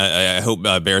 fine. I hope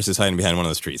Barris is hiding behind one of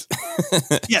those trees.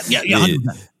 Yeah.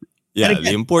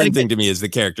 The important thing to me is the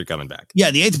character coming back.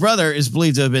 Yeah, the eighth brother is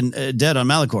believed to have been dead on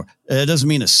Malachor. It doesn't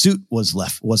mean a suit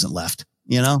wasn't left,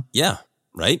 Yeah,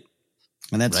 right?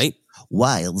 And that's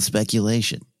wild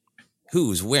speculation.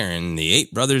 Who's wearing the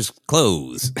eight brothers'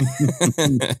 clothes? We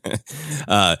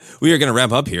are going to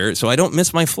wrap up here, so I don't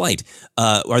miss my flight.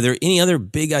 Are there any other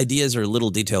big ideas or little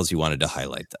details you wanted to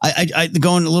highlight? I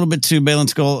going a little bit to Balin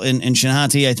Skull and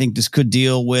Shinhati. I think this could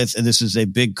deal with, and this is a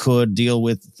big could deal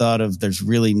with the thought of there's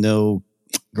really no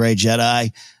gray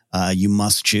Jedi. You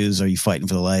must choose. Are you fighting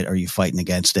for the light? Are you fighting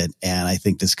against it? And I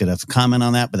think this could have a comment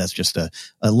on that, but that's just a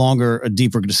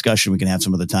deeper discussion we can have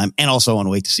some other time. And also I want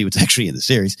to wait to see what's actually in the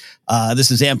series. This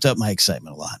has amped up my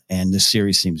excitement a lot. And this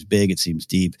series seems big. It seems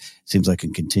deep. It seems like a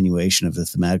continuation of the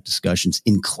thematic discussions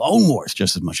in Clone Wars,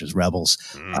 just as much as Rebels,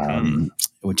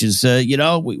 which is,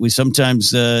 we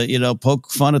sometimes, poke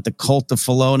fun at the cult of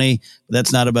Filoni. But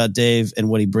that's not about Dave and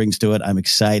what he brings to it. I'm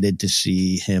excited to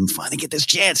see him finally get this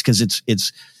chance because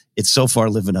it's so far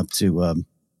living up to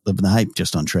living the hype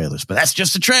just on trailers. But that's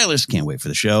just the trailers. Can't wait for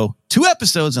the show. 2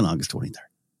 episodes on August 23rd.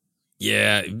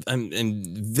 Yeah, I'm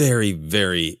very,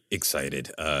 very excited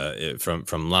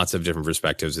from lots of different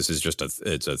perspectives. This is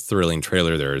it's a thrilling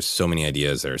trailer. There are so many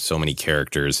ideas. There are so many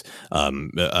characters.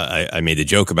 I made the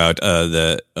joke about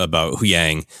Hu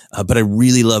Yang, but I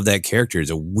really love that character. It's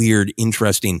a weird,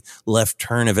 interesting left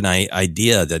turn of an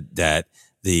idea that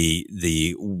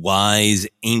the wise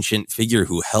ancient figure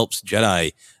who helps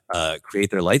Jedi create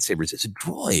their lightsabers is a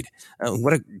droid.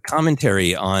 What a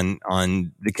commentary on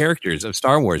the characters of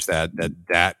Star Wars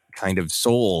that kind of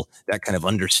soul, that kind of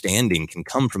understanding can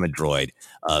come from a droid.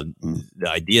 The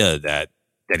idea that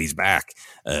he's back.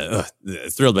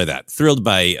 Thrilled by that. Thrilled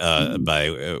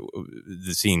by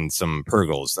seeing some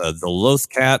Purgles. The Loth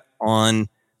cat on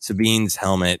Sabine's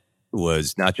helmet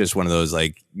was not just one of those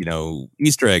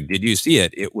Easter egg. Did you see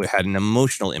it? It had an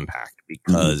emotional impact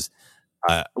because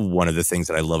one of the things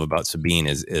that I love about Sabine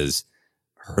is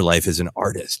her life as an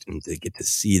artist, and to get to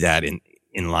see that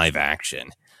in live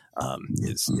action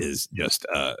is just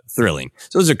thrilling.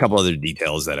 So there's a couple other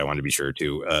details that I want to be sure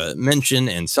to mention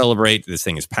and celebrate. This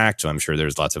thing is packed, so I'm sure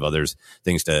there's lots of other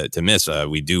things to miss.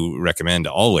 We do recommend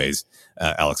always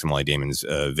Alex and Molly Damon's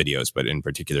videos, but in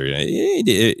particular,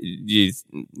 you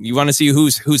want to see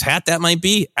whose hat that might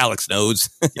be? Alex knows.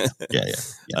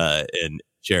 Yeah. And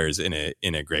shares in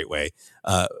a great way.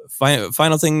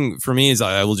 Final thing for me is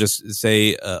I will just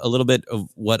say a little bit of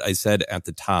what I said at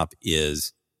the top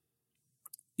is,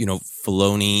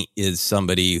 Filoni is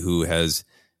somebody who has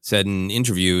said in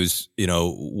interviews,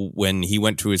 when he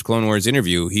went to his Clone Wars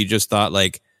interview, he just thought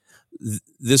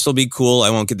this will be cool. I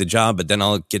won't get the job, but then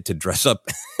I'll get to dress up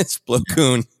as Plo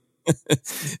Koon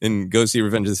and go see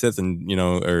Revenge of the Sith and,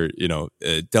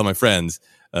 tell my friends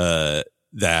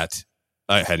that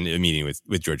I had a meeting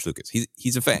with George Lucas.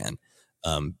 He's a fan,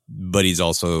 but he's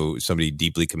also somebody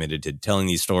deeply committed to telling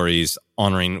these stories,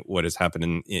 honoring what has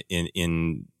happened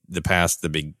in the past, the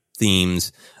big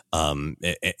themes,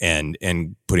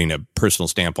 and putting a personal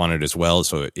stamp on it as well.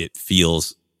 So it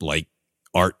feels like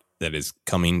art that is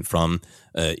coming from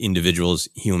individuals,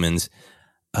 humans.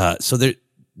 So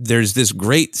there's this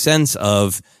great sense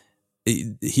of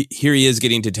here he is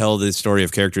getting to tell the story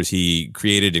of characters he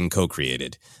created and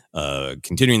co-created,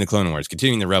 continuing the Clone Wars,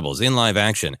 continuing the Rebels in live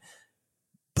action.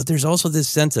 But there's also this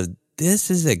sense of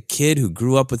this is a kid who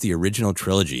grew up with the original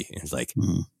trilogy. And it's like,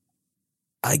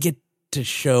 I get to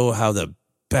show how the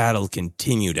battle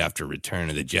continued after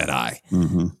Return of the Jedi,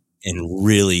 and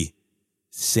really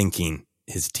sinking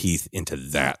his teeth into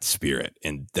that spirit.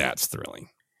 And that's thrilling.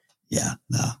 Yeah,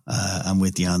 no, I'm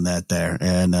with you on that there.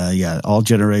 And all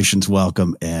generations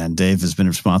welcome. And Dave has been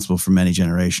responsible for many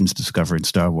generations discovering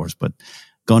Star Wars. But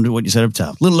going to what you said up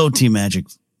top, little OT magic.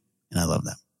 And I love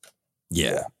that.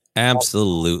 Yeah,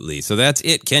 absolutely. So that's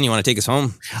it. Ken, you want to take us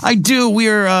home? I do. We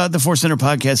are the Force Center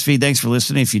podcast feed. Thanks for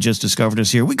listening. If you just discovered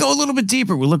us here, we go a little bit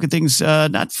deeper. We look at things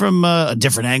not from a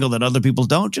different angle that other people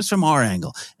don't, just from our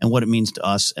angle and what it means to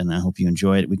us. And I hope you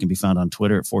enjoy it. We can be found on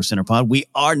Twitter at Force Center Pod. We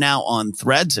are now on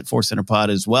Threads at Force Center Pod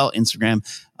as well. Instagram,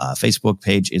 Facebook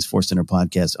page is Force Center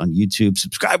Podcast on YouTube.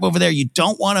 Subscribe over there. You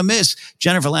don't want to miss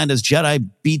Jennifer Landa's Jedi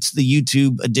Beats the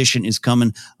YouTube edition is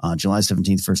coming July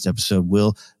 17th. First episode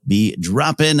will be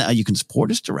dropping. You can support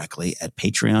us directly at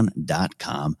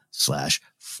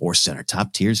patreon.com/4center.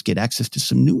 Top tiers get access to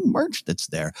some new merch that's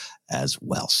there as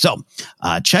well. So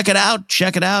check it out.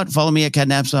 Check it out. Follow me at Ken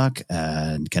Napzok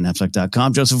and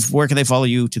KenNapzok.com. Joseph, where can they follow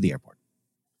you to the airport?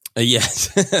 Yes,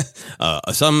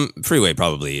 some freeway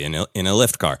probably in a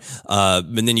Lyft car.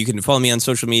 But then you can follow me on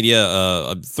social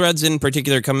media, Threads in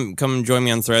particular. Come join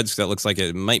me on Threads, because that looks like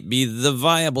it might be the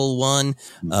viable one.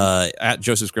 At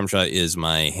Joseph Scrimshaw is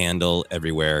my handle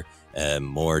everywhere.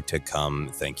 More to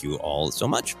come. Thank you all so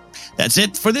much. That's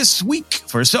it for this week.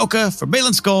 For AHSOKA, for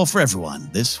Balin Skull, for everyone,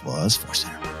 this was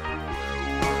 4Center.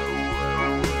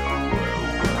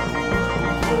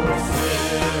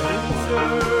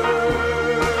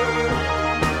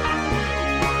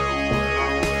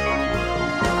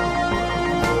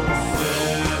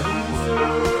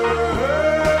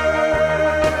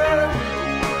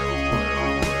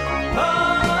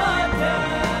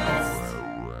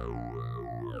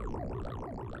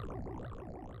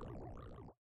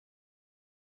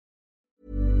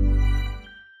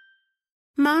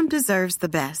 Mom deserves the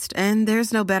best, and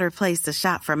there's no better place to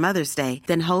shop for Mother's Day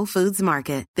than Whole Foods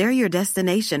Market. They're your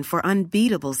destination for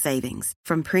unbeatable savings,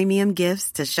 from premium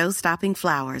gifts to show-stopping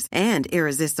flowers and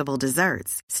irresistible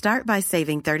desserts. Start by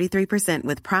saving 33%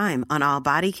 with Prime on all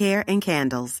body care and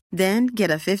candles. Then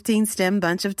get a 15-stem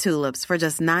bunch of tulips for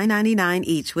just $9.99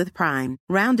 each with Prime.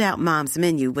 Round out Mom's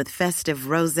menu with festive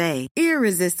rosé,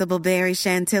 irresistible berry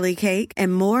chantilly cake,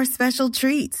 and more special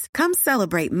treats. Come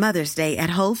celebrate Mother's Day at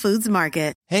Whole Foods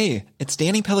Market. Hey, it's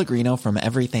Danny Pellegrino from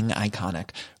Everything Iconic.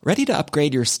 Ready to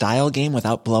upgrade your style game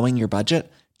without blowing your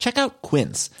budget? Check out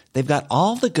Quince. They've got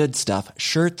all the good stuff,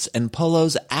 shirts and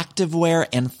polos, activewear,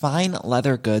 and fine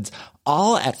leather goods,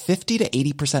 all at 50 to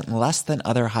 80% less than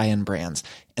other high-end brands.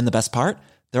 And the best part?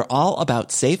 They're all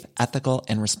about safe, ethical,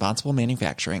 and responsible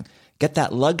manufacturing. Get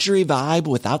that luxury vibe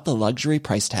without the luxury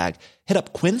price tag. Hit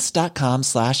up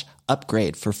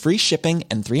quince.com/upgrade for free shipping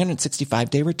and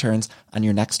 365-day returns on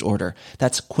your next order.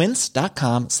 That's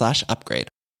quince.com/upgrade.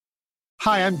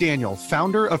 Hi, I'm Daniel,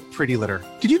 founder of Pretty Litter.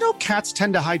 Did you know cats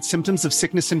tend to hide symptoms of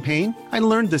sickness and pain? I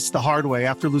learned this the hard way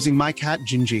after losing my cat,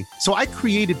 Gingy. So I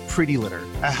created Pretty Litter,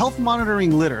 a health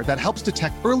monitoring litter that helps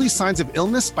detect early signs of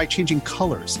illness by changing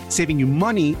colors, saving you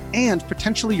money and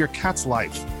potentially your cat's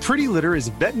life. Pretty Litter is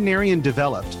veterinarian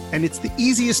developed, and it's the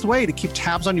easiest way to keep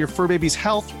tabs on your fur baby's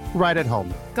health right at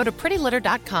home. Go to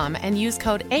prettylitter.com and use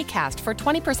code ACAST for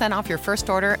 20% off your first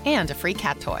order and a free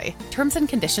cat toy. Terms and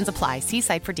conditions apply. See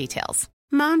site for details.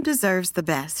 Mom deserves the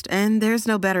best, and there's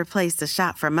no better place to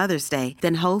shop for Mother's Day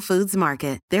than Whole Foods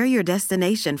Market. They're your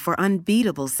destination for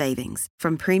unbeatable savings,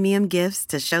 from premium gifts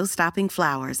to show-stopping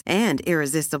flowers and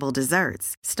irresistible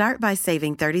desserts. Start by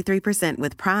saving 33%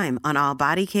 with Prime on all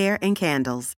body care and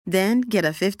candles. Then get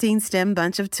a 15-stem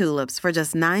bunch of tulips for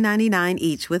just $9.99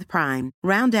 each with Prime.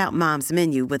 Round out Mom's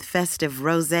menu with festive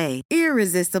rosé,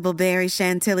 irresistible berry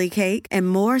chantilly cake, and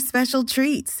more special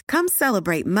treats. Come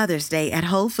celebrate Mother's Day at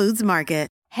Whole Foods Market.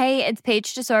 Hey, it's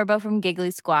Paige DeSorbo from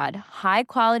Giggly Squad. High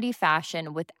quality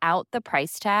fashion without the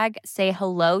price tag. Say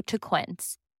hello to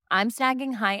Quince. I'm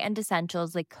snagging high-end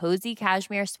essentials like cozy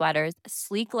cashmere sweaters,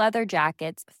 sleek leather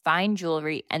jackets, fine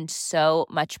jewelry, and so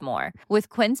much more. With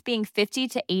Quince being 50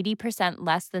 to 80%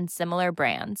 less than similar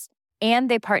brands. And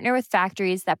they partner with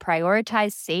factories that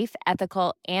prioritize safe,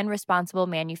 ethical, and responsible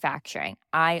manufacturing.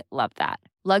 I love that.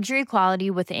 Luxury quality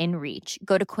within reach.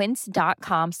 Go to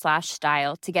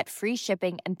quince.com/style to get free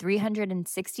shipping and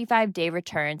 365-day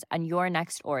returns on your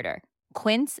next order.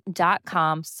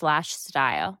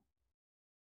 Quince.com/style.